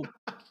somehow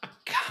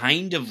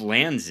kind of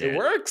lands It it.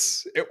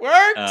 works. It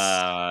works.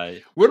 Uh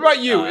What about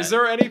you? uh Is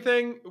there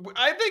anything?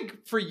 I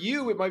think for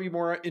you, it might be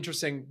more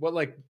interesting. What,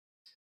 like,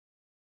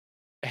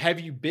 have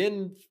you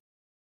been?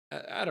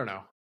 I don't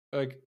know.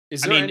 Like,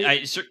 is I there mean,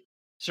 any?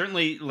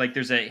 certainly like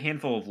there's a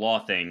handful of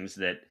law things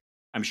that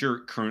I'm sure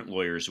current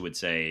lawyers would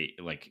say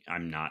like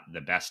I'm not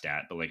the best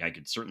at, but like I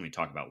could certainly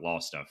talk about law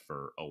stuff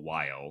for a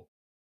while.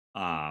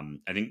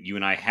 I think you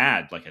and I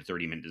had like a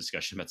 30-minute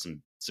discussion about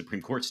some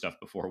Supreme Court stuff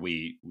before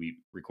we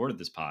recorded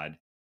this pod.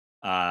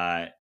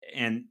 Uh,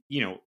 and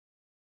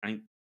I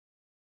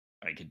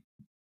I could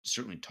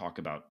certainly talk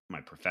about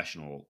my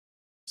professional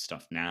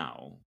stuff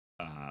now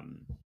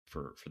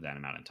for that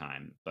amount of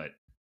time, but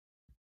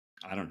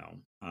I don't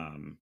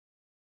know.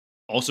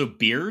 Also,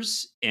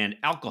 beers and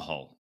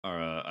alcohol are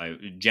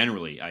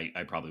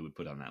I probably would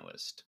put on that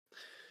list.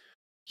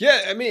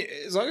 Yeah, I mean,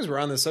 as long as we're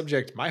on the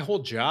subject, my whole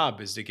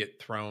job is to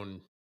get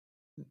thrown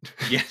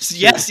Yes, to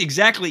yes,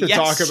 exactly. to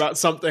talk Yes. about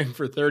something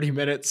for 30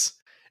 minutes.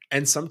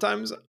 And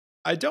sometimes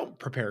I don't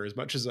prepare as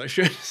much as I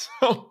should.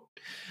 So,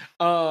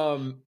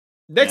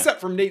 next Yeah.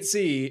 up from Nate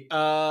C.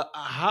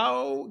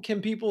 How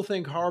can people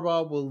think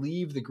Harbaugh will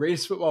leave the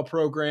greatest football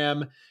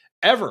program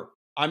ever?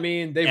 I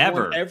mean, they've won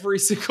Ever. every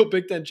single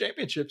Big Ten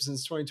championship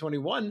since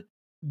 2021.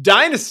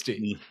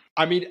 Dynasty. Mm.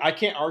 I mean, I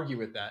can't argue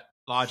with that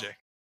logic.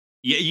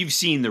 Yeah, you've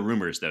seen the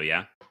rumors though,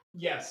 yeah?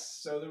 Yes.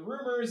 So the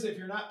rumors, if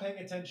you're not paying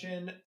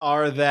attention,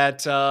 are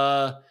that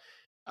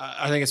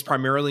I think it's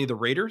primarily the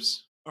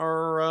Raiders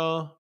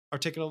are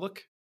taking a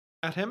look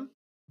at him,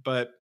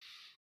 but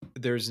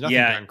there's nothing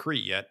Yeah.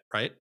 concrete yet,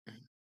 right?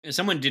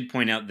 Someone did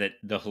point out that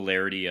the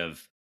hilarity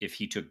of if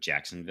he took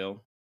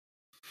Jacksonville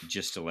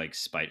just to like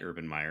spite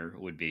Urban Meyer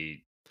would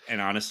be, and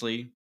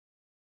honestly,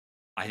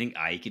 I think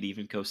I could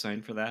even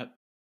co-sign for that.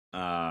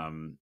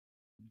 Um,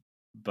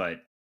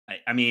 but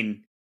I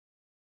mean,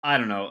 I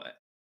don't know.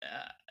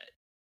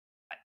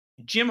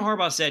 Jim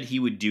Harbaugh said he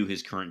would do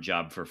his current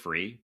job for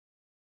free.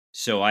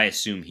 So I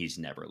assume he's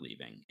never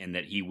leaving and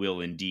that he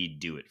will indeed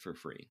do it for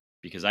free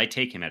because I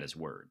take him at his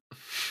word.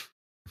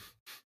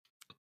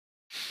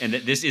 And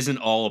that this isn't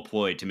all a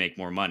ploy to make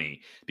more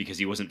money because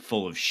he wasn't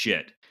full of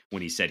shit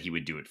when he said he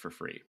would do it for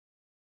free.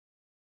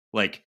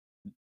 Like,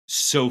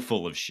 so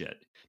full of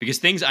shit. Because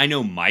things I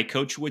know my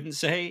coach wouldn't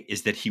say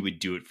is that he would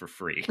do it for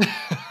free.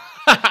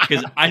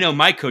 Because I know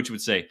my coach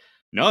would say,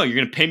 No, you're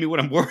going to pay me what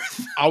I'm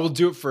worth. I will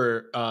do it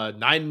for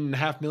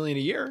 $9.5 million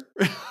a year.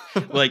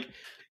 Like,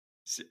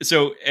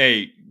 so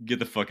A, get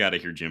the fuck out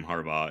of here, Jim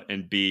Harbaugh,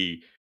 and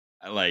B,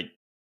 like,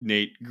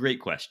 Nate, great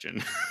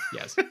question.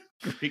 Yes.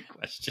 Great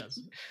question.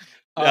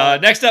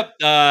 Yes. Next up,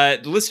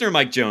 the listener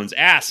Mike Jones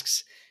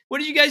asks, what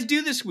did you guys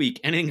do this week?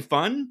 Anything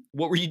fun?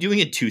 What were you doing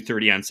at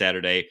 2:30 on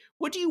Saturday?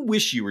 What do you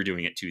wish you were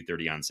doing at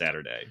 2:30 on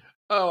Saturday?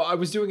 Oh, I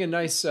was doing a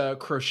nice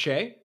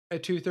crochet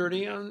at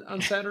 2:30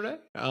 on Saturday.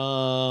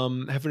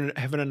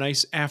 Having a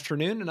nice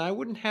afternoon, and I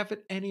wouldn't have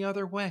it any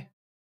other way.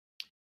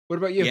 What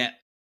about you? Yeah.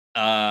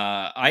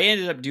 I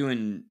ended up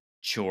doing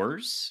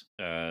chores,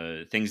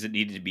 things that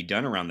needed to be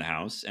done around the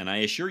house, and I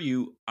assure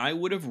you, I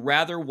would have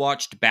rather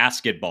watched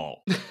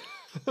basketball.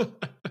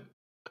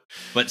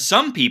 But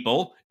some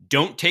people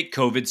don't take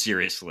COVID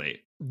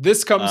seriously.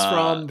 This comes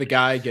from the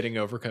guy getting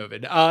over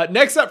COVID.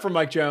 Next up from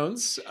Mike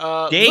Jones.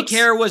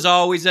 Daycare was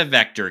always a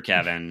vector,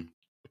 Kevin.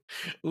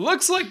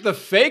 Looks like the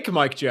fake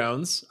Mike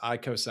Jones, I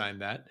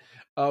co-signed that,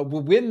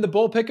 will win the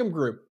Bull Pick'em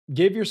group.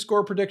 Give your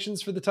score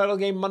predictions for the title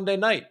game Monday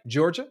night.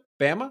 Georgia?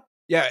 Bama?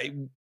 Yeah,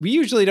 we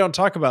usually don't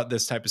talk about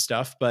this type of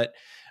stuff, but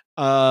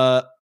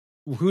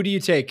who do you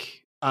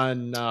take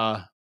on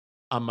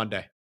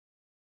Monday?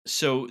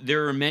 So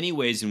there are many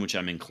ways in which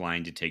I'm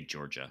inclined to take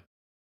Georgia.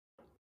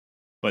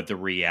 But the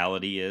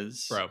reality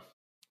is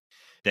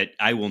that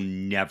I will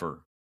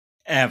never,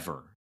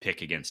 ever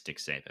pick against Nick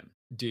Saban.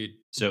 Dude.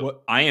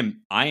 So I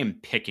am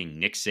picking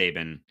Nick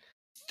Saban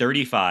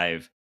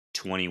 35-21.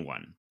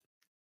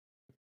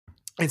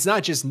 It's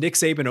not just Nick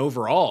Saban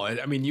overall.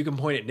 I mean, you can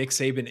point at Nick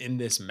Saban in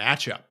this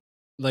matchup.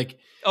 Like,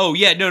 oh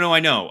yeah, no, I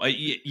know.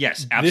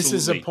 Yes, absolutely. This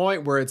is a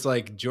point where it's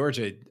like,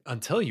 Georgia,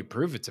 until you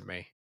prove it to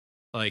me.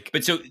 Like,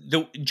 but so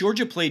the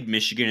Georgia played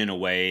Michigan in a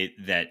way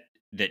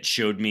that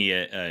showed me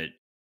a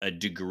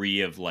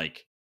degree of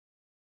like,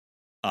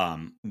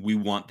 we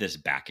want this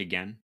back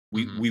again.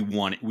 We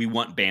want it. We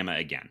want Bama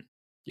again.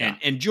 Yeah.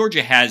 And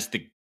Georgia has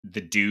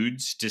the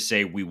dudes to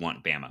say we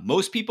want Bama.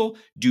 Most people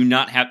do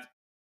not have,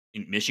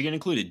 Michigan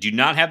included, do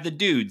not have the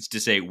dudes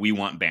to say we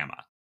want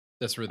Bama.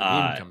 That's where the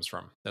meme comes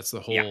from. That's the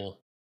whole. Yeah.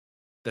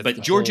 That's but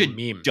the Georgia whole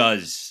meme.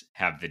 Does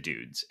have the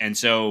dudes, and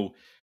so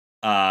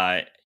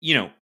you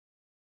know,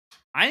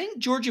 I think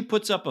Georgia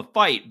puts up a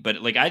fight,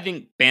 but like I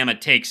think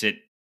Bama takes it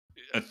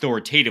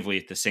authoritatively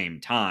at the same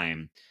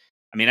time.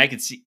 I mean, I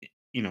could see,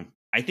 you know,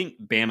 I think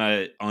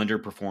Bama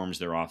underperforms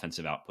their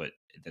offensive output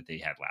that they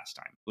had last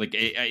time. Like,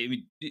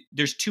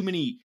 there's too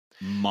many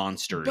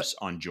monsters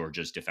on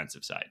Georgia's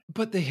defensive side.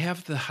 But they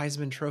have the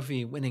Heisman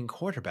Trophy winning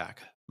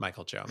quarterback,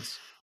 Michael Jones.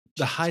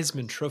 The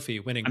Heisman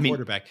Trophy winning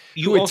quarterback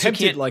who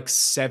attempted like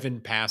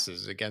 7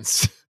 passes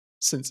against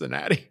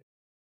Cincinnati.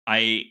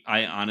 I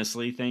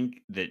honestly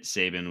think that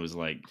Saban was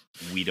like,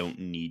 we don't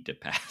need to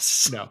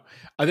pass. No,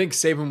 I think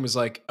Saban was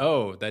like,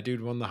 oh, that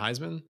dude won the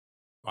Heisman?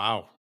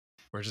 Wow.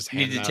 We're just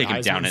need to take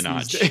him down a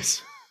notch.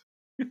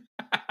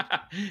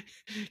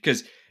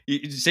 Because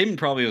Saban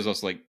probably was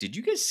also like, did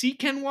you guys see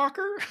Ken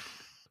Walker?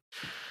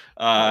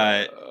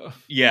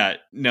 Yeah,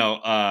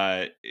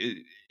 no.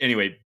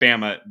 Anyway,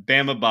 Bama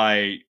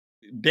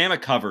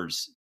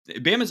covers.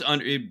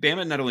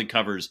 Bama not only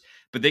covers,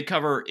 but they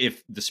cover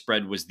if the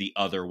spread was the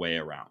other way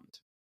around.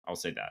 I'll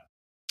say that.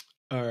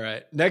 All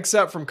right. Next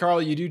up from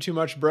Carl, you do too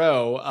much,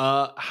 bro.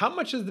 How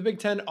much does the Big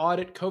Ten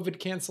audit COVID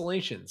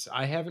cancellations?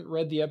 I haven't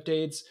read the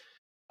updates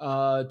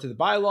to the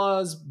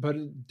bylaws, but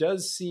it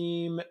does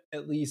seem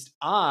at least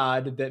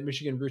odd that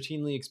Michigan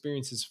routinely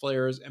experiences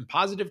flares and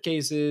positive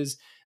cases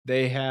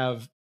they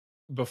have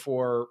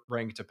before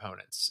ranked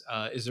opponents.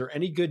 Is there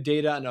any good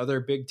data on other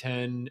Big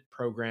Ten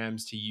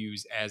programs to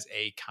use as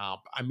a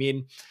comp? I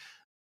mean,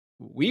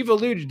 we've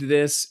alluded to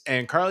this,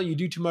 and Carl, you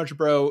do too much,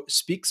 bro,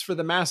 speaks for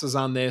the masses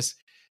on this.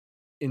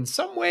 In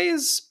some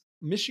ways,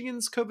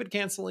 Michigan's COVID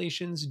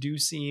cancellations do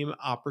seem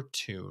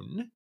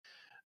opportune.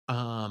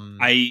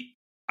 The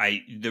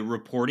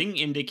reporting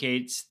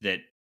indicates that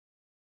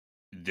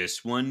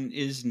this one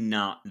is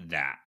not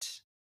that.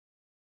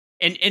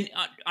 And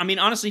I mean,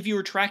 honestly, if you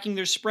were tracking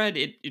their spread,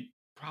 it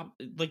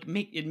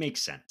probably it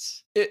makes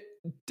sense.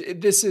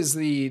 This is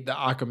the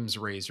Occam's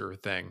razor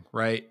thing,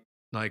 right?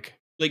 Like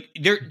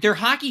their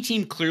hockey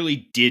team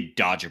clearly did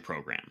dodge a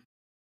program.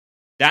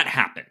 That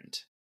happened.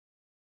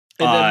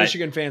 And then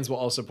Michigan fans will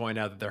also point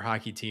out that their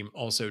hockey team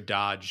also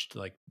dodged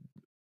like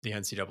the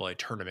NCAA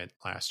tournament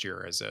last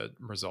year as a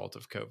result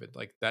of COVID.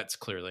 Like that's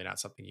clearly not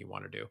something you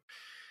want to do.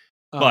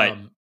 But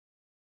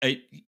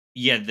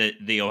yeah,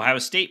 the Ohio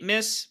State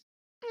miss,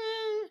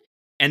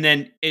 and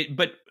then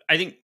but I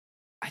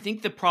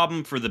think the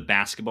problem for the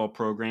basketball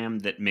program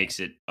that makes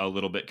it a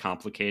little bit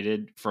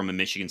complicated from a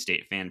Michigan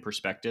State fan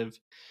perspective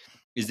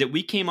is that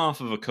we came off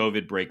of a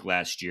COVID break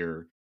last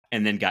year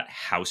and then got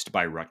housed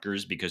by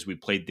Rutgers because we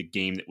played the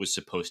game that was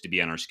supposed to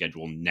be on our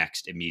schedule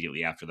next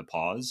immediately after the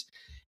pause.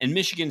 And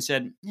Michigan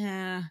said,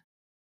 yeah,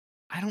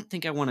 I don't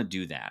think I want to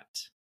do that.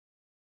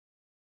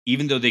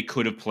 Even though they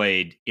could have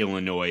played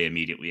Illinois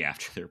immediately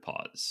after their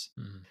pause.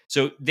 Mm-hmm.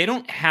 So they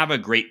don't have a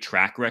great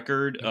track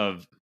record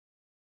of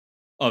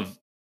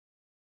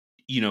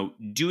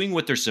doing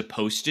what they're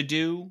supposed to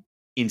do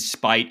in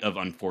spite of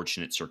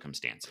unfortunate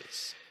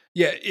circumstances.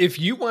 Yeah, if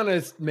you want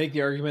to make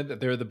the argument that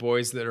they're the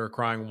boys that are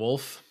crying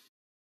wolf,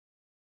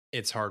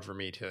 it's hard for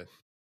me to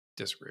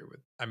disagree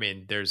with. I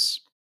mean,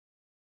 there's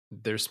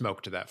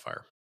smoke to that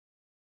fire.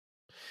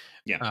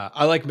 Yeah.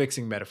 I like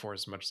mixing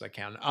metaphors as much as I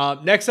can.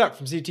 Next up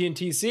from CT and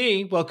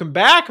TC, welcome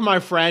back, my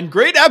friend.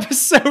 Great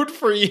episode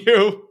for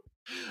you.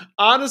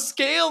 On a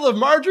scale of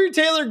Marjorie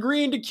Taylor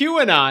Greene to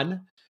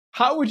QAnon,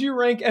 how would you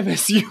rank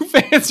MSU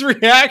fans'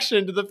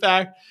 reaction to the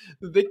fact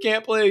that they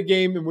can't play a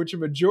game in which a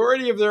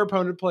majority of their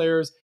opponent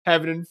players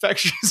have an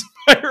infectious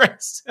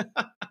virus?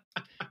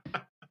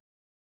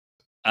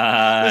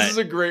 This is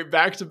a great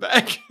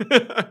back-to-back.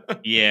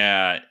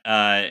 Yeah.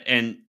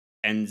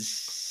 And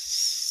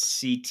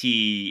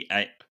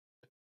CT,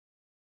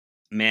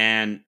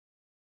 man,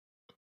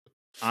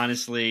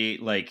 honestly,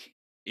 like,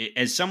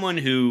 as someone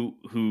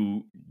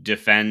who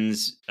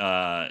defends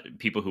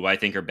people who I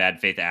think are bad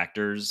faith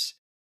actors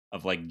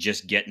of like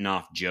just getting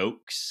off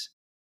jokes,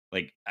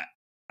 like,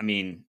 I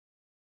mean,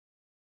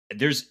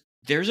 there's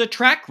a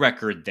track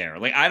record there.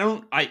 Like,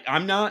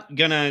 I'm not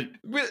gonna.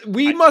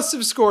 We must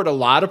have scored a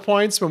lot of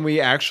points when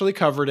we actually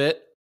covered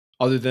it,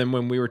 other than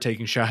when we were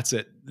taking shots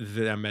at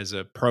them as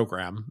a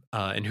program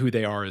and who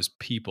they are as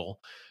people.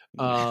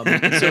 So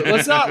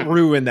let's not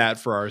ruin that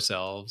for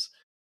ourselves.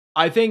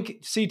 I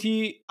think,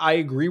 CT, I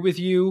agree with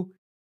you.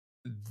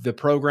 The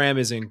program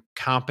is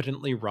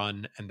incompetently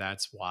run, and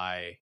that's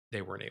why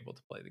they weren't able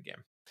to play the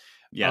game.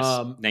 Yes,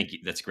 thank you.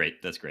 That's great.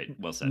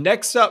 Well said.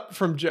 Next up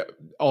from Joe.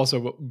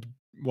 Also,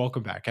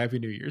 welcome back. Happy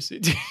New Year,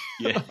 CT.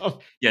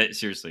 Yeah.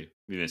 Seriously,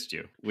 we missed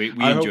you. We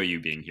enjoy you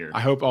being here.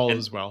 I hope all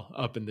is well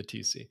up in the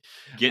TC.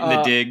 Getting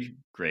the dig.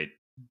 Great.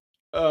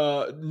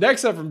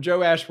 Next up from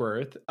Joe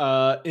Ashworth.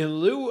 In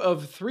lieu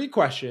of 3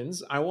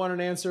 questions, I want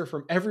an answer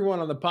from everyone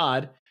on the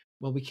pod.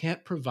 Well, we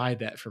can't provide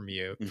that for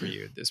you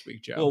this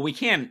week, Joe. Well, we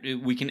can.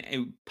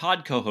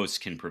 Pod co-hosts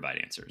can provide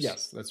answers.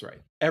 Yes, that's right.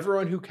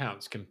 Everyone who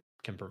counts can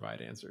provide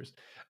answers.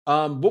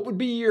 What would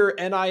be your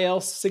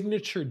NIL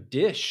signature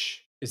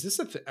dish? Is this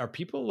are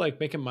people like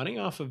making money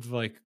off of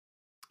like?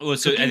 Well,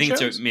 so I think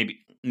it's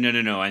maybe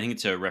no. I think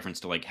it's a reference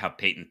to like how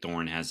Peyton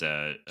Thorne has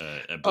a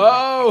burger.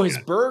 Oh, his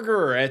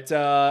burger at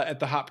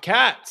the Hop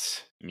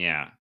Cat.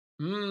 Yeah.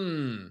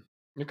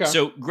 Okay.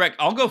 So, Greg,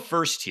 I'll go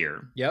first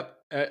here. Yep.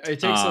 It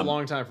takes a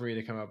long time for me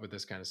to come up with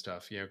this kind of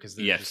stuff, because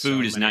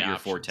food is not your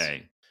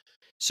forte.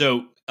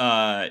 So,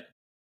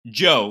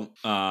 Joe,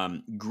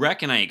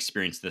 Greg and I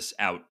experienced this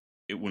out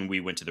when we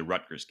went to the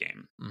Rutgers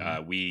game.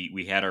 Mm-hmm.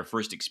 We had our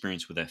first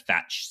experience with a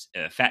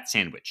fat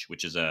sandwich,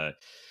 which is a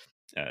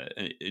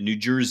New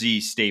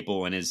Jersey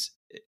staple and is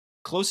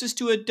closest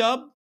to a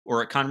dub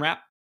or a con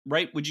wrap,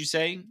 right? Would you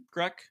say,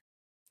 Greg?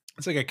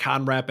 It's like a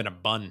con wrap and a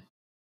bun.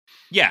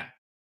 Yeah.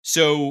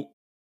 So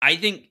I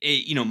think,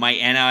 my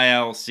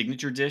NIL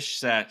signature dish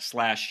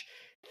slash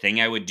thing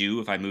I would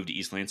do if I moved to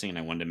East Lansing and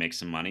I wanted to make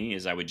some money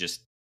is I would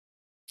just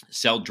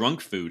sell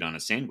drunk food on a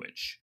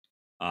sandwich.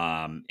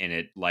 And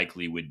it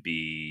likely would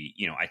be,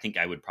 I think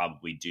I would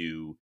probably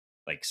do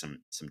like some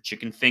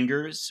chicken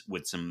fingers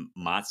with some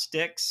mott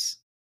sticks,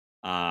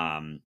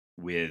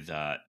 with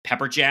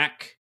pepper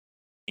jack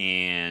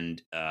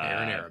and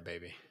marinara,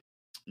 baby.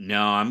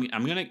 No, I'm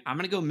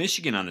gonna go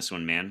Michigan on this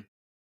one, man.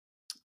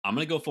 I'm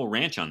gonna go full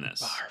ranch on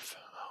this. Barf.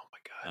 Oh my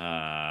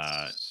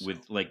god.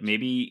 With like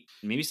maybe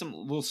some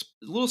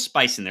little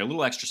spice in there, a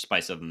little extra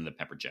spice other than the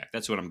pepper jack.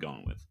 That's what I'm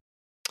going with.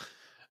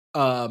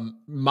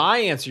 My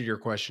answer to your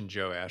question,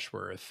 Joe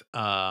Ashworth,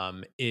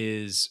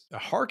 is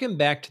harken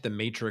back to the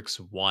Matrix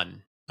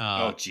 1.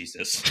 Oh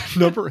Jesus!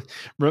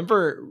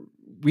 remember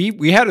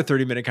we had a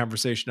 30-minute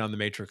conversation on the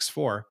Matrix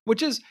 4,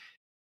 which is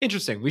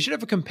interesting. We should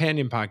have a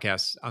companion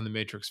podcast on the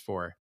Matrix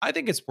 4. I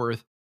think it's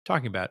worth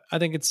talking about. I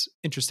think it's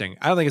interesting.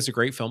 I don't think it's a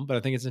great film, but I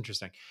think it's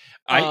interesting.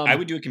 I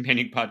would do a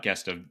companion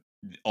podcast of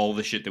all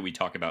the shit that we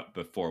talk about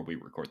before we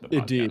record the podcast.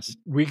 Indeed.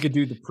 We could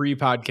do the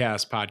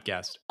pre-podcast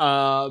podcast.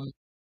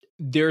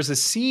 There's a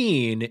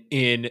scene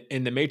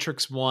in the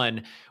Matrix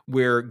 1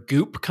 where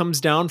goop comes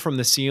down from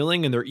the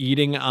ceiling and they're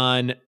eating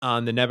on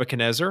the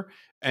Nebuchadnezzar.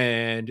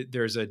 And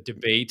there's a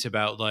debate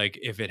about like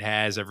if it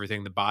has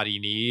everything the body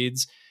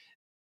needs.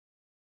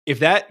 If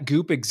that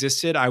goop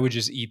existed, I would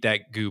just eat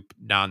that goop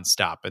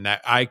nonstop. And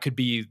that I could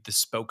be the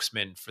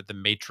spokesman for the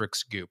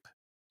Matrix goop.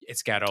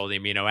 It's got all the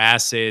amino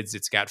acids.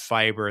 It's got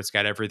fiber. It's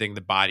got everything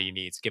the body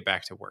needs. Get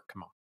back to work.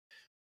 Come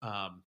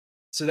on.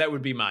 So that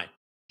would be mine,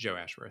 Joe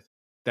Ashworth.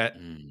 That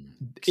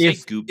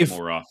if goop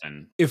more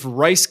often. If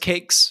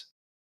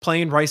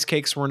plain rice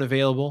cakes weren't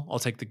available, I'll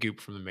take the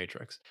goop from the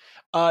Matrix.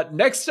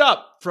 Next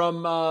up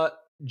from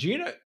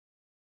Gina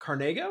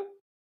Carnego?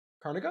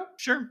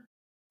 Sure.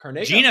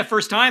 Carnego. Gina,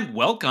 first time.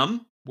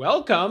 Welcome.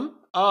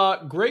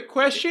 Great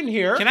question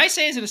here. Can I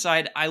say as an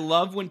aside, I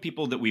love when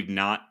people that we've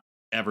not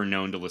ever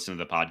known to listen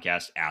to the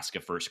podcast ask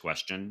a first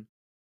question.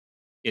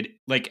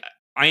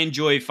 I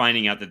enjoy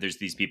finding out that there's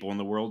these people in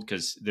the world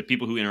because the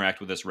people who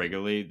interact with us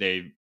regularly,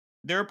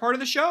 they're a part of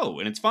the show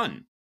and it's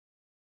fun.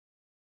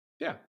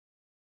 Yeah,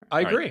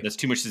 I agree. Right, that's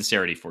too much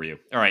sincerity for you.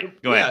 All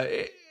right, go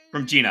ahead.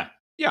 From Gina.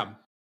 Yeah,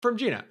 from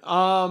Gina.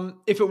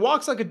 If it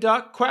walks like a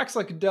duck, quacks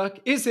like a duck,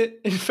 is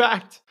it in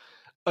fact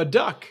a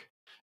duck?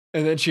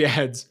 And then she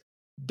adds,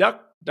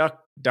 duck,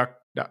 duck, duck,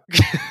 duck.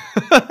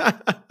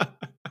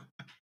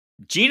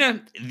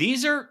 Gina,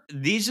 these are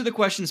the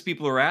questions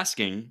people are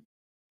asking,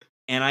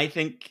 and I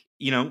think,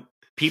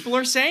 people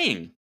are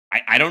saying.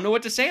 I don't know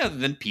what to say other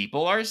than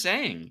people are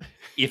saying.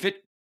 If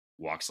it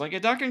walks like a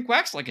duck and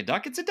quacks like a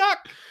duck, it's a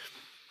duck.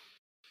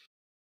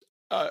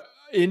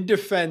 In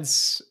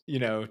defense,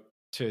 to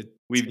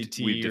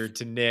we've or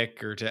to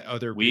Nick or to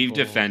other people, we've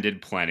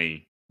defended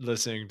plenty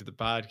listening to the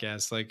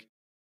podcast. Like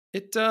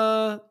it,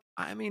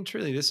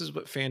 truly, this is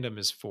what fandom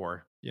is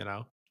for.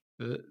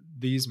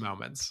 These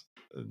moments,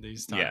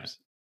 these times.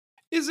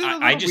 Yeah. Is it a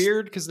little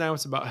weird because now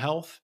it's about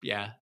health?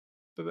 Yeah,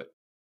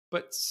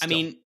 but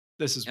still,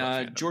 this is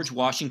what George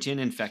Washington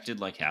infected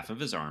like half of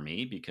his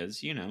army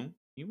because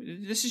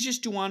this is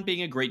just Juwan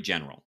being a great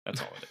general. That's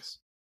all it is.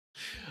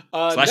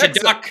 Slash a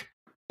duck.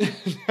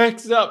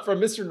 Next up from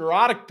Mr.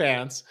 Neurotic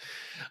Pants.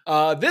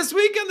 This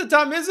week on the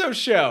Tom Izzo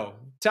show,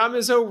 Tom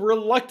Izzo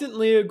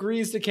reluctantly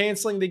agrees to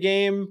canceling the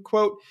game,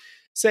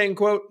 saying,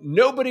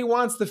 nobody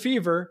wants the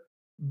fever,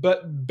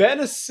 but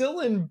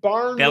penicillin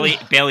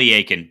belly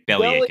aching.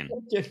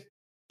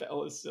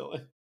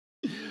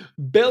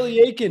 Belly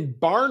aching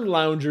barn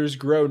loungers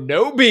grow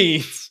no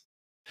beans.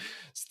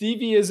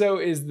 Stevie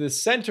Izzo is the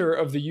center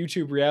of the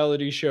YouTube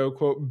reality show,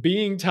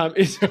 being Tom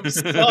Izzo's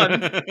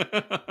son.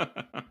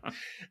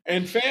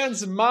 And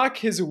fans mock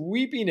his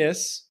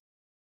weepiness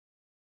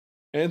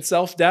and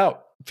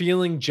self-doubt,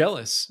 feeling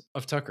jealous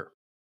of Tucker.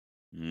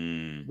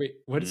 Wait,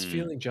 what is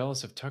feeling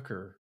jealous of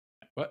Tucker?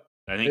 What?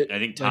 I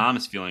think Tom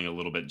is feeling a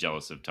little bit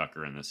jealous of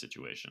Tucker in this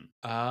situation.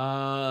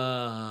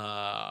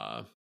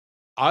 I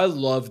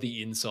love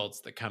the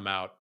insults that come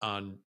out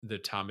on the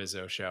Tom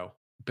Izzo show.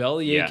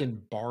 Bellyache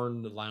and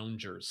barn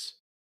loungers.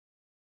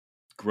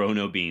 Grow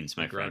no beans,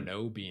 my friend.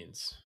 Grow no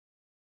beans.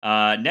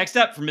 Next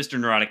up from Mr.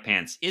 Neurotic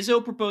Pants.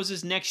 Izzo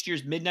proposes next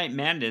year's Midnight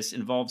Madness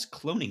involves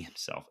cloning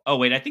himself. Oh,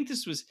 wait, I think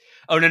this was...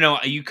 Oh, no,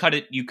 you cut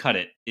it.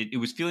 It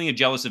was feeling a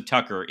jealous of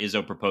Tucker.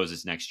 Izzo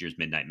proposes next year's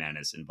Midnight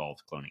Madness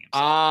involves cloning himself.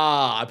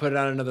 I put it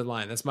on another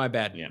line. That's my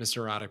bad, Mr.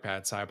 Neurotic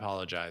Pants. I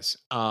apologize.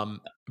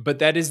 But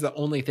that is the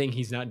only thing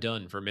he's not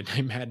done for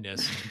Midnight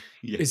Madness.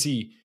 Is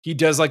he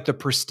does like the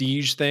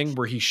prestige thing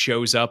where he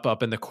shows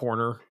up in the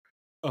corner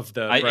of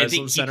the I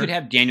think Center. He could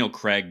have Daniel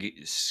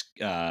Craig's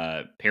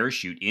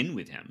parachute in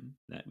with him.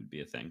 That would be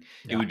a thing.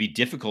 Yeah. It would be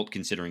difficult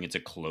considering it's a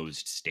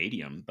closed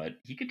stadium, but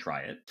he could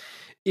try it.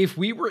 If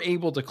we were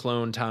able to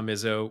clone Tom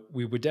Izzo,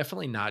 we would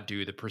definitely not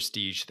do the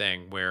prestige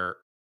thing where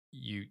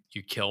you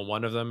kill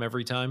one of them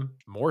every time.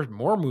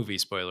 More movie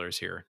spoilers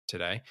here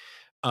today.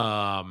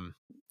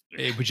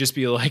 It would just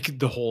be like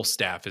the whole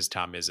staff is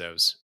Tom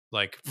Izzo's,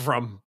 like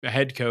from a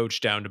head coach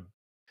down to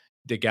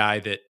the guy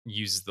that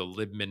uses the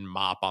Libman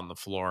mop on the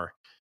floor.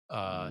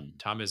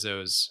 Tom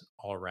Izzo's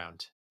all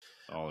around.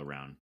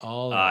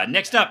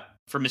 Next up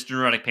for Mr.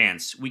 Neurotic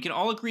Pants, we can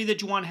all agree that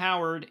Juwan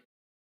Howard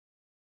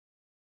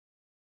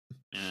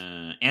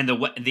and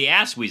the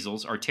ass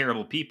weasels are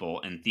terrible people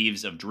and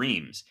thieves of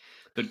dreams.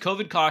 But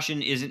COVID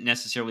caution isn't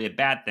necessarily a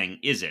bad thing,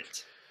 is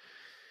it?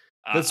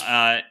 That's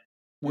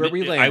where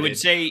we landed. I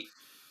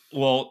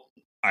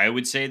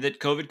would say that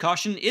COVID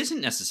caution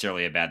isn't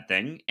necessarily a bad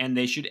thing, and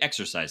they should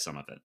exercise some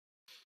of it.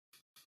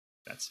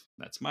 That's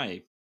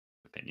my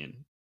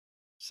opinion.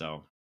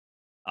 So,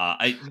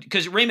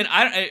 because Raymond,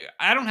 I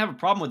don't have a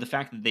problem with the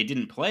fact that they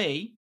didn't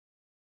play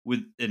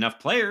with enough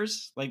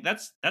players. Like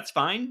that's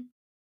fine,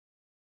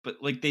 but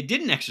like they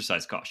didn't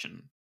exercise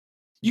caution.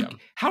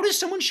 How does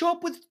someone show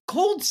up with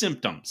cold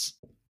symptoms?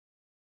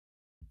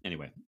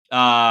 Anyway,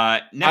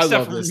 next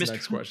up from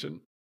next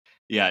question.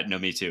 Yeah, no,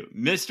 me too.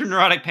 Mr.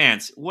 Neurotic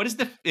Pants, what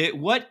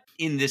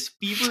in this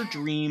fever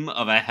dream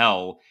of a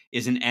hell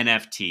is an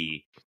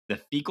NFT? The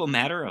fecal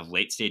matter of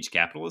late stage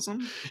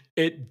capitalism?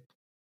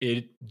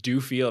 It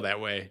do feel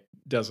that way,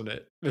 doesn't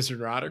it, Mr.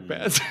 Neurotic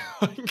Pants?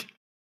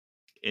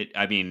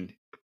 It's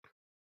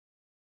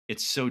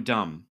so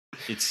dumb.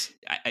 It's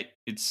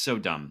so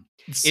dumb.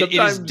 It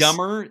is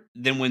dumber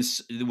than when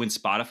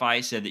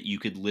Spotify said that you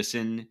could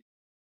listen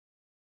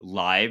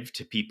live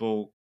to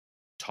people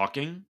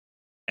talking,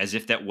 as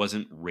if that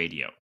wasn't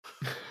radio.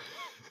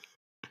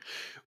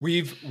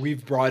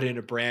 We've brought in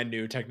a brand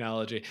new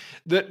technology.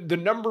 The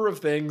number of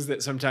things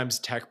that sometimes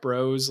tech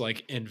bros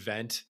like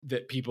invent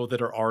that people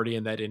that are already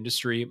in that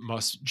industry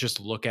must just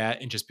look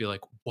at and just be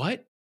like,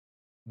 what?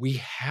 We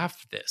have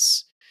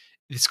this.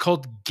 It's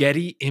called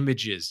Getty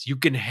Images. You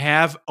can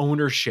have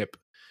ownership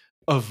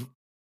of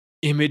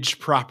image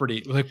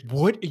property. Like,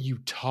 what are you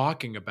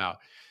talking about?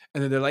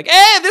 And then they're like,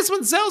 hey, this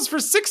one sells for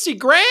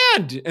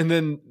 $60,000. And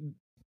then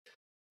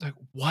like,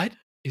 what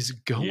is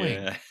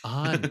going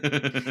on?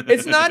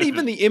 It's not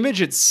even the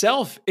image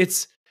itself.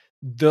 It's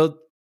the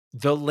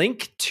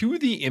link to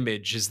the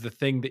image is the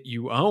thing that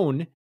you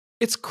own.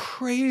 It's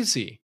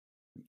crazy.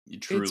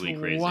 Truly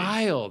crazy.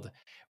 Wild.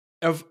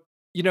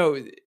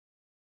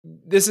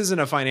 This isn't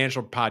a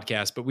financial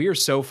podcast, but we are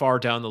so far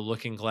down the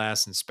looking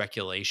glass in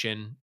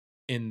speculation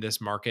in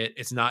this market.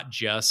 It's not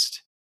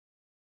just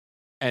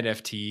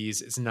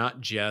NFTs. It's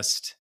not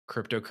just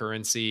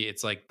cryptocurrency.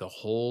 It's like the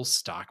whole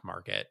stock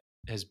market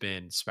has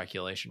been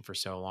speculation for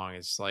so long.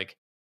 It's like,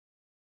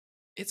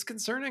 it's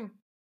concerning.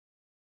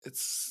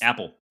 It's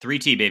Apple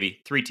 3T baby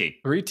 3T.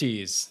 3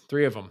 T's,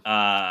 3 of them.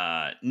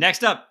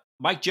 Next up,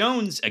 Mike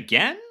Jones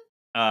again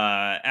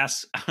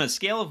asks, on a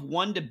scale of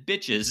 1 to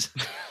bitches,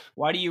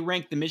 why do you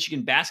rank the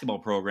Michigan basketball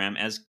program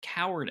as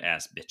coward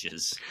ass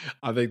bitches?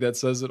 I think that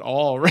says it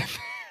all right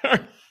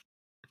there.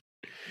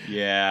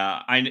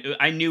 Yeah,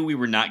 I knew we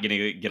were not going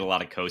to get a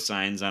lot of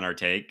cosigns on our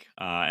take,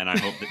 and I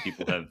hope that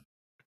people have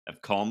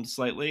calmed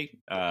slightly,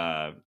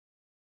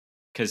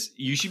 because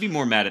you should be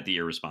more mad at the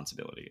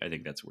irresponsibility. I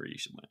think that's where you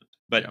should land.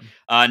 But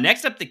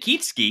next up, the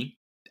Keatski,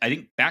 I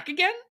think back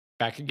again.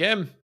 Back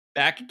again.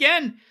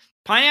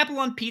 Pineapple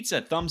on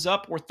pizza, thumbs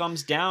up or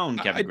thumbs down,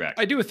 Kevin Gregg?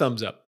 I do a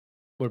thumbs up.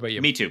 What about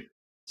you? Me too.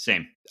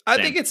 Same. I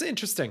think it's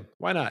interesting.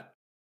 Why not?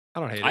 I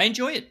don't hate it. I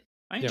enjoy it.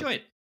 Do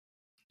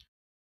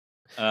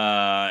you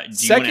want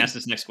to ask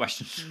this next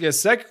question? Yeah,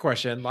 second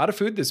question. A lot of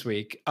food this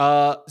week.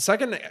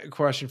 Second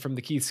question from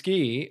the Keith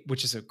Ski,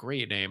 which is a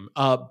great name.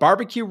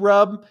 Barbecue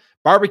rub,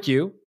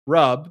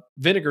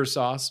 vinegar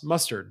sauce,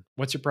 mustard.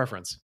 What's your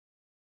preference?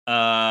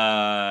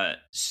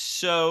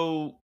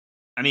 So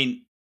I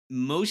mean,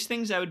 most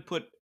things I would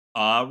put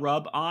a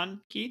rub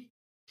on, Keith.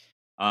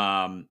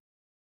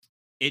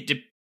 It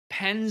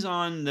depends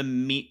on the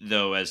meat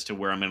though as to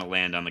where I'm going to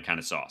land on the kind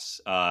of sauce.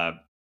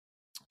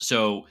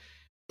 So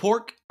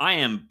pork, I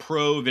am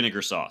pro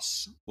vinegar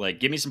sauce. Like,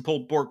 give me some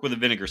pulled pork with a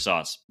vinegar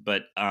sauce.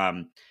 But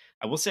I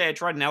will say I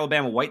tried an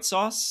Alabama white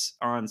sauce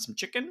on some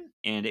chicken,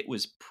 and it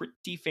was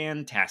pretty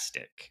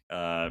fantastic.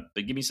 But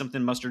give me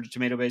something mustard or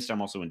tomato based.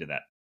 I'm also into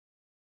that.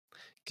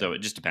 So it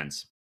just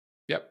depends.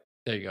 Yep.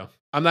 There you go.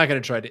 I'm not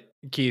going to try to.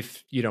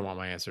 Keith, you don't want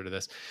my answer to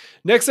this.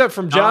 Next up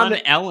from John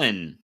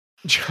Ellen.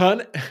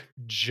 John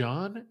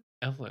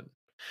Ellen.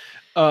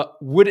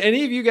 Would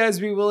any of you guys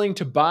be willing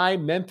to buy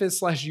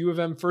Memphis/U of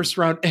M first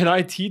round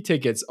NIT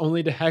tickets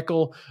only to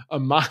heckle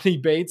Amani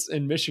Bates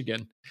in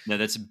Michigan? No,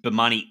 that's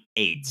Bamani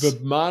Eights.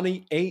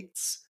 Bamani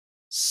Eights.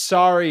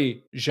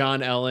 Sorry,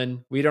 John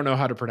Ellen. We don't know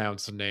how to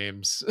pronounce the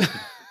names.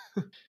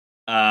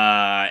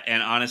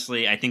 And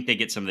honestly, I think they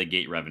get some of the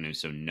gate revenue,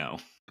 so no.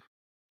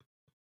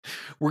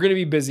 We're going to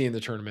be busy in the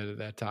tournament at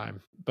that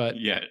time, but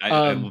yeah,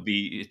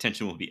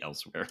 attention will be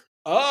elsewhere.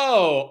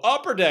 Oh,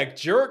 Upper Deck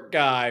Jerk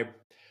Guy.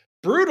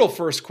 Brutal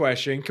first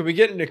question. Can we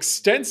get an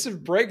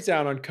extensive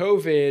breakdown on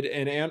COVID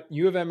and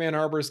U of M Ann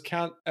Arbor's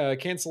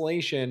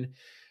cancellation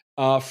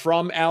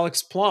from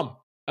Alex Plum?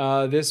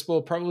 This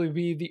will probably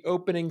be the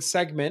opening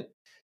segment,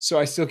 so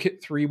I still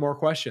get 3 more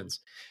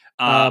questions.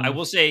 I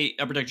will say,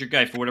 Upper Deck Jerk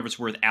Guy, for whatever it's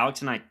worth,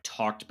 Alex and I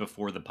talked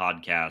before the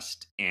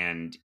podcast,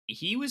 and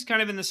he was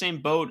kind of in the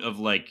same boat of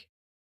like,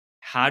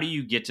 how do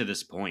you get to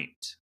this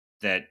point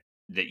that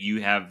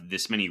you have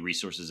this many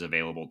resources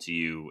available to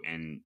you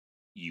and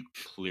you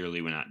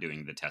clearly were not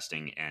doing the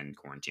testing and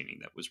quarantining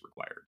that was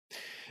required?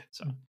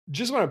 So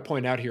just want to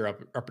point out here,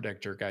 Upper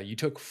Deck Jerk Guy, you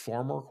took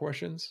 4 more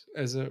questions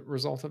as a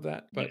result of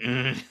that, but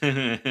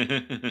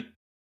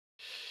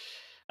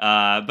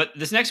but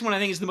this next one I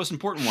think is the most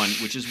important one,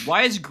 which is,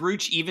 why is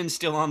Grooch even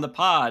still on the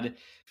pod?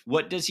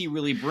 What does he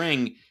really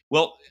bring?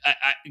 Well,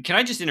 can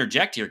I just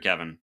interject here,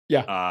 Kevin?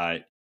 Yeah.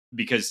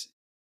 Because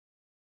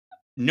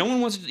no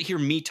one wants to hear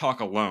me talk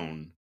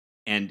alone,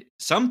 and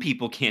some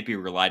people can't be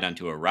relied on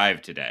to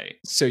arrive today.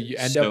 So you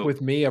end up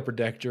with me, Upper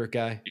Deck Jerk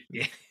Guy.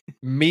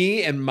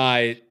 Me and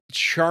my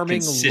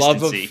charming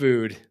love of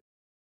food.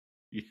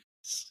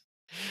 Yes.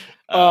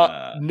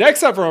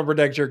 Next up from Upper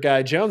Deck Jerk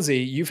Guy, Jonesy,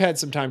 you've had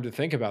some time to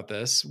think about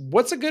this.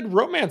 What's a good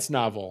romance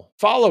novel?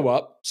 Follow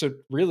up. So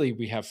really,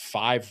 we have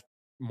 5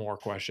 more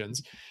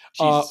questions.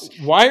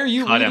 Why are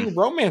you reading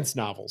romance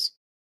novels?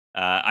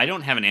 I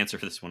don't have an answer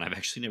for this one. I've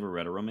actually never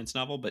read a romance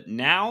novel, but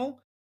now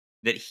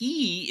that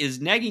he is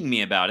negging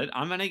me about it,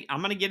 I'm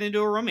gonna get into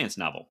a romance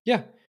novel.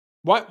 Yeah.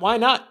 Why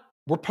not?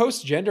 We're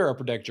post-gender,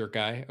 Upper Deck Jerk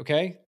Guy,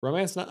 okay?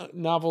 Romance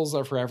novels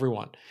are for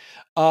everyone.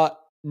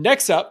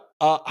 Next up,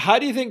 how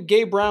do you think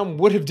Gabe Brown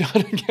would have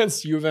done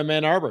against U of M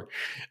Ann Arbor?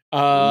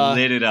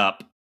 Lit it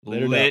up.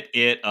 Lit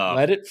it up.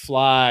 Let it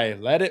fly.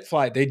 Let it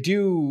fly. They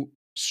do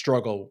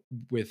struggle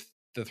with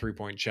the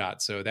 3-point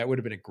shot, so that would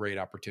have been a great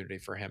opportunity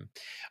for him.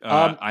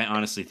 I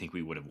honestly think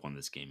we would have won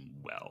this game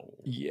well.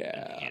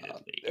 Yeah.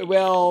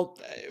 Well,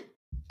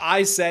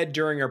 I said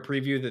during our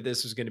preview that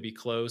this was going to be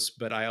close,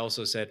 but I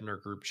also said in our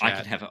group chat, I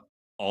can have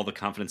all the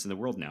confidence in the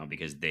world now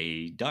because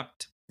they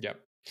ducked. Yep.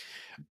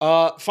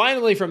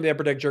 Finally, from the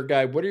Upper Deck Jerk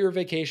Guy, what are your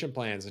vacation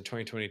plans in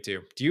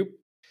 2022? Do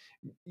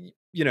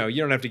you know,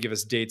 you don't have to give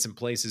us dates and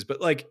places,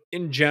 but like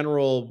in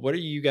general, what are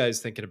you guys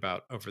thinking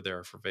about over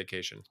there for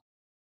vacation?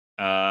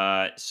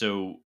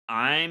 So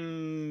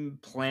I'm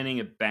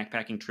planning a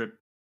backpacking trip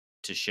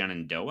to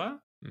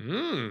Shenandoah.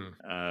 And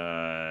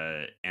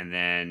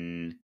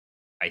then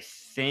I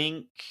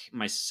think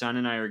my son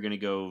and I are going to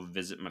go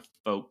visit my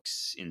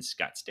folks in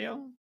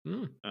Scottsdale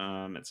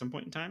at some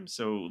point in time.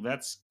 So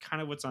that's kind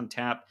of what's on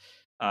tap.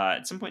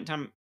 At some point in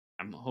time,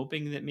 I'm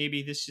hoping that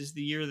maybe this is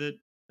the year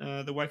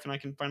that the wife and I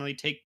can finally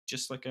take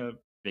just like a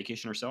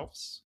vacation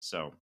ourselves.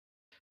 So,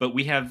 but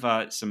we have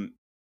some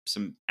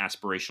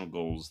aspirational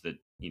goals that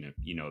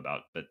you know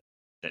about, but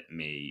that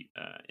may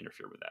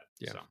interfere with that.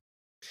 Yeah.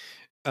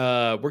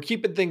 So We're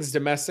keeping things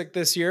domestic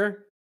this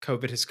year.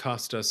 COVID has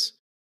cost us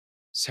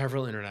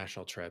several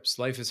international trips.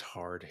 Life is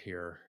hard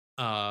here.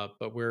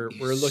 But we're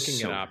looking at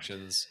so hard.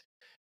 options.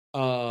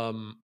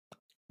 Um,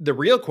 the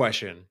real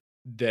question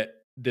that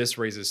this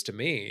raises to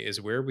me is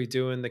where are we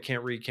doing the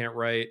can't read, can't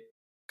write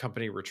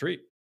company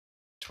retreat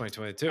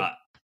 2022? Uh,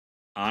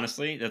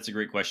 Honestly, that's a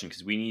great question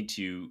because we need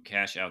to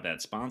cash out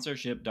that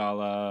sponsorship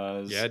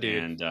dollars, Yeah,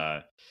 dude.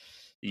 and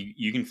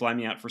you can fly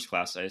me out first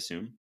class, I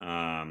assume. Of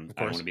I don't want to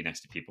course. be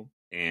next to people,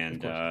 Of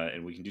course.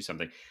 and we can do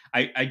something.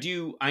 I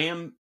do. I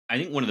am. I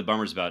think one of the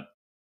bummers about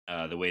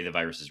the way the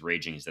virus is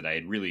raging is that I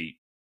had really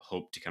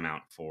hoped to come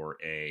out for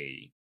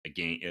a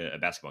game, a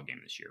basketball game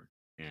this year,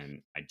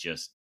 and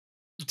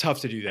Tough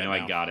to do I that know I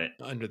now got it,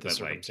 under the but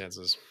like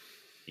circumstances.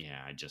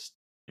 yeah, it just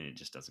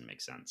doesn't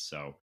make sense.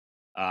 So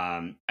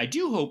I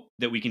do hope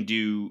that we can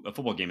do a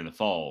football game in the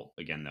fall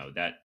again, though.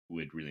 That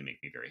would really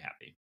make me very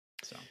happy.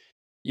 So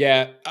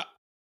Yeah. Happy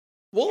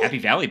Well,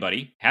 Valley,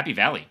 buddy. Happy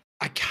Valley.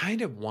 I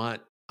kind of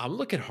want, I'm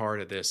looking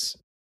hard at this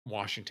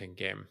Washington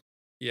game.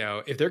 You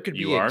know, if there could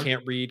You be a are?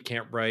 can't read,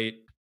 can't write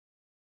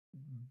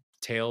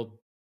tail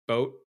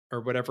boat or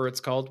whatever it's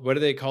called. What do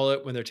they call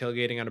it when they're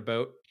tailgating on a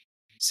boat?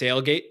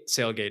 Sailgate?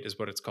 Sailgate is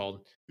what it's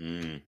called.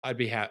 Mm.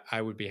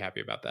 I would be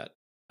happy about that.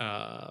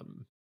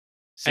 Um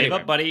Save anyway.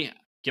 up, buddy.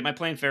 Get my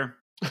plane fare.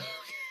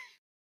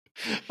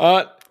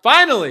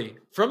 Finally,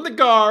 from the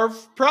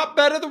Garv, prop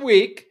bet of the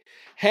week.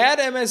 Had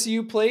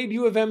MSU played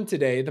U of M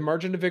today, the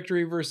margin of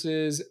victory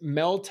versus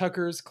Mel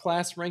Tucker's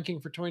class ranking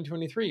for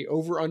 2023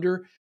 over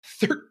under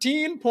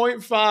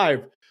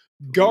 13.5.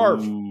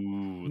 Garv,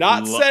 Ooh.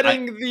 not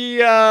setting the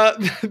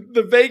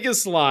the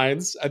Vegas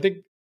lines. I think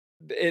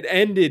it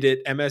ended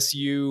at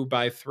MSU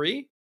by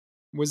 3.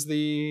 Was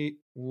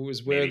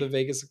where the Maybe.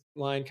 Vegas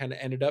line kind of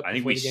ended up I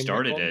think before we the game got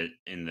started called. it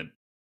in the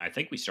I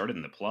think we started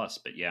in the plus,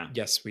 but yeah.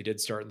 Yes, we did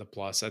start in the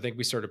plus. I think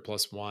we started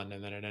 +1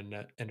 and then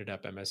it ended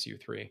up MSU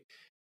 3.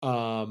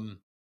 Um,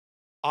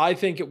 I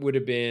think it would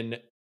have been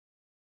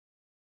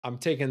I'm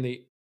taking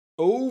the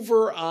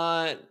over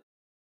on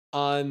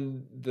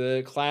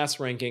the class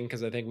ranking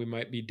because I think we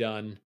might be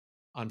done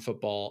on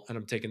football, and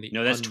I'm taking the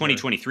No, that's under.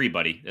 2023,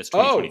 buddy. That's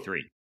Oh,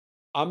 2023.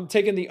 I'm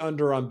taking the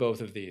under on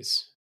both of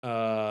these.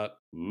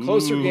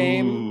 Closer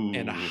game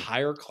and a Ooh.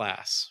 higher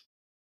class.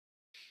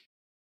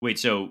 Wait,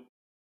 so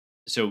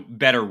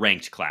better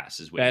ranked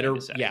class is what you mean Better,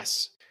 to say.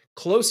 yes.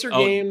 Closer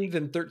Oh, game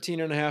than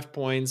 13.5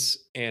 points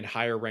and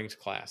higher ranked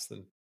class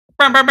than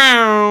bow, bow,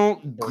 bow.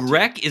 14.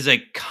 Greg is a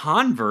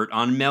convert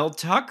on Mel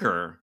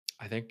Tucker.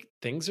 I think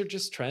things are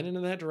just trending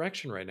in that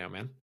direction right now,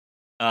 man.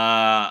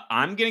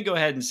 I'm gonna go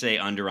ahead and say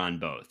under on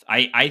both.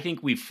 I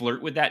think we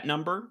flirt with that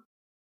number,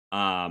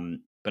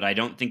 but I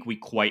don't think we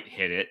quite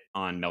hit it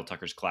on Mel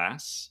Tucker's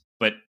class.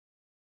 But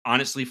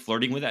honestly,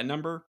 flirting with that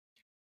number,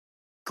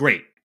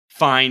 great,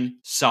 fine,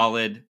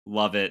 solid,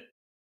 love it.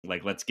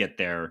 Like, let's get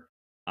there.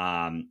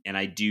 And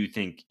I do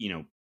think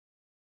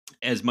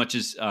as much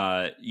as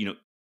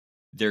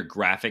their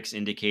graphics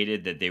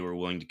indicated that they were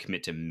willing to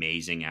commit to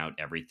mazing out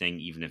everything,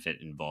 even if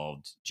it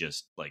involved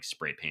just like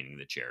spray painting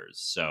the chairs.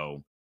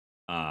 So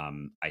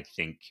I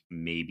think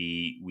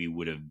maybe we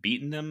would have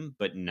beaten them,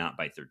 but not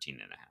by 13.5.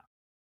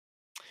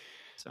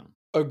 So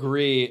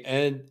Agree.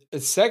 And a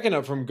second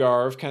up from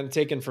Garv, kind of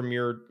taken from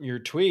your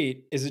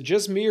tweet, is it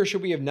just me or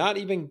should we have not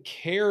even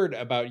cared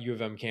about U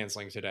of M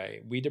canceling today?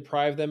 We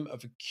deprive them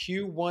of a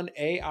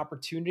Q1A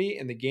opportunity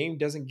and the game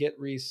doesn't get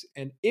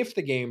and if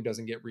the game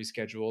doesn't get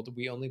rescheduled,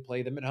 we only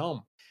play them at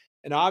home.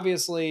 And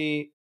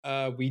obviously,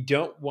 we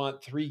don't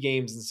want 3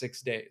 games in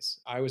 6 days.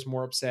 I was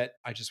more upset.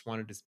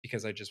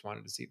 Because I just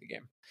wanted to see the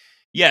game.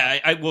 yeah,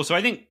 so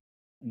I think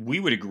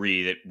we would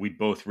agree that we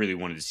both really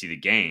wanted to see the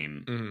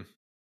game. Mhm.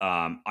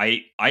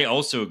 I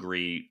also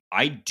agree.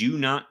 I do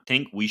not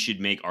think we should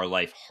make our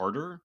life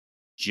harder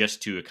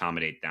just to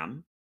accommodate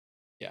them.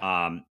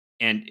 Yeah.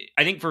 And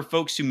I think for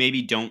folks who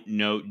maybe don't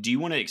know, do you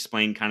want to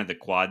explain kind of the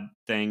quad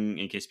thing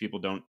in case people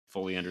don't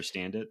fully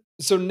understand it?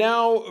 So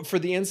now for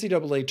the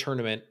NCAA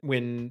tournament,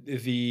 when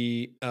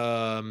the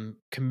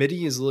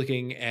committee is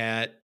looking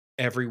at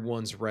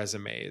everyone's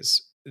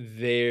resumes,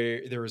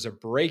 there is a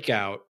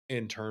breakout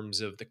in terms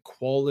of the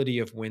quality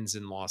of wins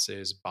and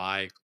losses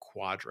by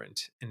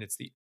quadrant, and it's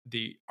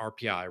the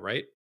RPI,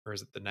 right? Or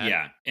is it the net?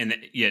 Yeah, and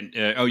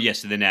oh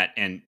yes, the net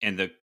and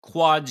the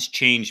quads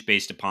change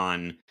based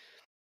upon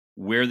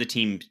where the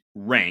team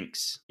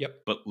ranks,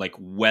 Yep. but like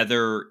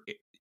whether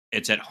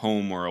it's at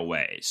home or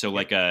away. So Yep.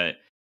 like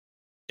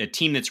a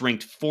team that's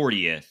ranked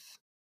 40th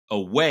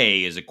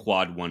away is a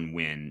quad 1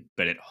 win,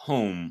 but at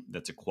home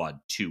that's a quad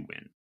 2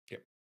 win.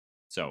 Yep.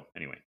 So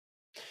anyway,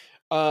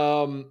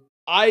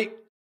 I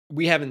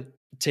we haven't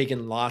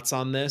taken lots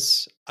on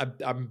this.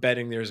 I'm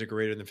betting there's a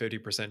greater than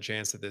 50%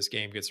 chance that this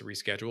game gets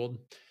rescheduled.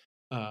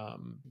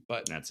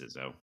 But that's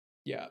Izzo.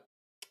 yeah.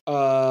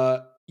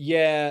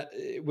 Yeah,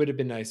 it would have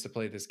been nice to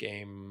play this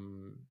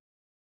game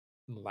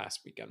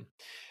last weekend.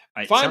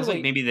 It sounds like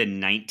Finally, maybe the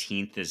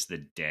 19th is the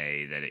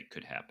day that it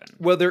could happen.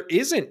 well, there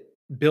isn't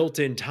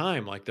built-in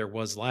time like there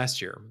was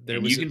last year. There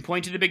And was you can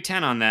point to the Big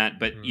Ten on that,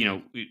 but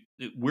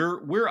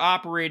we're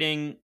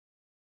operating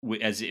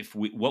as if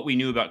what we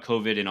knew about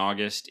COVID in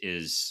August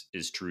is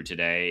true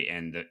today,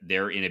 and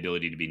their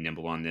inability to be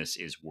nimble on this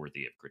is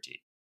worthy of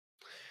critique.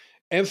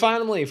 And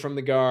finally, from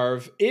the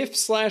Garv,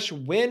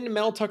 if/when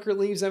Mel Tucker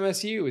leaves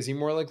MSU, is he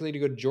more likely to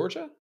go to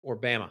Georgia or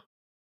Bama?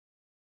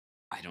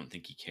 I don't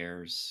think he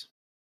cares.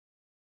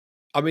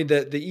 I mean,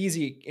 the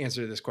easy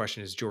answer to this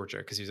question is Georgia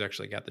because he's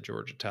actually got the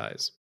Georgia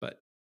ties.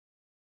 But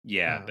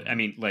yeah, but I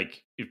mean,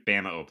 like if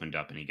Bama opened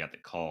up and he got the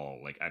call,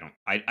 like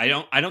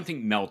I don't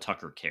think Mel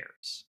Tucker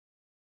cares.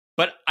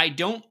 But I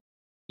don't,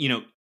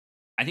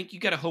 I think you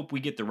got to hope we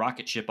get the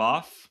rocket ship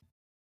off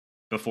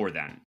before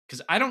then,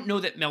 because I don't know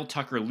that Mel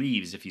Tucker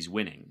leaves if he's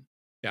winning.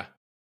 Yeah,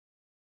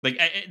 like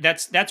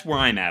that's where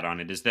I'm at on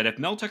it. Is that if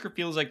Mel Tucker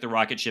feels like the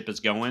rocket ship is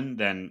going,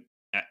 then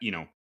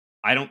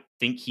I don't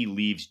think he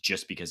leaves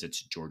just because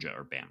it's Georgia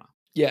or Bama.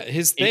 Yeah,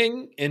 his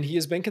thing, and he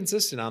has been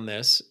consistent on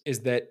this, is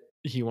that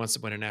he wants to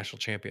win a national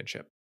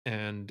championship.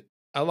 And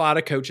a lot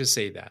of coaches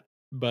say that,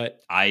 but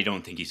I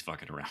don't think he's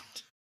fucking around.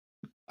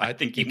 I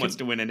think he wants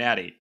to win a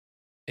natty.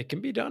 It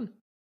can be done.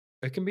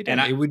 It can be done.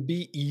 It would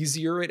be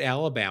easier at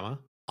Alabama,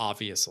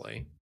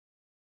 obviously.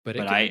 But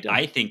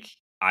I think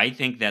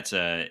that's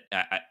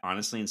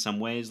honestly, in some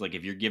ways, like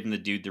if you're giving the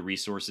dude the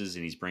resources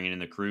and he's bringing in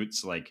the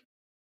recruits, like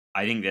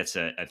I think that's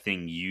a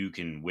thing you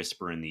can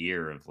whisper in the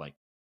ear of, like,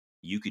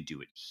 you could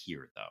do it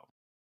here though,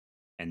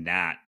 and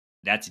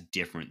that's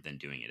different than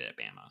doing it at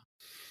Bama.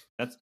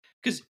 That's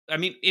because I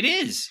mean it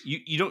is.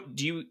 You don't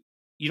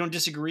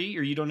disagree,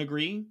 or you don't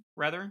agree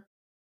rather?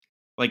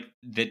 Like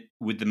that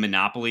with the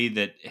monopoly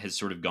that has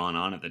sort of gone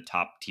on at the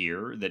top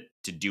tier, that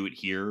to do it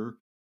here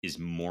is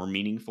more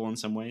meaningful in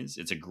some ways.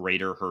 It's a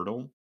greater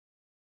hurdle.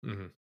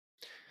 Mm-hmm.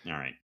 All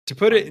right. To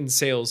put it in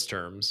sales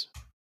terms,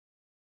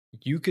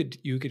 you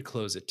could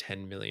close a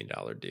 $10 million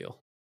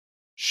deal.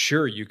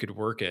 Sure, you could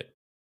work at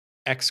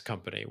X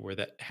company where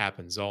that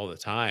happens all the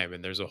time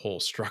and there's a whole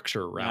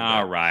structure around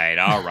all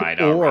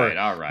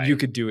right. You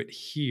could do it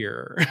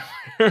here.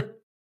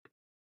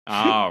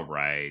 All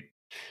right.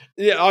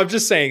 Yeah, I'm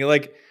just saying,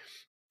 like,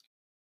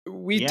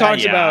 we've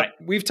talked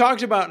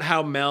about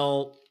how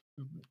Mel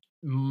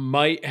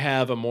might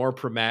have a more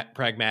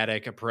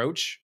pragmatic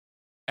approach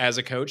as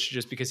a coach,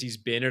 just because he's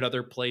been at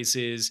other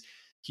places,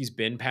 he's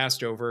been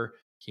passed over,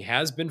 he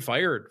has been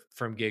fired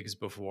from gigs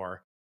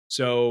before.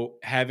 So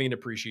having an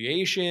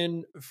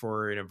appreciation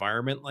for an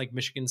environment like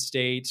Michigan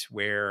State,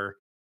 where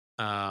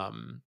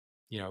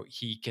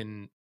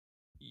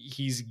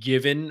he's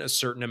given a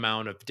certain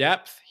amount of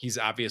depth, he's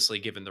obviously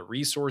given the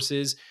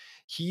resources,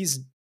 he's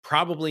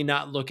probably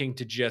not looking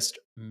to just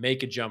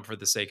make a jump for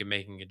the sake of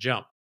making a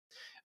jump.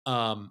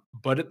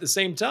 But at the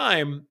same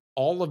time,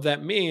 all of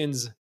that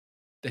means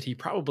that he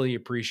probably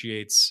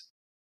appreciates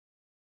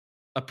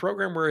a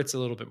program where it's a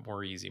little bit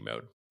more easy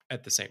mode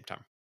at the same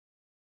time.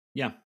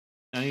 Yeah,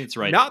 I think it's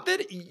right. Not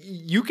that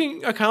you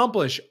can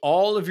accomplish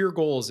all of your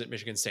goals at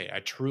Michigan State. I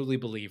truly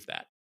believe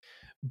that.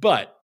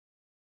 But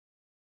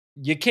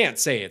you can't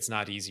say it's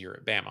not easier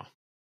at Bama.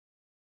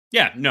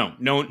 Yeah, no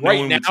right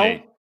one now, would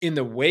say. In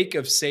the wake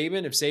of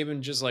Saban, if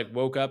Saban just like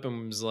woke up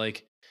and was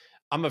like,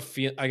 I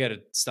got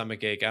a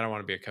stomach ache, I don't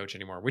want to be a coach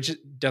anymore, which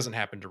doesn't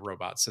happen to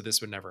robots, so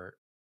this would never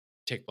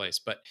take place.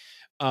 But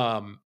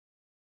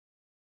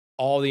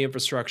all the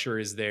infrastructure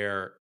is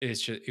there.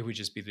 It would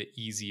just be the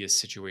easiest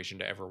situation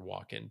to ever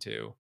walk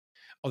into.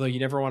 Although you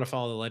never want to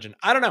follow the legend.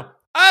 I don't know.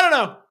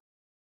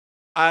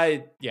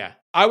 I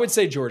would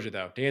say Georgia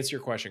though. To answer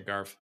your question,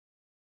 Garv.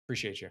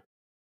 Appreciate you.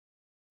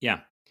 Yeah.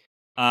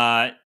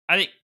 I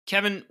think,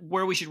 Kevin,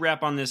 where we should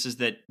wrap on this is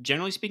that,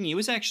 generally speaking, it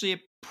was actually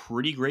a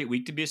pretty great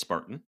week to be a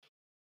Spartan.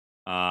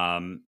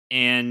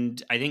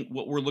 And I think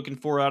what we're looking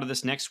for out of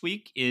this next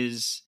week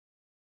is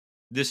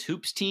this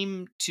hoops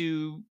team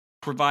to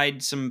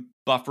provide some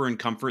buffer and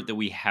comfort that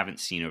we haven't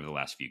seen over the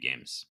last few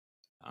games.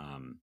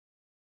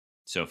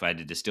 So if I had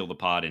to distill the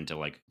pod into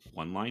like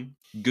one line,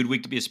 good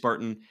week to be a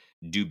Spartan,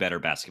 do better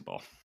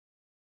basketball.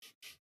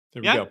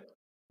 There we go.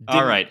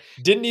 All right.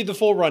 Didn't need the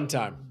full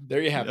runtime.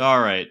 There you have it.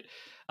 All right.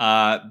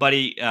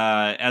 Buddy,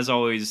 as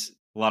always,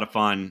 a lot of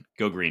fun.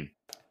 Go green.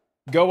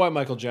 Go White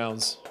Michael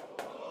Jones.